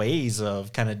has his ways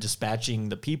of kind of dispatching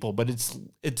the people, but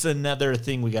it's another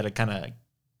thing we got to kind of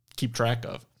keep track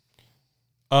of.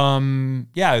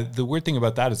 The weird thing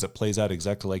about that is it plays out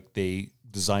exactly like they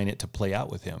design it to play out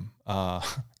with him.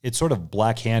 It's sort of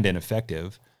Black Hand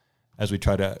ineffective as we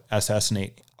try to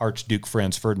assassinate Archduke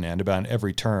Franz Ferdinand. About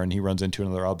every turn, he runs into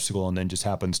another obstacle and then just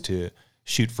happens to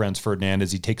shoot Franz Ferdinand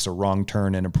as he takes a wrong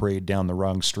turn in a parade down the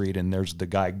wrong street, and there's the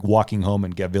guy walking home,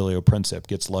 and Gavilio Princip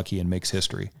gets lucky and makes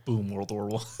history. Boom, World War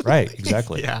I. Right,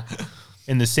 exactly. Yeah.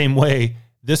 In the same way,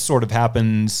 this sort of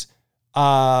happens.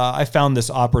 I found this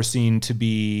opera scene to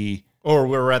be... Or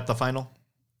we're at the final?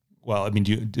 Well, I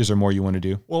mean, is there more you want to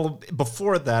do? Well,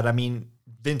 before that, I mean,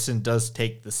 Vincent does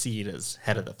take the seat as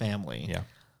head of the family. Yeah.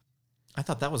 I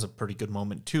thought that was a pretty good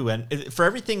moment too. And for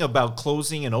everything about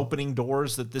closing and opening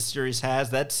doors that this series has,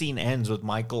 that scene ends with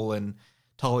Michael and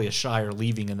Talia Shire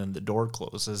leaving and then the door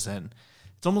closes. And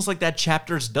it's almost like that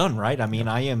chapter's done, right? I mean,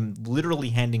 I am literally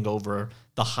handing over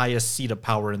the highest seat of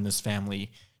power in this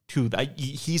family to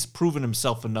he's proven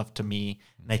himself enough to me.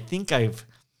 And I think I've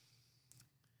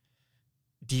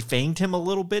defanged him a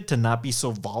little bit to not be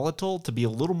so volatile, to be a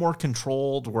little more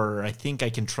controlled, where I think I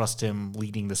can trust him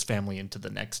leading this family into the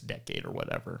next decade or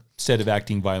whatever. Instead of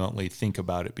acting violently, think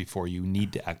about it before you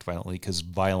need to act violently, because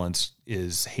violence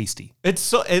is hasty. It's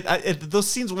so those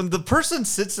scenes when the person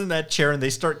sits in that chair and they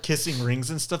start kissing rings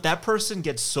and stuff, that person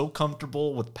gets so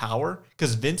comfortable with power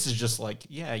because Vince is just like,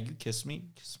 yeah, you kiss me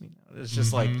now. It's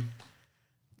just like,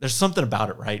 there's something about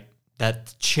it, right?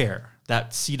 That chair,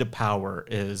 that seat of power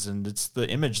is, and it's the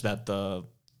image that the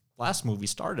last movie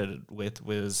started with,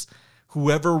 was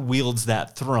whoever wields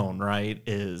that throne, right,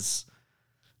 is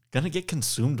gonna get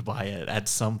consumed by it at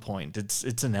some point.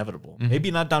 It's inevitable.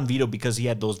 Maybe not Don Vito because he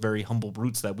had those very humble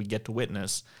roots that we get to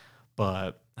witness,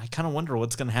 but I kind of wonder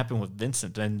what's gonna happen with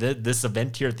Vincent. And this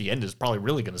event here at the end is probably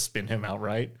really gonna spin him out,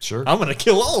 right? Sure. I'm gonna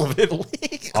kill all of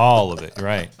it. All of it,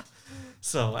 right?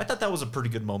 So I thought that was a pretty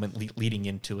good moment leading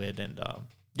into it, and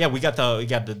yeah, we got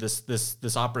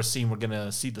this opera scene. We're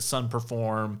gonna see the son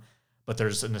perform, but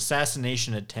there's an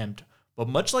assassination attempt. But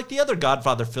much like the other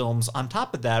Godfather films, on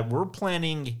top of that, we're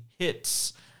planning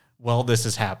hits while this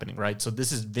is happening, right? So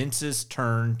this is Vince's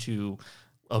turn to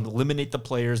eliminate the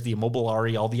players, the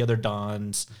Immobiliari, all the other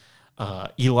Dons,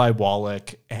 Eli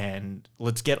Wallach, and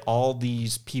let's get all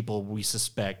these people we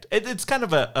suspect. It's kind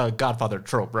of a Godfather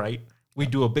trope, right? We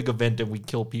do a big event and we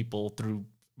kill people through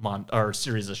our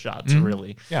series of shots,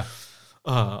 really. Yeah.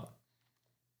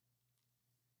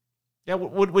 Yeah,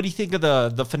 what do you think of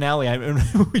the finale? I mean,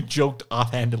 we joked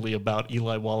offhandedly about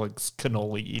Eli Wallach's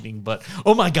cannoli eating, but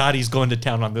oh my God, he's going to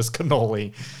town on this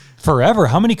cannoli. Forever.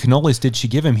 How many cannolis did she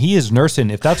give him? He is nursing.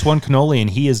 If that's one cannoli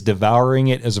and he is devouring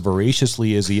it as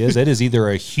voraciously as he is, it is either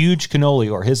a huge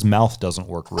cannoli or his mouth doesn't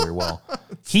work very well.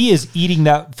 He is eating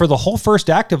that for the whole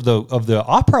first act of the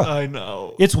opera. I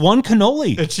know. It's one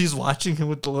cannoli. And she's watching him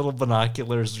with the little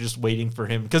binoculars, just waiting for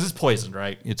him, because it's poisoned,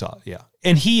 right? It's yeah.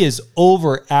 And he is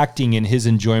overacting in his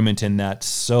enjoyment in that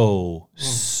so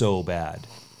bad.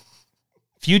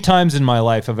 Few times in my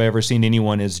life have I ever seen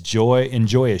anyone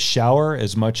enjoy a shower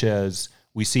as much as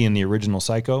we see in the original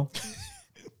Psycho.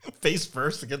 Face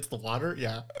first against the water,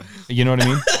 yeah. You know what I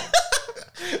mean?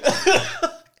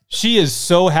 She is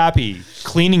so happy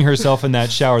cleaning herself in that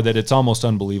shower that it's almost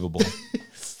unbelievable.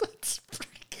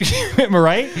 Am I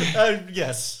right?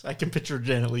 Yes, I can picture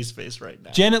Janet Leigh's face right now.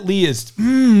 Janet Leigh is,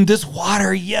 this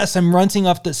water, yes, I'm rinsing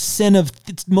off the sin of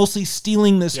it's mostly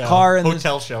stealing this car. And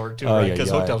hotel shower too, right?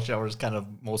 Because hotel showers kind of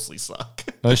mostly suck.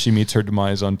 She meets her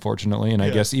demise, unfortunately, and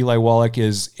I guess Eli Wallach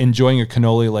is enjoying a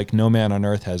cannoli like no man on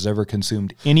earth has ever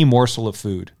consumed any morsel of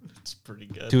food. It's pretty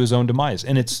good. To his own demise.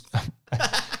 And it's...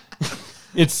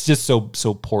 It's just so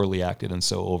poorly acted and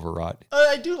so overwrought.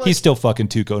 I do like... He's still fucking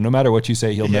Tuco. No matter what you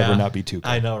say, he'll never not be Tuco.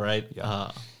 I know, right?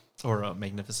 Yeah. Or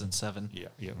Magnificent Seven.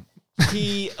 Yeah.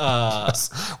 He... As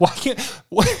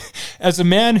a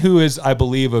man who is, I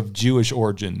believe, of Jewish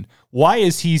origin, why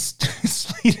is he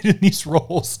slated in these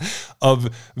roles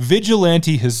of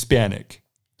vigilante Hispanic?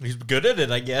 He's good at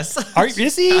it, I guess.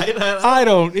 Is he?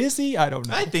 Is he? I don't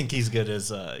know. I think he's good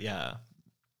as,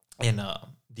 in...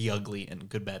 The Ugly and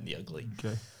Good, Bad, and the Ugly.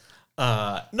 Okay.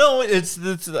 No, it's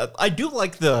I do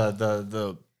like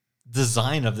the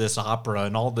design of this opera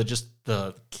and all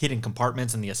the hidden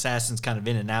compartments and the assassins kind of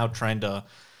in and out trying to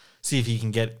see if he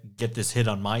can get this hit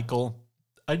on Michael.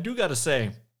 I do got to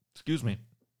say, excuse me,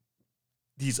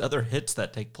 these other hits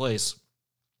that take place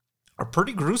are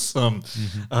pretty gruesome.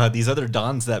 These other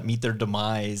Dons that meet their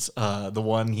demise, the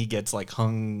one he gets like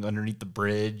hung underneath the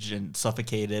bridge and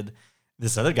suffocated.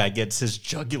 This other guy gets his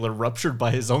jugular ruptured by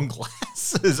his own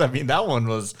glasses. I mean, that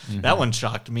one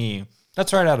shocked me.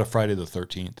 That's right out of Friday the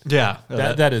 13th. Yeah.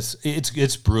 That is,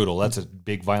 it's brutal. That's a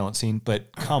big violent scene,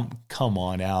 but come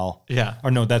on, Al. Yeah.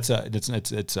 Or no,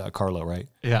 it's Carlo, right?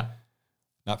 Yeah.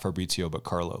 Not Fabrizio, but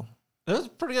Carlo. That was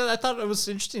pretty good. I thought it was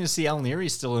interesting to see Al Neri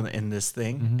still in this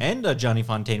thing. And Johnny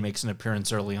Fontaine makes an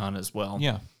appearance early on as well.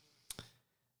 Yeah.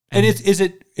 And is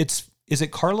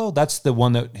it Carlo? That's the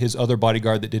one that his other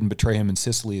bodyguard that didn't betray him in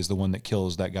Sicily is the one that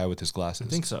kills that guy with his glasses. I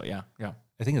think so, yeah.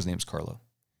 I think his name's Carlo.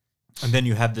 And then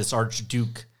you have this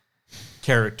Archduke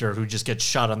character who just gets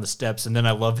shot on the steps, and then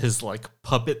I love his like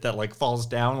puppet that like falls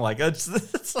down. Like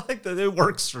it's like it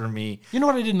works for me. You know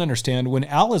what I didn't understand? When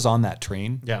Al is on that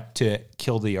train to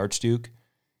kill the Archduke,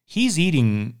 he's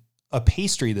eating a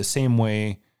pastry the same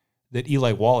way that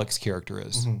Eli Wallach's character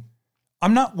is.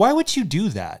 Why would you do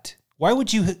that? Why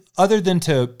would you, other than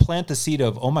to plant the seed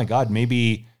of, oh my God,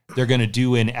 maybe they're going to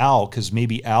do in Al because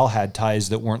maybe Al had ties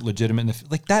that weren't legitimate.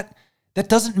 Like that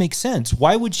doesn't make sense.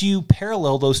 Why would you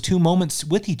parallel those two moments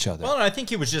with each other? Well, I think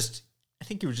he was just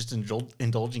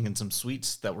indulging in some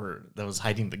sweets that was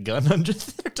hiding the gun under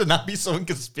there to not be so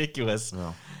inconspicuous.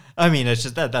 No. I mean, it's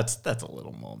just that's a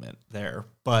little moment there.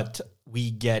 But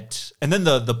we get, and then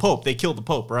the Pope, they kill the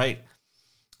Pope, right?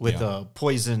 With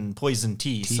poison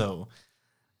tea. So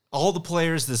all the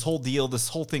players, this whole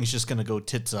thing's just going to go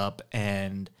tits up,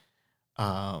 and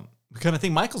we kind of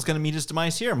think Michael's going to meet his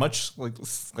demise here, much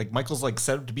like Michael's like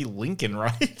set up to be Lincoln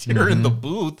right here in the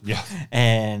booth. Yeah,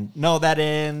 and no, that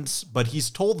ends. But he's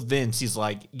told Vince, he's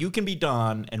like, you can be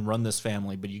Don and run this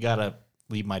family, but you got to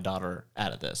leave my daughter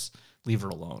out of this. Leave her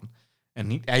alone.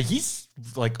 And he's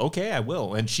like, okay, I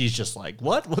will. And she's just like,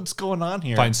 what's going on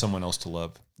here? Find someone else to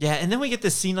love. Yeah, and then we get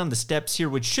this scene on the steps here,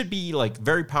 which should be like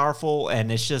very powerful,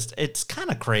 and it's kind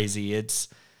of crazy. It's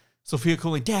Sophia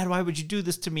Coppola, Dad, why would you do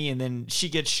this to me? And then she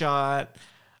gets shot.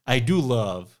 I do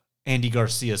love Andy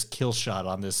Garcia's kill shot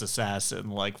on this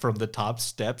assassin, like from the top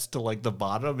steps to like the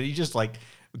bottom, and he just like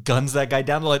guns that guy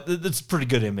down. Like, that's a pretty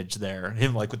good image there.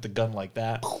 Him like with the gun like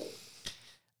that.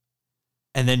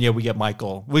 And then, we get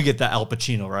Michael. We get the Al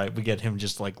Pacino, right? We get him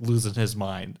just, like, losing his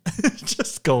mind.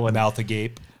 Just going. Mouth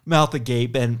agape.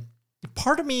 And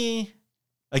part of me,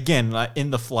 again,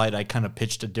 in the flight, I kind of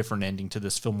pitched a different ending to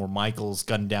this film where Michael's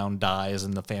gunned down, dies,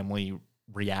 and the family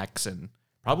reacts and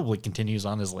probably continues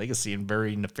on his legacy in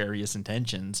very nefarious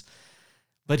intentions.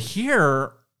 But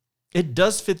here, it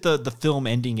does fit the film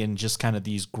ending in just kind of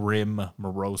these grim,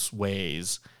 morose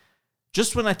ways.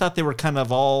 Just when I thought they were kind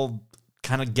of all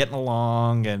kind of getting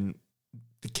along and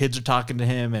the kids are talking to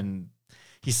him and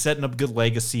he's setting up good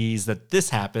legacies, that this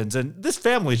happens, and this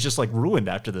family is just like ruined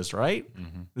after this, right?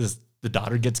 The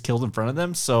daughter gets killed in front of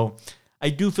them. So I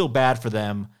do feel bad for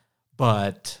them,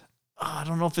 but I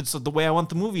don't know if it's the way I want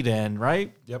the movie to end,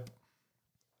 right? Yep.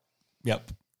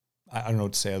 I don't know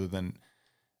what to say other than,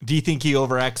 do you think he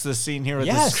overacts this scene here?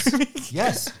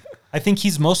 Yes. I think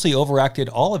he's mostly overacted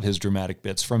all of his dramatic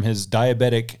bits, from his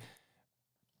diabetic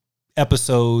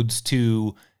episodes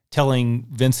to telling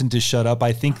Vincent to shut up.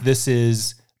 I think this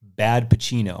is bad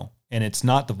Pacino, and it's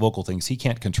not the vocal things. He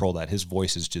can't control that. His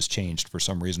voice has just changed for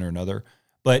some reason or another.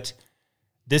 But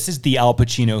this is the Al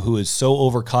Pacino who is so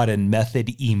overcaught in method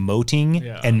emoting.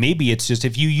 Yeah. And maybe it's just,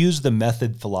 if you use the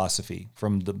method philosophy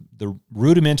from the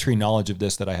rudimentary knowledge of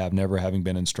this that I have, never having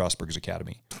been in Strasberg's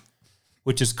Academy,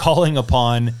 which is calling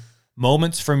upon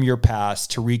moments from your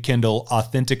past to rekindle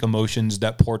authentic emotions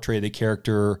that portray the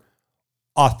character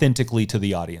authentically to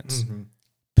the audience.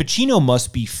 Pacino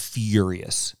must be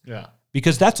furious. Yeah.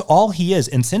 Because that's all he is.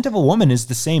 And Scent of a Woman is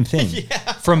the same thing.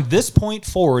 From this point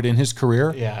forward in his career,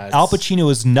 Al Pacino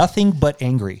is nothing but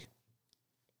angry.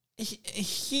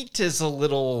 Heat is a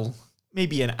little,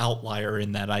 maybe an outlier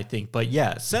in that, I think. But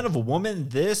yeah, Scent of a Woman,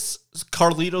 this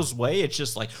Carlito's Way, it's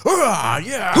just like,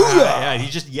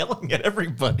 he's just yelling at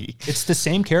everybody. It's the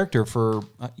same character for,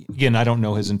 again, I don't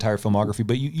know his entire filmography,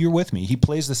 but you're with me. He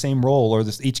plays the same role, or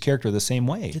each character the same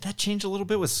way. Did that change a little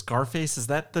bit with Scarface? Is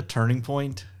that the turning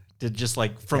point? Did just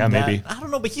like from that? Maybe. I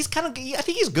don't know, but he's kind of, I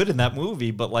think he's good in that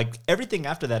movie, but like everything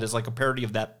after that is like a parody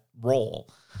of that role.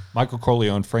 Michael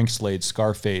Corleone, Frank Slade,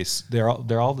 Scarface, they're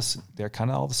kind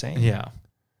of all the same. Yeah.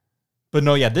 But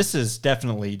no, this is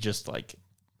definitely just like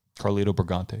Carlito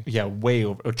Brigante. Yeah, way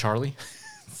over. Oh, Charlie.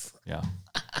 Yeah.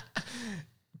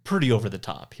 Pretty over the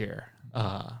top here.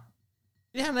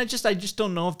 And I just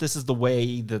don't know if this is the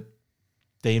way that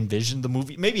they envisioned the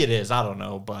movie. Maybe it is. I don't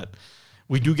know, but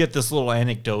we do get this little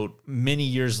anecdote. Many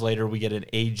years later, we get an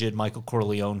aged Michael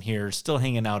Corleone here, still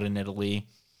hanging out in Italy.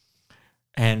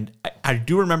 And I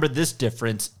do remember this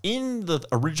difference. In the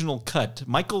original cut,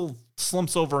 Michael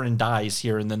slumps over and dies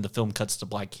here, and then the film cuts to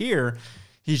black. Here,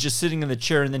 he's just sitting in the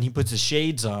chair, and then he puts his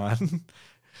shades on.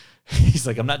 He's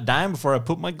like, I'm not dying before I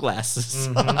put my glasses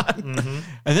on.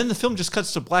 And then the film just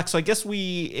cuts to black. So I guess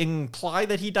we imply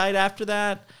that he died after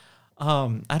that.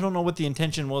 I don't know what the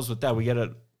intention was with that. We get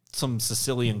some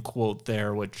Sicilian quote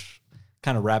there, which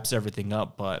kind of wraps everything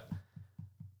up, but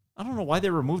I don't know why they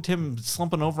removed him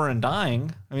slumping over and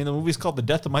dying. I mean, the movie's called The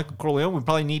Death of Michael Corleone. We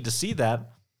probably need to see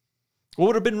that. What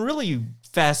would have been really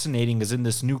fascinating is in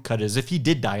this new cut is if he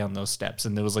did die on those steps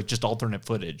and there was like just alternate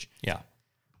footage. Yeah.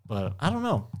 But I don't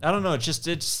know.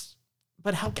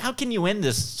 But how can you end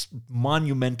this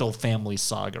monumental family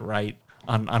saga, right?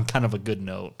 On kind of a good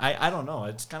note. I don't know.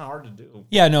 It's kind of hard to do.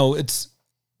 Yeah, no, it's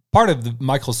part of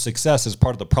Michael's success is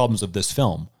part of the problems of this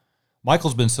film.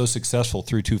 Michael's been so successful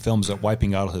through 2 films at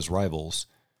wiping out his rivals.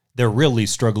 They're really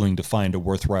struggling to find a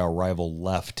worthwhile rival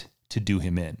left to do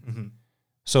him in. Mm-hmm.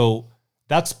 So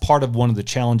that's part of one of the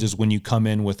challenges when you come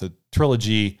in with a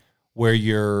trilogy where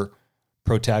your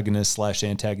protagonist /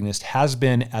 antagonist has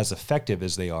been as effective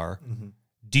as they are. Mm-hmm.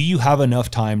 Do you have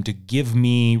enough time to give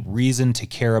me reason to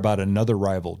care about another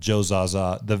rival, Joe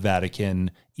Zaza, the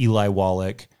Vatican, Eli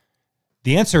Wallach?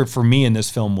 The answer for me in this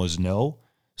film was no.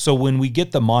 So when we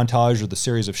get the montage or the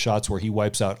series of shots where he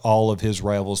wipes out all of his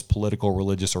rivals, political,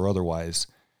 religious, or otherwise,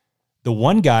 the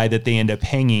one guy that they end up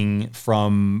hanging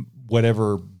from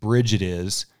whatever bridge it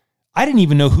is, I didn't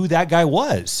even know who that guy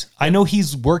was. I know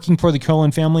he's working for the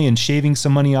Cullen family and shaving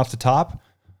some money off the top.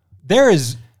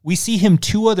 We see him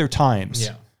 2 other times.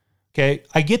 Yeah. Okay.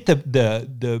 I get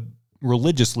the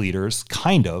religious leaders,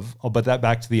 kind of. I'll put that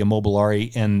back to the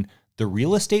Immobiliare and the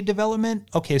real estate development.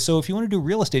 Okay. So if you want to do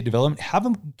real estate development, have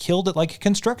them killed at like a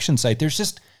construction site. There's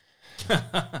just,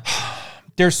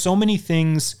 there's so many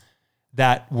things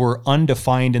that were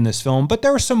undefined in this film, but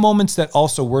there were some moments that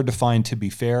also were defined, to be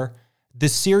fair. The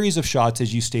series of shots,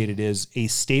 as you stated, is a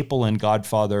staple in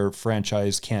Godfather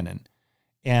franchise canon.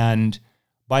 And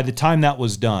by the time that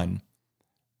was done,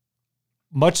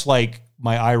 much like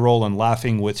my eye roll and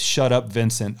laughing with "Shut Up,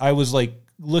 Vincent," I was like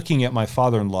looking at my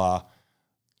father-in-law,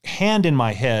 hand in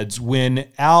my head, when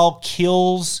Al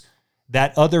kills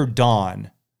that other Don.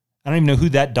 I don't even know who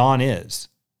that Don is.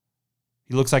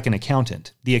 He looks like an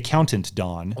accountant. The accountant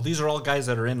Don. Well, these are all guys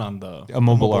that are in on the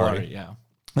Immobiliare. Yeah.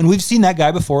 And we've seen that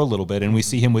guy before a little bit, and we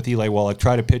see him with Eli Wallach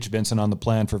try to pitch Vincent on the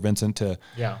plan for Vincent to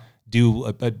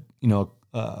do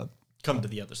come to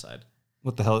the other side.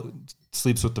 What the hell?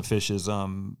 Sleeps with the fishes.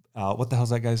 What the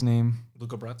hell's that guy's name?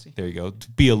 Luca Brasi. There you go.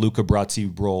 To be a Luca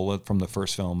Brasi role from the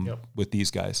first film with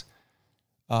these guys.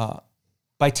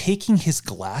 By taking his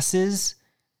glasses,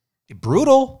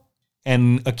 brutal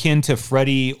and akin to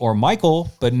Freddie or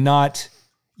Michael, but not.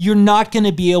 You're not going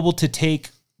to be able to take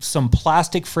some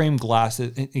plastic frame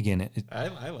glasses. Again,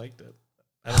 I liked it.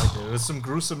 I liked it. It was some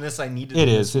gruesomeness I needed. It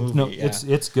in is. This movie.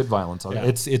 It's good violence. Yeah.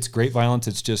 It's great violence.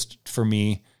 It's just, for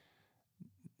me,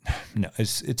 no.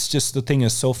 It's just, the thing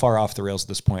is so far off the rails at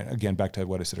this point. Again, back to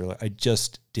what I said earlier. I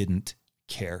just didn't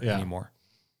care anymore.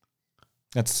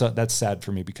 That's sad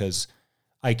for me because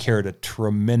I cared a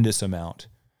tremendous amount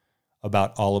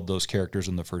about all of those characters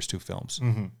in the first 2 films.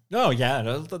 Mm-hmm. No, yeah,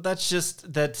 that's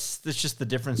just the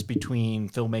difference between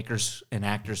filmmakers and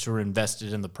actors who are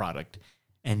invested in the product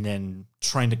and then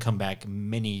trying to come back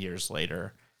many years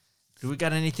later. Do we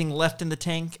got anything left in the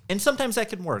tank? And sometimes that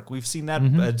can work. We've seen that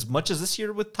as much as this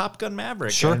year with Top Gun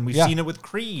Maverick. Sure, And we've seen it with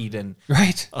Creed and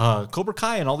Cobra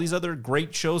Kai and all these other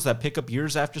great shows that pick up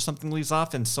years after something leaves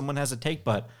off and someone has a take.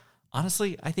 But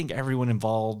honestly, I think everyone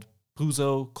involved,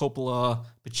 Puzo, Coppola,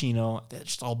 Pacino, they're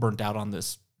just all burnt out on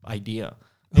this idea.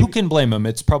 Who can blame them?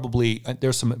 It's probably,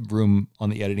 there's some room on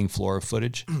the editing floor of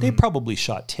footage. Mm-hmm. They probably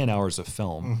shot 10 hours of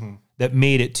film that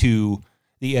made it to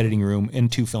the editing room in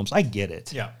 2 films. I get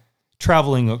it. Yeah.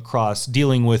 Traveling across,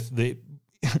 dealing with the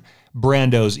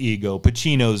Brando's ego,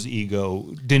 Pacino's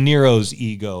ego, De Niro's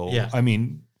ego. Yeah. I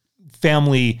mean,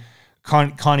 family.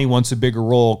 Connie wants a bigger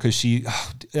role because she.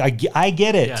 I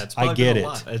get it. Yeah, I get it.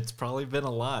 Lot. It's probably been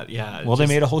a lot. Yeah. Well, they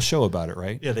made a whole show about it,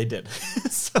 right? Yeah, they did.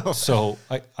 So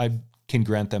I can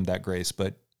grant them that grace,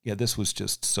 but yeah, this was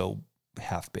just so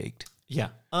half baked. Yeah.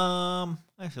 I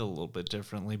feel a little bit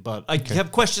differently, but I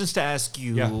have questions to ask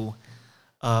you. Yeah.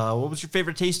 What was your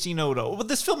favorite tasting note? Well,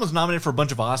 this film was nominated for a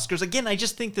bunch of Oscars. Again, I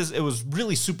just think it was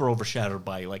really super overshadowed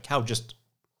by like how just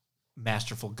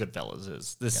masterful Goodfellas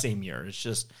is this same year. It's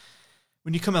just,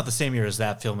 when you come out the same year as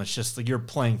that film, it's just like you're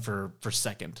playing for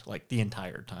second like the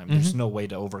entire time. There's no way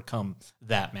to overcome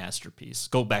that masterpiece.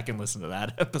 Go back and listen to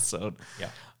that episode. Yeah.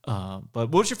 But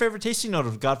what was your favorite tasting note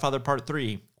of Godfather Part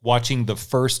 3? Watching the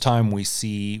first time we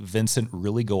see Vincent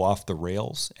really go off the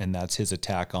rails, and that's his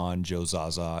attack on Joe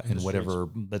Zaza and whatever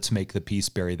let's make the peace,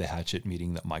 bury the hatchet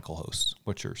meeting that Michael hosts.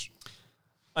 What's yours?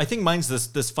 I think mine's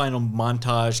this final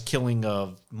montage killing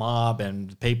of mob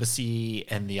and papacy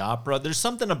and the opera. There's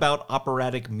something about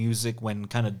operatic music when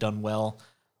kind of done well.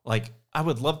 Like, I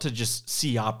would love to just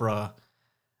see opera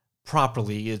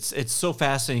properly. It's so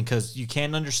fascinating because you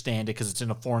can't understand it because it's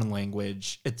in a foreign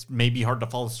language. It's maybe hard to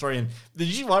follow the story. And did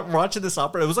you watch this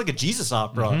opera? It was like a Jesus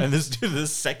opera, and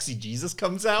this sexy Jesus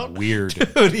comes out. Weird,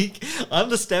 dude, on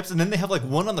the steps, and then they have like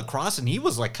one on the cross, and he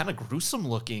was like kind of gruesome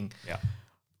looking. Yeah.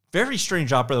 Very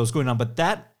strange opera that was going on, but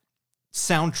that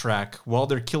soundtrack while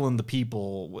they're killing the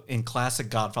people in classic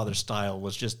Godfather style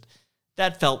was just,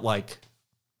 that felt like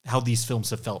how these films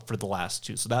have felt for the last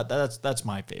 2. So that's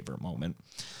my favorite moment.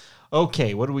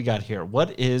 Okay, what do we got here?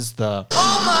 What is the...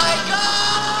 Oh my God!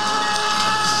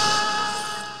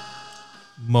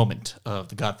 moment of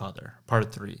The Godfather,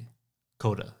 Part 3,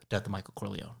 Coda, Death of Michael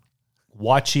Corleone?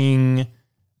 Watching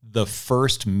the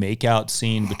first makeout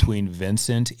scene between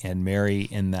Vincent and Mary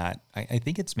in that, I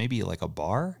think it's maybe like a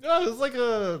bar? No, it's like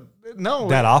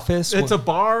That office? It's a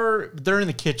bar. They're in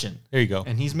the kitchen. There you go.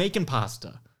 And he's making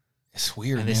pasta. It's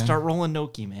weird, And they start rolling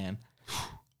gnocchi, man.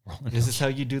 This is how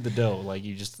you do the dough. Like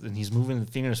and he's moving the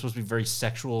finger. It's supposed to be very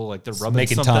sexual. Like they're rubbing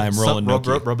making something, time, rolling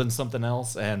gnocchi. rubbing something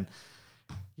else. And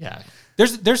yeah.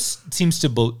 There's seems to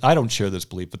be, I don't share this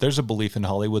belief, but there's a belief in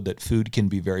Hollywood that food can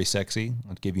be very sexy.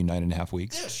 I'll give you 9.5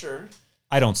 weeks. Yeah, sure.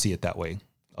 I don't see it that way.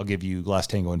 I'll give you Last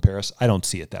Tango in Paris. I don't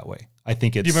see it that way. I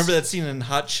think it's... Do you remember that scene in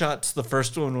Hot Shots, the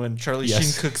first one, when Charlie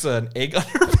Yes. Sheen cooks an egg on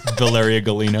her? Valeria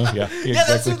Golino. Yeah, Yeah,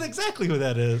 that's exactly who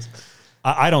that is.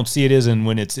 I don't see it as, and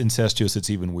when it's incestuous, it's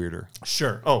even weirder.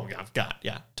 Sure. Oh, yeah, God,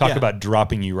 yeah. Talk Yeah. about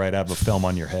dropping you right out of a film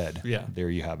on your head. Yeah. There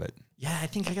you have it. Yeah, I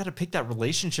think I got to pick that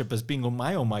relationship as being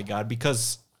oh my God,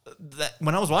 because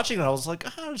when I was watching it, I was like,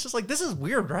 I was just like, this is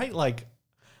weird, right? Like,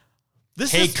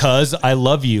 this Hey, is... cuz, I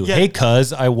love you. Yeah. Hey,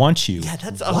 cuz, I want you. Yeah,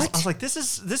 that's. I was like, this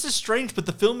is strange, but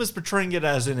the film is portraying it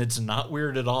as in it's not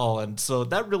weird at all, and so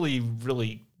that really,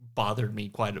 really bothered me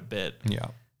quite a bit. Yeah.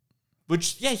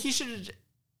 Which, yeah, he should.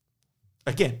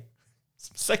 Again,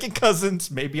 second cousins.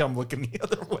 Maybe I'm looking the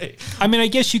other way. I mean, I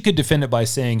guess you could defend it by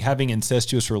saying having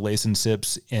incestuous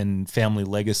relationships and family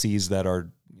legacies that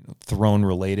are throne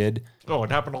related. Oh,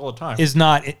 it happened all the time. Is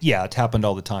not. Yeah, it happened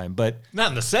all the time, but Not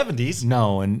in the 70s.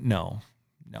 no.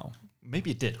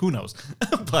 Maybe it did. Who knows?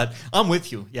 But I'm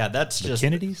with you. Yeah, that's The just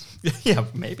Kennedys. Yeah,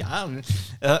 maybe. I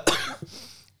don't.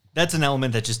 That's an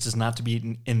element that just is not to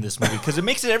be in this movie because it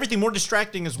makes it everything more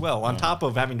distracting as well. On top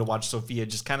of having to watch Sophia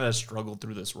just kind of struggle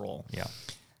through this role. Yeah.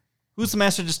 Who's the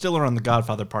master distiller on The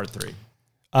Godfather Part 3?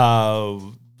 A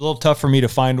little tough for me to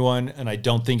find one, and I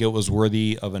don't think it was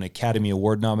worthy of an Academy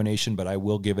Award nomination, but I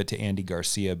will give it to Andy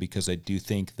Garcia because I do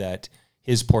think that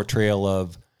his portrayal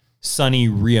of Sonny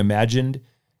reimagined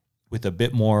with a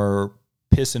bit more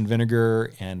piss and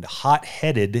vinegar and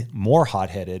more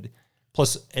hot-headed,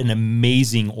 plus an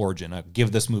amazing origin. I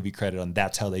give this movie credit on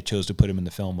that's how they chose to put him in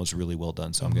the film was really well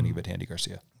done, so I'm going to give it to Andy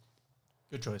Garcia.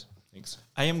 Good choice. Thanks.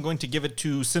 I am going to give it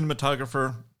to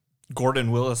cinematographer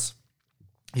Gordon Willis.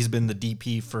 He's been the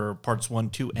DP for parts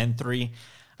 1, 2, and 3.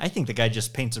 I think the guy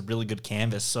just paints a really good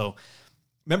canvas. So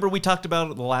remember we talked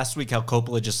about the last week how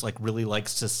Coppola just like really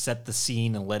likes to set the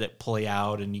scene and let it play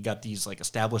out, and you got these like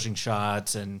establishing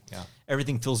shots and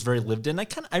everything feels very lived in.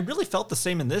 I really felt the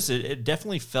same in this. It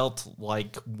definitely felt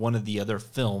like one of the other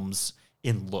films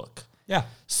in look. Yeah.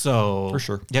 So For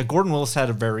sure. Yeah, Gordon Willis had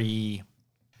a very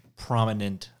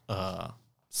prominent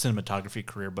cinematography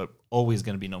career, but always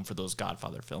going to be known for those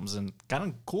Godfather films, and kind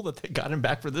of cool that they got him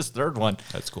back for this third one.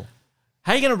 That's cool.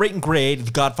 How are you going to rate and grade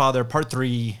The Godfather Part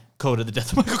 3, Coda, The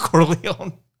Death of Michael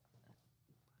Corleone?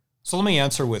 So let me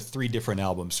answer with 3 different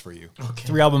albums for you. Okay.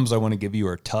 3 albums I want to give you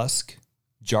are Tusk,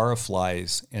 Jar of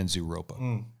Flies, and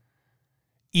Zooropa.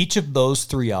 Each of those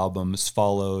 3 albums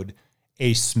followed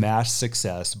a smash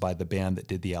success by the band that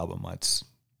did the album. That's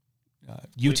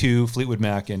U2, Fleetwood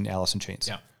Mac, and Alice in Chains.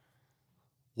 Yeah.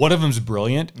 One of them's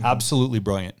brilliant, absolutely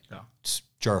brilliant. Yeah. It's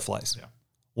Jar of Flies. Yeah.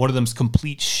 One of them's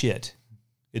complete shit.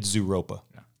 It's Zooropa.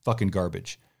 Yeah. Fucking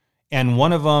garbage. And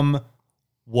one of them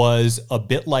was a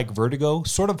bit like Vertigo,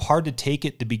 sort of hard to take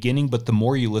at the beginning, but the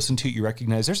more you listen to it, you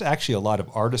recognize there's actually a lot of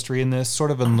artistry in this,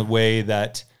 sort of in the way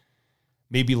that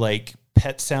maybe like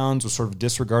Pet Sounds was sort of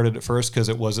disregarded at first because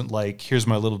it wasn't like, here's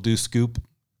my little do scoop.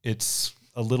 It's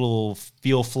a little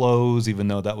feel flows, even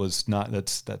though that was not,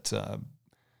 that's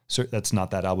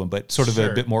not that album, but sort of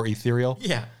a bit more ethereal.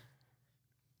 Yeah.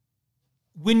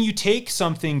 When you take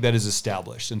something that is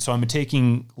established, and so I'm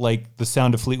taking like the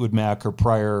sound of Fleetwood Mac or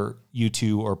prior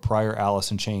U2 or prior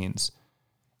Alice in Chains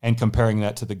and comparing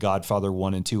that to The Godfather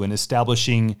 1 and 2 and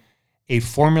establishing a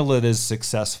formula that is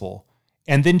successful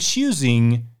and then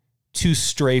choosing to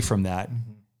stray from that.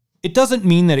 Mm-hmm. It doesn't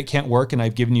mean that it can't work, and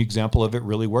I've given you an example of it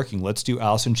really working. Let's do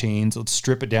Alice in Chains. Let's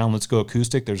strip it down. Let's go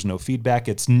acoustic. There's no feedback.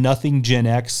 It's nothing Gen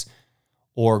X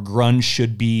or grunge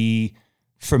should be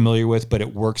familiar with, but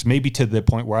it works maybe to the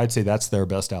point where I'd say that's their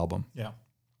best album. Yeah.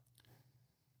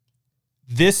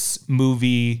 This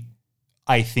movie,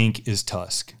 I think, is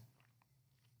Tusk.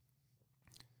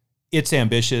 It's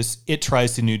ambitious. It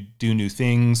tries to do new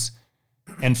things.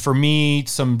 And for me,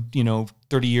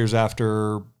 30 years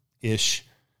after-ish,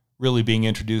 really being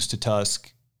introduced to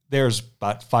Tusk, there's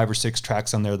about 5 or 6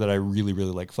 tracks on there that I really,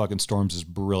 really like. Fucking Storms is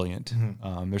brilliant.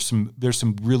 Mm-hmm. There's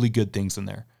some really good things in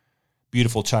there.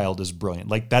 Beautiful Child is brilliant.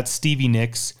 Like, that's Stevie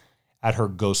Nicks at her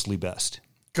ghostly best.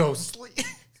 Ghostly?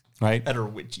 Right? At her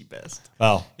witchy best.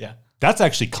 Well, yeah. That's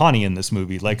actually Connie in this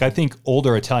movie. Like, I think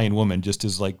older Italian woman just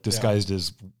is like disguised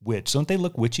as witch. Don't they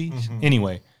look witchy?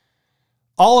 Anyway,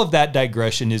 all of that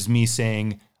digression is me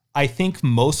saying, I think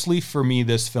mostly for me,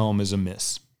 this film is a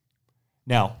miss.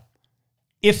 Now,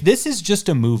 if this is just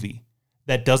a movie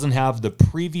that doesn't have the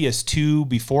previous two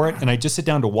before it, and I just sit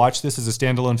down to watch this as a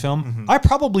standalone film, I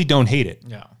probably don't hate it.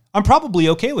 Yeah. I'm probably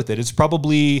okay with it. It's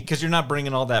probably... Because you're not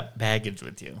bringing all that baggage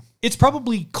with you. It's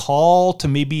probably call to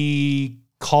maybe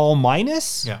call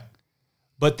minus. Yeah.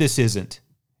 But this isn't.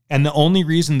 And the only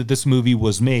reason that this movie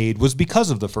was made was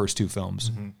because of the first two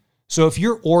films. So if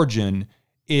your origin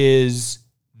is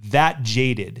that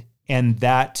jaded and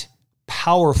that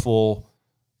powerful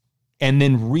and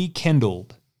then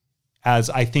rekindled as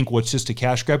I think what's just a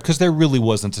cash grab, because there really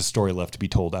wasn't a story left to be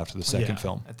told after the second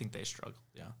film. I think they struggled.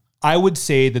 Yeah. I would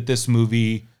say that this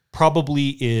movie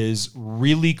probably is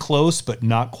really close, but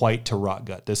not quite to Rot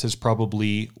Gut. This is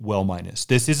probably well minus.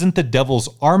 This isn't the Devil's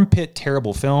Armpit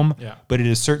terrible film, but it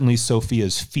is certainly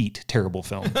Sophia's Feet terrible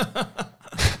film.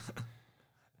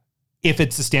 If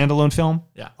it's a standalone film,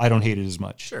 I don't hate it as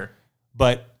much. Sure.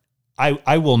 But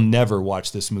I will never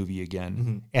watch this movie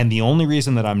again. And the only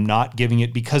reason that I'm not giving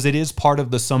it, because it is part of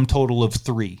the sum total of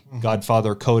three.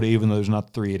 Godfather, Coda, even though there's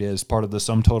not three, it is part of the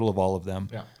sum total of all of them.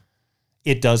 Yeah.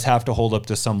 It does have to hold up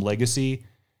to some legacy.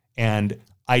 And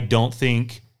I don't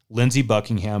think Lindsey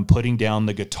Buckingham putting down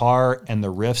the guitar and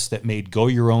the riffs that made Go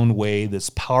Your Own Way,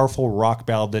 this powerful rock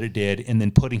ballad that it did, and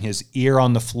then putting his ear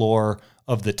on the floor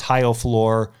of the tile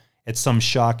floor at some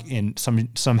shack in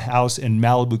some house in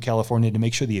Malibu, California, to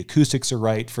make sure the acoustics are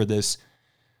right for this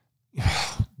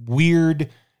weird,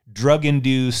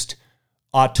 drug-induced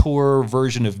auteur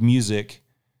version of music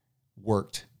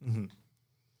worked.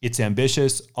 It's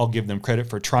ambitious. I'll give them credit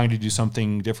for trying to do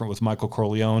something different with Michael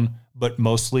Corleone, but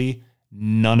mostly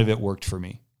none of it worked for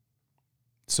me.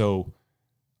 So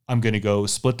I'm going to go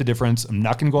split the difference. I'm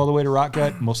not going to go all the way to Rot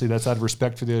Gut. Mostly that's out of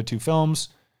respect for the other two films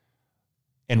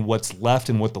and what's left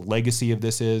and what the legacy of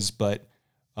this is. But,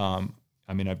 I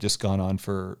mean, I've just gone on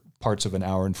for parts of an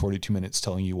hour and 42 minutes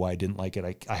telling you why I didn't like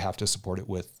it. I have to support it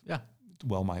with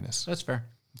well minus. That's fair.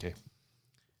 Okay.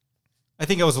 I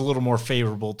think I was a little more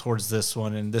favorable towards this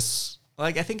one. And this,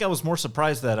 like, I think I was more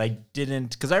surprised that I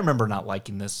didn't, because I remember not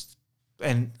liking this.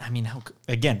 And, I mean,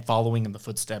 again, following in the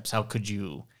footsteps, how could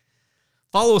you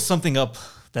follow something up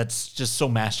that's just so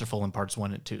masterful in parts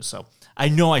 1 and 2? So I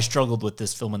know I struggled with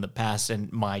this film in the past,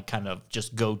 and my kind of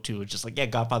just go-to is just like,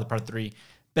 Godfather Part 3,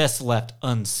 best left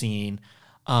unseen.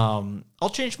 I'll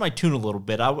change my tune a little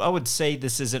bit. I would say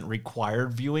this isn't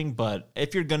required viewing, but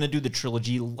if you're going to do the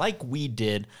trilogy like we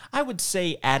did, I would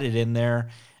say add it in there.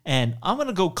 And I'm going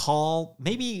to go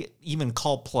maybe even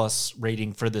call plus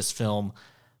rating for this film.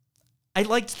 I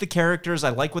liked the characters.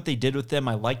 I like what they did with them.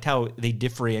 I liked how they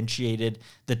differentiated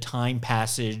the time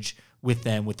passage with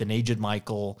them, with an aged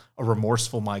Michael, a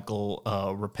remorseful Michael,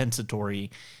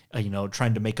 repensatory,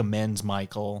 trying to make amends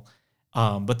Michael.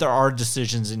 But there are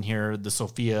decisions in here, the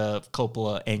Sofia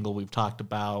Coppola angle we've talked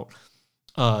about,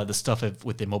 the stuff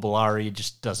with Immobiliare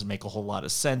just doesn't make a whole lot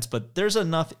of sense. But there's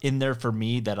enough in there for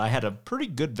me that I had a pretty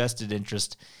good vested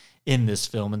interest in this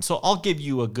film. And so I'll give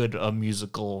you a good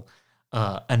musical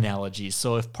analogy.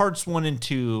 So if parts 1 and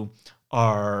 2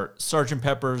 are Sgt.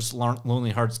 Pepper's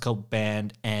Lonely Hearts Club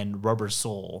Band and Rubber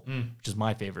Soul, which is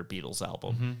my favorite Beatles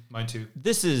album. Mine too.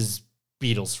 This is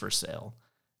Beatles for sale.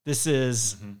 This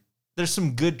is... There's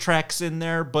some good tracks in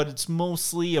there, but it's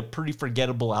mostly a pretty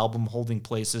forgettable album holding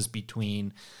places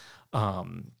between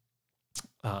what's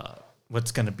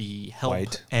going to be Help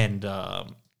White. And...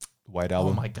 White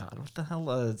Album. Oh my God, what the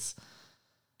hell is...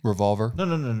 Revolver.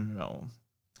 No.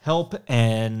 Help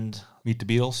and... Meet the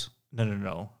Beatles.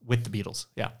 No. With the Beatles,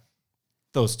 yeah.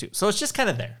 Those two. So it's just kind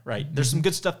of there, right? There's some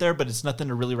good stuff there, but it's nothing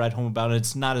to really write home about.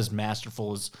 It's not as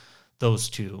masterful as those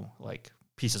two, like,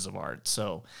 pieces of art.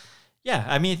 So... Yeah,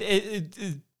 I mean,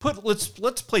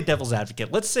 let's play devil's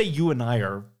advocate. Let's say you and I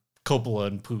are Coppola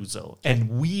and Puzo,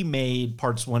 and we made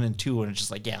parts 1 and 2, and it's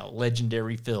just like,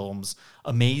 legendary films,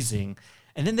 amazing.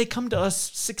 And then they come to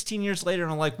us 16 years later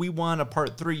and are like, we want a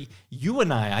part 3. You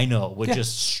and I know, would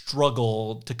just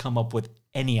struggle to come up with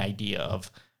any idea of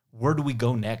where do we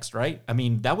go next, right? I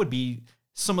mean, that would be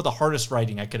some of the hardest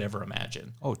writing I could ever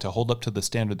imagine. Oh, to hold up to the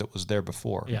standard that was there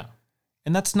before. Yeah.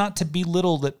 And that's not to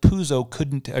belittle that Puzo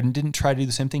couldn't and didn't try to do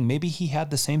the same thing. Maybe he had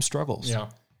the same struggles. Yeah.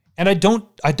 And I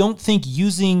don't think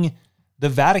using the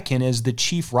Vatican as the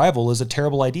chief rival is a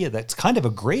terrible idea. That's kind of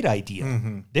a great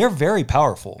idea. They're very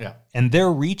powerful. Yeah. And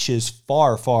their reach is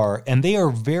far, far, and they are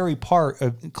very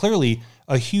clearly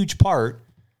a huge part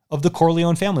of the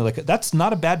Corleone family. Like, that's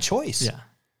not a bad choice. Yeah.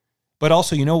 But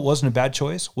also, you know what wasn't a bad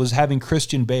choice? Was having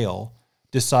Christian Bale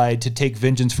decide to take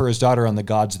vengeance for his daughter on the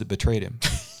gods that betrayed him.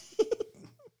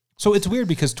 So it's weird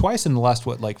because twice in the last,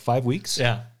 5 weeks?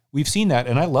 Yeah. We've seen that,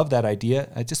 and I love that idea.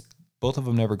 Both of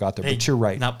them never got there, but you're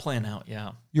right. Not playing out,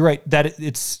 yeah. You're right.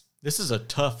 This is a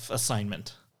tough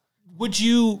assignment.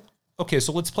 Okay,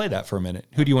 so let's play that for a minute.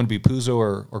 Who do you want to be, Puzo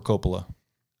or Coppola?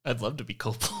 I'd love to be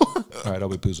Coppola. All right, I'll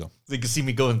be Puzo. So you can see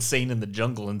me go insane in the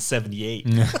jungle in 78.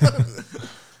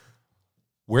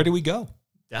 Where do we go?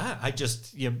 Yeah,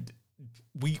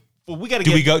 we got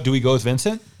to Do we go with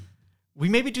Vincent? We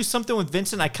maybe do something with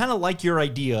Vincent. I kind of like your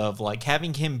idea of like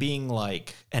having him being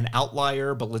like an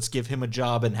outlier, but let's give him a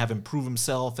job and have him prove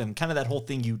himself and kind of that whole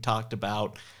thing you talked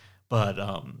about. But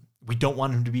we don't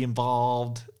want him to be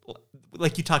involved.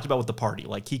 Like you talked about with the party,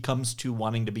 like he comes to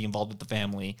wanting to be involved with the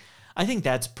family. I think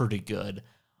that's pretty good.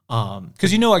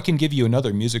 Because I can give you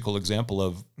another musical example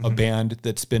of a band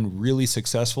that's been really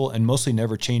successful and mostly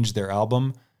never changed their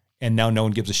album, and now no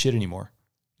one gives a shit anymore.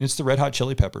 It's the Red Hot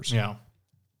Chili Peppers. Yeah.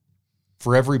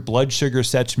 For every Blood Sugar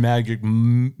Sex Magic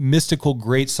mystical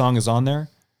great song is on there,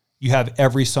 you have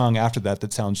every song after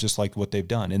that sounds just like what they've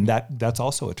done, and that's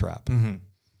also a trap. Mm-hmm.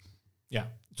 Yeah.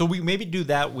 So we maybe do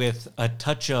that with a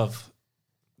touch of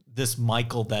this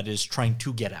Michael that is trying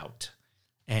to get out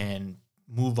and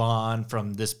move on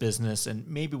from this business, and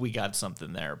maybe we got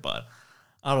something there, but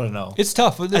I don't know. It's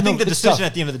tough. I think the decision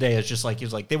at the end of the day is just like, he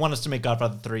was like, they want us to make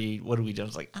Godfather 3. What do we do? I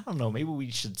was like, I don't know. Maybe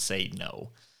we should say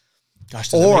no. Gosh,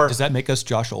 does that make us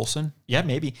Josh Olson? Yeah,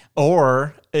 maybe.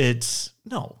 Or it's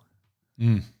no.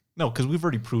 No, because we've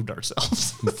already proved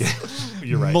ourselves.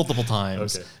 You're right. Multiple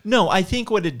times. Okay. No, I think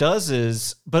what it does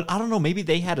is, but I don't know, maybe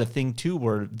they had a thing too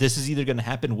where this is either going to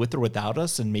happen with or without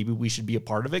us, and maybe we should be a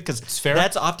part of it. Because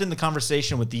that's often the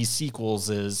conversation with these sequels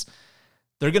is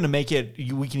they're going to make it,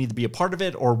 we can either be a part of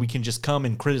it or we can just come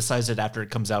and criticize it after it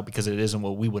comes out because it isn't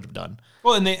what we would have done.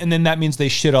 Well, and then that means they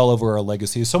shit all over our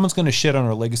legacy. If someone's going to shit on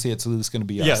our legacy, it's going to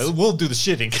be us. Yeah, we'll do the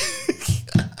shitting.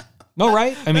 No,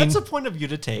 right? I mean, that's a point of view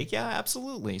to take. Yeah,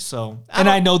 absolutely. So,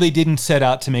 I know they didn't set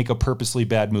out to make a purposely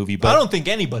bad movie, but I don't think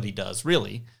anybody does,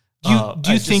 really.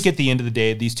 Do you think at the end of the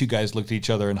day, these two guys looked at each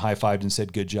other and high-fived and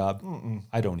said, good job?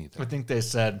 I don't either. I think they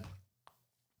said,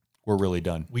 we're really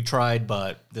done. We tried,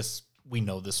 but we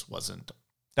know this wasn't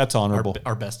That's honorable.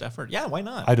 Our best effort. Yeah, why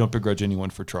not? I don't begrudge anyone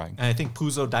for trying. And I think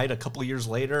Puzo died a couple of years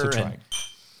later. To try.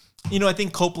 And, I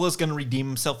think Coppola's going to redeem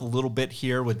himself a little bit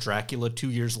here with Dracula 2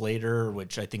 years later,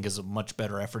 which I think is a much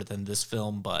better effort than this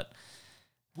film. But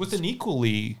with an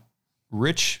equally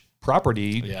rich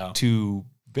property to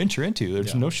venture into,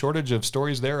 there's no shortage of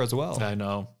stories there as well. I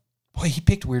know. Boy, he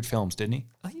picked weird films, didn't he?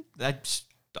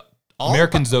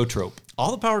 American Zoetrope.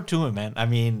 All the power to him, man. I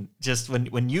mean, just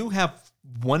when you have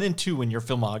 1 and 2 in your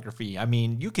filmography, I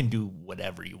mean, you can do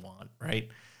whatever you want, right?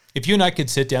 If you and I could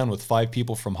sit down with 5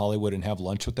 people from Hollywood and have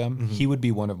lunch with them, he would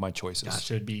be one of my choices. Gosh,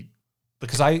 it would be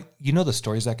because the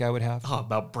stories that guy would have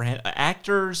about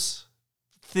actors,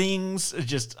 things,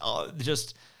 just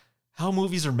how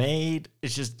movies are made.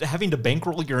 It's just having to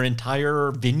bankroll your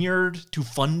entire vineyard to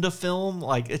fund a film.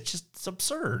 Like it's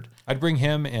absurd. I'd bring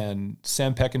him and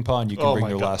Sam Peckinpah, and you can bring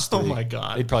their last 3. Oh my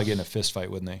God, they'd probably get in a fist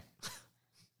fight, wouldn't they?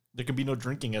 There could be no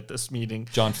drinking at this meeting.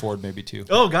 John Ford, maybe too.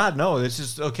 Oh God, no! It's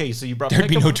just okay. So you brought there'd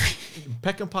be no drinking.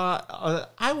 Peckinpah.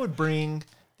 I would bring.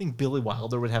 I think Billy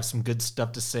Wilder would have some good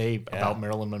stuff to say about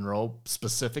Marilyn Monroe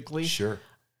specifically. Sure.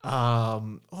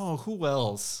 Who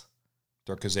else?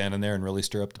 Throw Kazan in there and really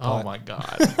stir up the pot. Oh my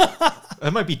God,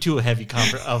 that might be too heavy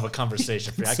of a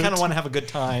conversation for me. I kind of want to have a good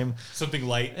time. Something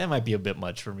light. That might be a bit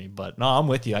much for me, but no, I'm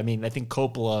with you. I mean, I think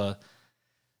Coppola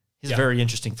is a very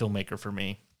interesting filmmaker for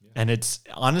me. And it's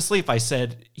honestly, if I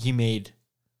said he made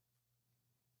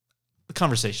the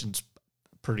conversation's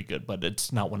pretty good, but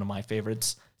it's not one of my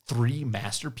favorites. 3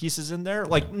 masterpieces in there.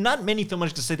 Like, not many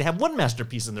filmmakers can say they have 1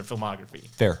 masterpiece in their filmography.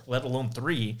 Fair. Let alone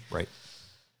 3. Right.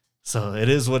 So it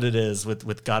is what it is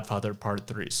with Godfather Part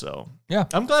 3. So yeah,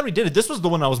 I'm glad we did it. This was the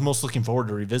one I was most looking forward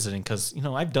to revisiting because,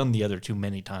 I've done the other 2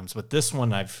 many times, but this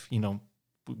one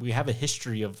we have a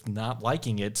history of not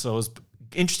liking it. So it was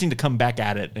interesting to come back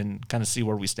at it and kind of see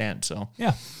where we stand. So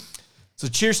yeah. So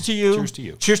cheers to you. Cheers to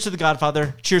you. Cheers to The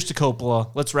Godfather. Cheers to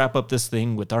Coppola. Let's wrap up this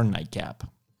thing with our nightcap.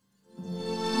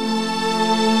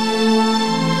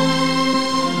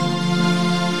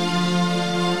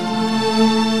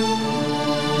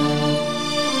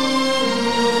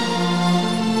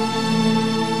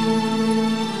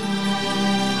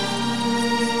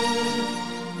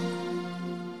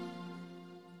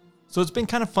 So it's been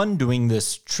kind of fun doing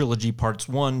this trilogy parts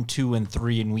 1, 2, and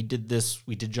 3. And we did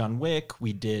John Wick,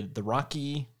 we did the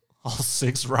Rocky, all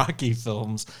 6 Rocky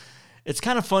films. it's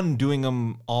kind of fun doing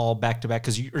them all back to back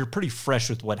because you're pretty fresh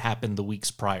with what happened the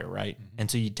weeks prior, right? And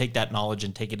so you take that knowledge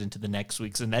and take it into the next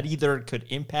weeks, and that either could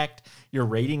impact your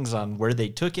ratings on where they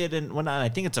took it and whatnot. I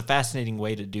think it's a fascinating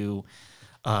way to do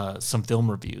some film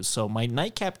reviews. So my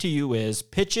nightcap to you is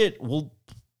pitch it. We'll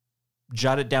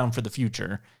jot it down for the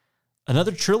future.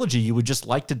 Another trilogy you would just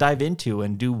like to dive into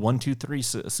and do 1, 2, 3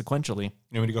 sequentially.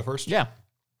 You want me to go first? Yeah.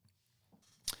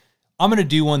 I'm going to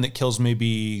do one that kills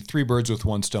maybe 3 birds with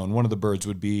one stone. One of the birds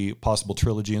would be possible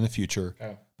trilogy in the future.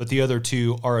 Okay. But the other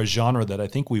 2 are a genre that I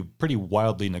think we've pretty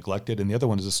wildly neglected. And the other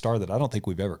one is a star that I don't think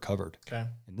we've ever covered. Okay.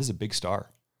 And this is a big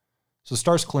star. So the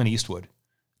star's Clint Eastwood.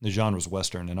 The genre is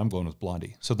Western, and I'm going with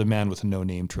Blondie. So the Man with No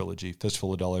Name trilogy,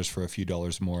 Fistful of Dollars for a Few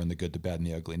Dollars More, and The Good, the Bad, and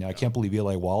the Ugly. Now, I can't believe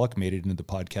Eli Wallach made it into the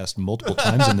podcast multiple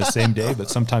times in the same day, but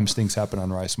sometimes things happen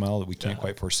on Rye Smile that we can't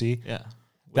quite foresee. Yeah.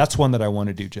 That's one that I want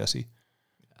to do, Jesse.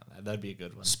 That'd be a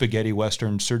good one. Spaghetti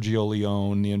Western, Sergio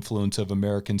Leone, the influence of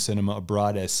American cinema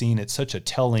abroad as seen. It's such a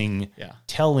telling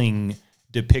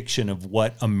depiction of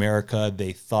what America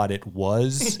they thought it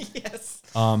was. Yes.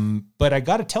 But I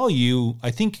got to tell you,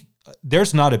 I think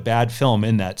there's not a bad film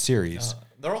in that series.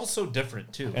 They're all so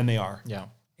different, too. And they are. Yeah.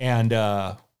 And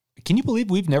can you believe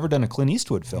we've never done a Clint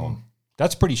Eastwood film?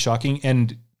 That's pretty shocking.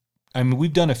 And I mean,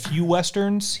 we've done a few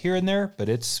Westerns here and there, but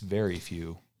it's very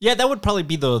few. Yeah, that would probably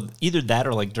be either that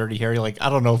or like Dirty Harry. Like,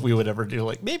 I don't know if we would ever do,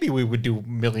 like, maybe we would do $1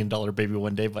 Million Baby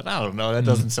one day, but I don't know. That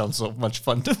doesn't sound so much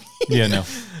fun to me. Yeah, no.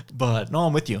 But no,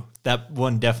 I'm with you. That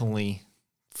one definitely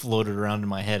floated around in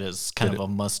my head as kind of a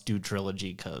must-do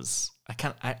trilogy because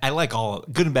I like all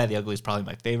Good and Bad, the Ugly is probably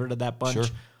my favorite of that bunch. Sure.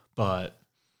 But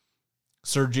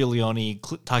Sergio Leone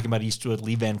talking about Eastwood,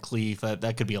 Lee Van Cleef,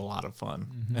 that could be a lot of fun.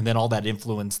 Mm-hmm. And then all that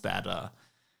influence that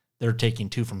they're taking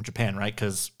too from Japan, right?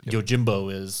 Because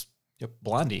Yojimbo is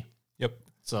Blondie. Yep.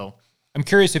 So I'm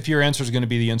curious if your answer is going to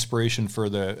be the inspiration for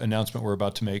the announcement we're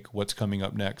about to make. What's coming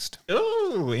up next?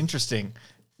 Oh, interesting.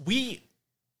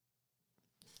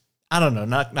 I don't know,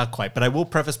 not quite, but I will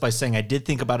preface by saying I did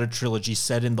think about a trilogy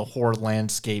set in the horror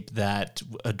landscape that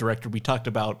a director we talked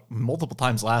about multiple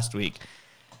times last week.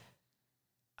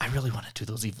 I really want to do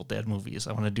those Evil Dead movies.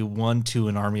 I want to do 1, 2,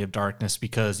 and Army of Darkness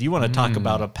because you want to talk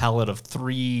about a palette of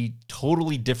 3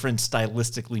 totally different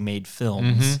stylistically made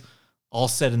films, all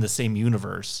set in the same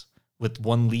universe with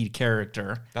one lead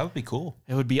character. That would be cool.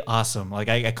 It would be awesome. Like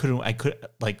I could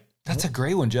that's a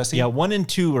great one, Jesse. Yeah, 1 and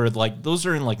 2 are like those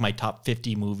are in like my top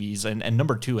 50 movies, and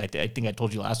number 2, I think I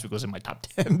told you last week was in my top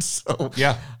 10. So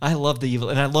yeah, I love the Evil,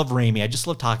 and I love Raimi. I just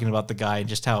love talking about the guy and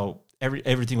just how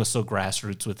everything was so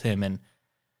grassroots with him. And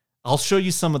I'll show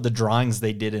you some of the drawings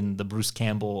they did in the Bruce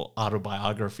Campbell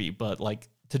autobiography, but like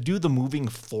to do the moving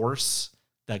force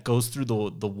that goes through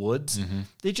the woods,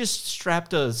 they just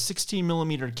strapped a 16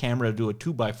 millimeter camera to a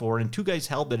 2x4 and 2 guys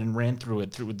held it and ran through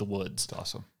the woods. That's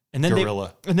awesome. And then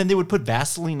Guerrilla. they would put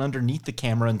Vaseline underneath the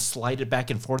camera and slide it back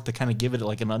and forth to kind of give it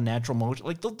like an unnatural motion.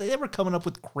 Like they were coming up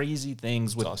with crazy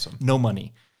things with no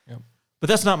money. Yep. But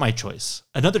that's not my choice.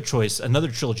 Another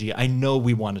trilogy I know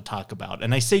we want to talk about.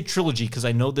 And I say trilogy because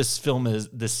I know this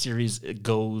series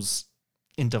goes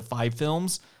into 5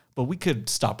 films, but we could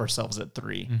stop ourselves at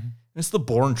 3. It's the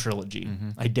Bourne trilogy.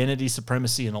 Identity,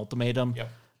 Supremacy, and Ultimatum. Yep.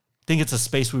 I think it's a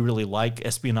space we really like,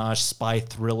 espionage, spy,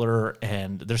 thriller,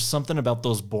 and there's something about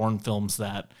those Bourne films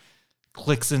that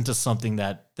clicks into something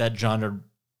that genre,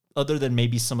 other than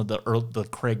maybe some of the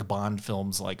Craig Bond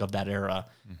films like of that era,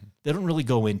 they don't really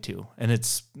go into. And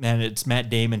it's Matt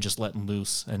Damon just letting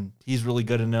loose, and he's really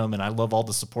good in them. And I love all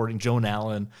the supporting Joan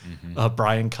Allen,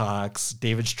 Brian Cox,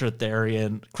 David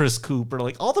Strathairn, Chris Cooper,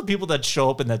 like all the people that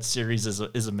show up in that series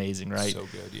is amazing, right? So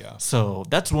good, yeah. So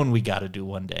that's one we got to do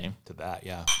one day. To that,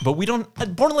 yeah. But we don't.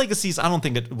 Bourne Legacies, I don't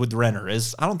think it with Renner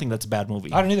is. I don't think that's a bad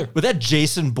movie. I don't either. With that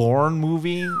Jason Bourne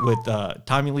movie with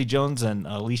Tommy Lee Jones and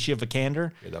Alicia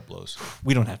Vikander, yeah, that blows.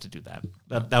 We don't have to do that.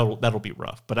 That'll be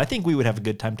rough. But I think we would have a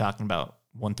good time talking about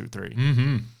 1 through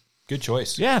 3. Good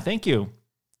choice. Yeah, thank you.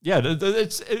 Yeah,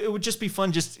 it would just be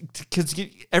fun just because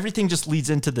everything just leads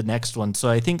into the next one. So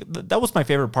I think that was my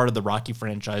favorite part of the Rocky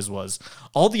franchise was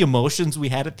all the emotions we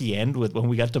had at the end when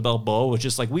we got to Balboa was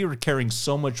just like we were carrying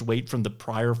so much weight from the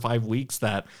prior 5 weeks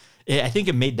that I think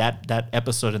it made that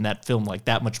episode and that film like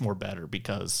that much more better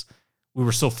because we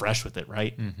were so fresh with it,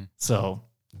 right? So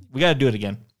we got to do it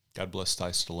again. God bless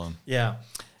Ty Stallone. Yeah.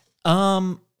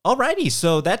 Alrighty,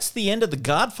 so that's the end of the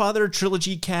Godfather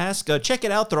trilogy cast. Check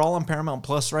it out; they're all on Paramount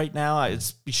Plus right now.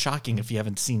 It's be shocking if you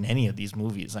haven't seen any of these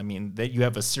movies. I mean, that you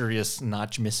have a serious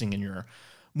notch missing in your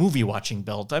movie watching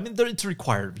belt. I mean, it's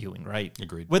required viewing, right?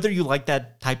 Agreed. Whether you like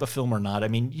that type of film or not, I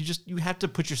mean, you have to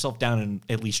put yourself down and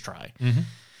at least try.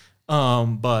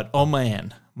 But oh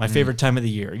man, my favorite time of the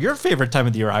year. Your favorite time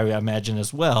of the year, I imagine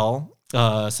as well.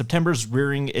 September's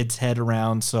rearing its head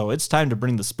around, so it's time to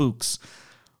bring the spooks.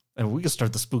 And we could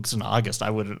start the spooks in August.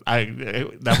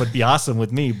 That would be awesome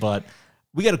with me. But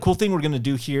we got a cool thing we're gonna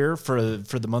do here for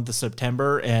the month of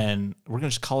September, and we're gonna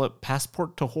just call it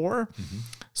Passport to Horror. Mm-hmm.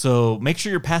 So make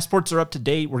sure your passports are up to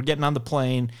date. We're getting on the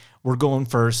plane. We're going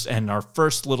first, and our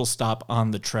first little stop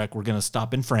on the trek, we're gonna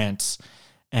stop in France.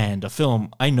 And a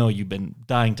film I know you've been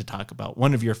dying to talk about,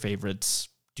 one of your favorites.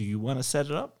 Do you want to set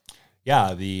it up?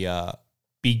 Yeah, the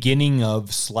beginning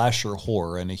of slasher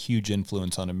horror and a huge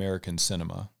influence on American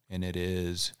cinema. And it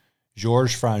is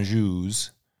Georges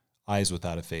Franju's Eyes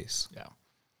Without a Face.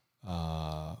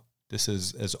 Yeah. This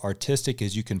is as artistic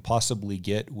as you can possibly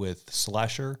get with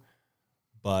slasher,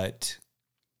 but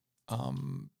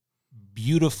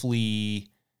beautifully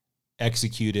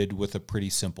executed with a pretty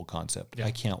simple concept. Yeah.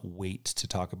 I can't wait to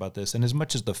talk about this. And as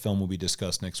much as the film will be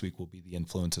discussed next week will be the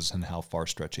influences and how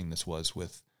far-stretching this was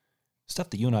with stuff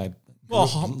that you and I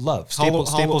love.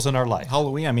 Staples in our life.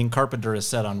 Halloween, I mean, Carpenter has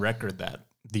said on record that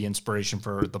the inspiration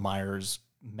for the Myers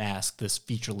mask, this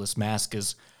featureless mask,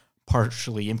 is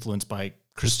partially influenced by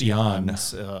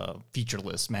Christiane's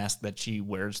featureless mask that she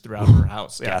wears throughout her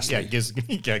house. It gives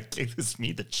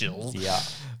me the chills. Yeah,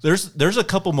 there's a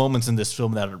couple moments in this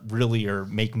film that really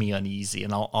make me uneasy,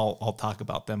 and I'll talk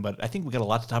about them. But I think we got a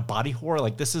lot to talk. Body horror,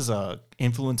 like this is a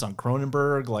influence on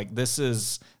Cronenberg. Like this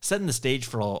is setting the stage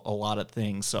for a lot of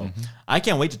things. So I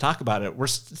can't wait to talk about it. We're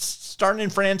starting in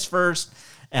France first,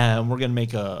 and we're gonna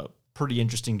make a pretty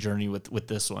interesting journey with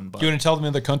this one. But do you want to tell them the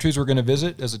other countries we're going to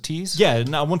visit as a tease? Yeah,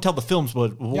 no, I won't tell the films,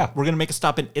 but we're going to make a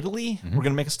stop in Italy. Mm-hmm. We're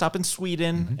going to make a stop in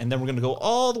Sweden, and then we're going to go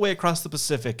all the way across the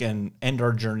Pacific and end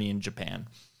our journey in Japan.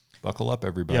 Buckle up,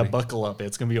 everybody. Yeah, buckle up.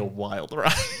 It's going to be a wild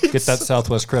ride. Get that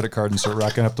Southwest credit card and start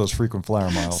racking up those frequent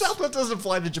flyer miles. Southwest doesn't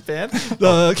fly to Japan.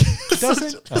 Does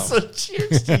it? So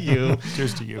cheers to you.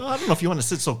 Cheers to you. I don't know if you want to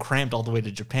sit so cramped all the way to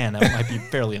Japan. That might be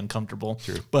fairly uncomfortable.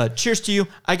 True. But cheers to you.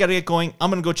 I got to get going. I'm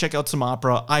going to go check out some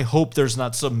opera. I hope there's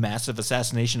not some massive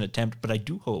assassination attempt, but I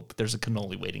do hope there's a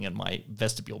cannoli waiting in my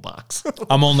vestibule box.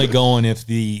 I'm only going if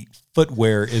the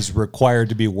footwear is required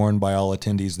to be worn by all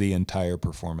attendees the entire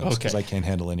performance, because I can't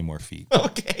handle any more feet.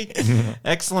 Okay.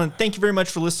 Excellent. Thank you very much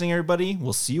for listening, everybody.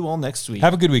 We'll see you all next week.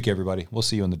 Have a good week, everybody. We'll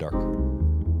see you in the dark.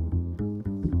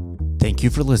 Thank you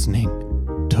for listening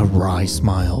to Rye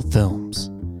Smile Films.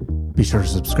 Be sure to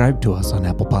subscribe to us on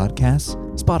Apple Podcasts,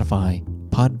 Spotify,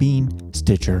 Podbean,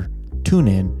 Stitcher,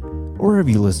 TuneIn, or wherever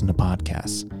you listen to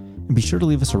podcasts. And be sure to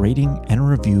leave us a rating and a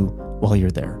review while you're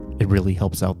there. It really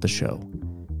helps out the show.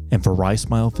 And for Rye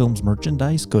Smile Films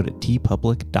merchandise, go to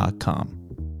tpublic.com.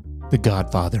 The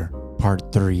Godfather,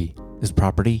 Part 3, is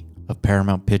property of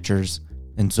Paramount Pictures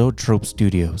and Zoetrope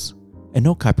Studios, and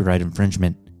no copyright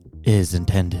infringement is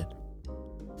intended.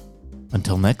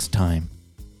 Until next time,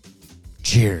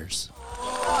 cheers.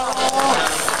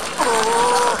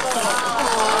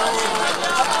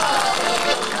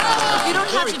 You don't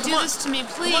have to do this to me,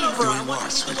 please.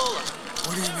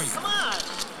 What do you mean? Come on.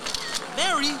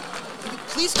 Mary,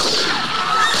 please.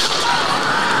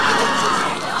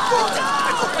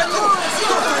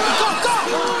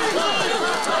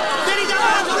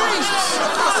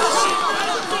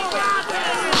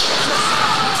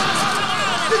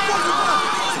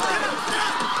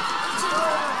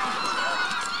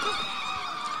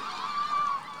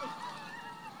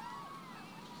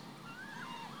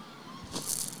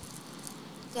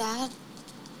 Dad?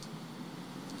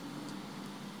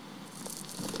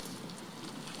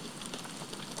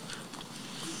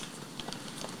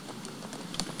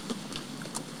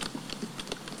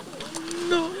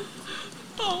 No.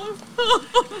 Oh.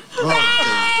 No!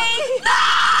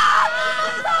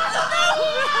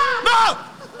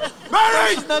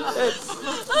 Mary! She's not dead.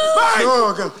 Mary!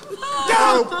 Oh, God.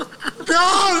 No!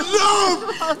 God, no!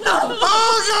 No!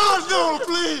 Oh, God, no,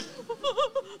 please!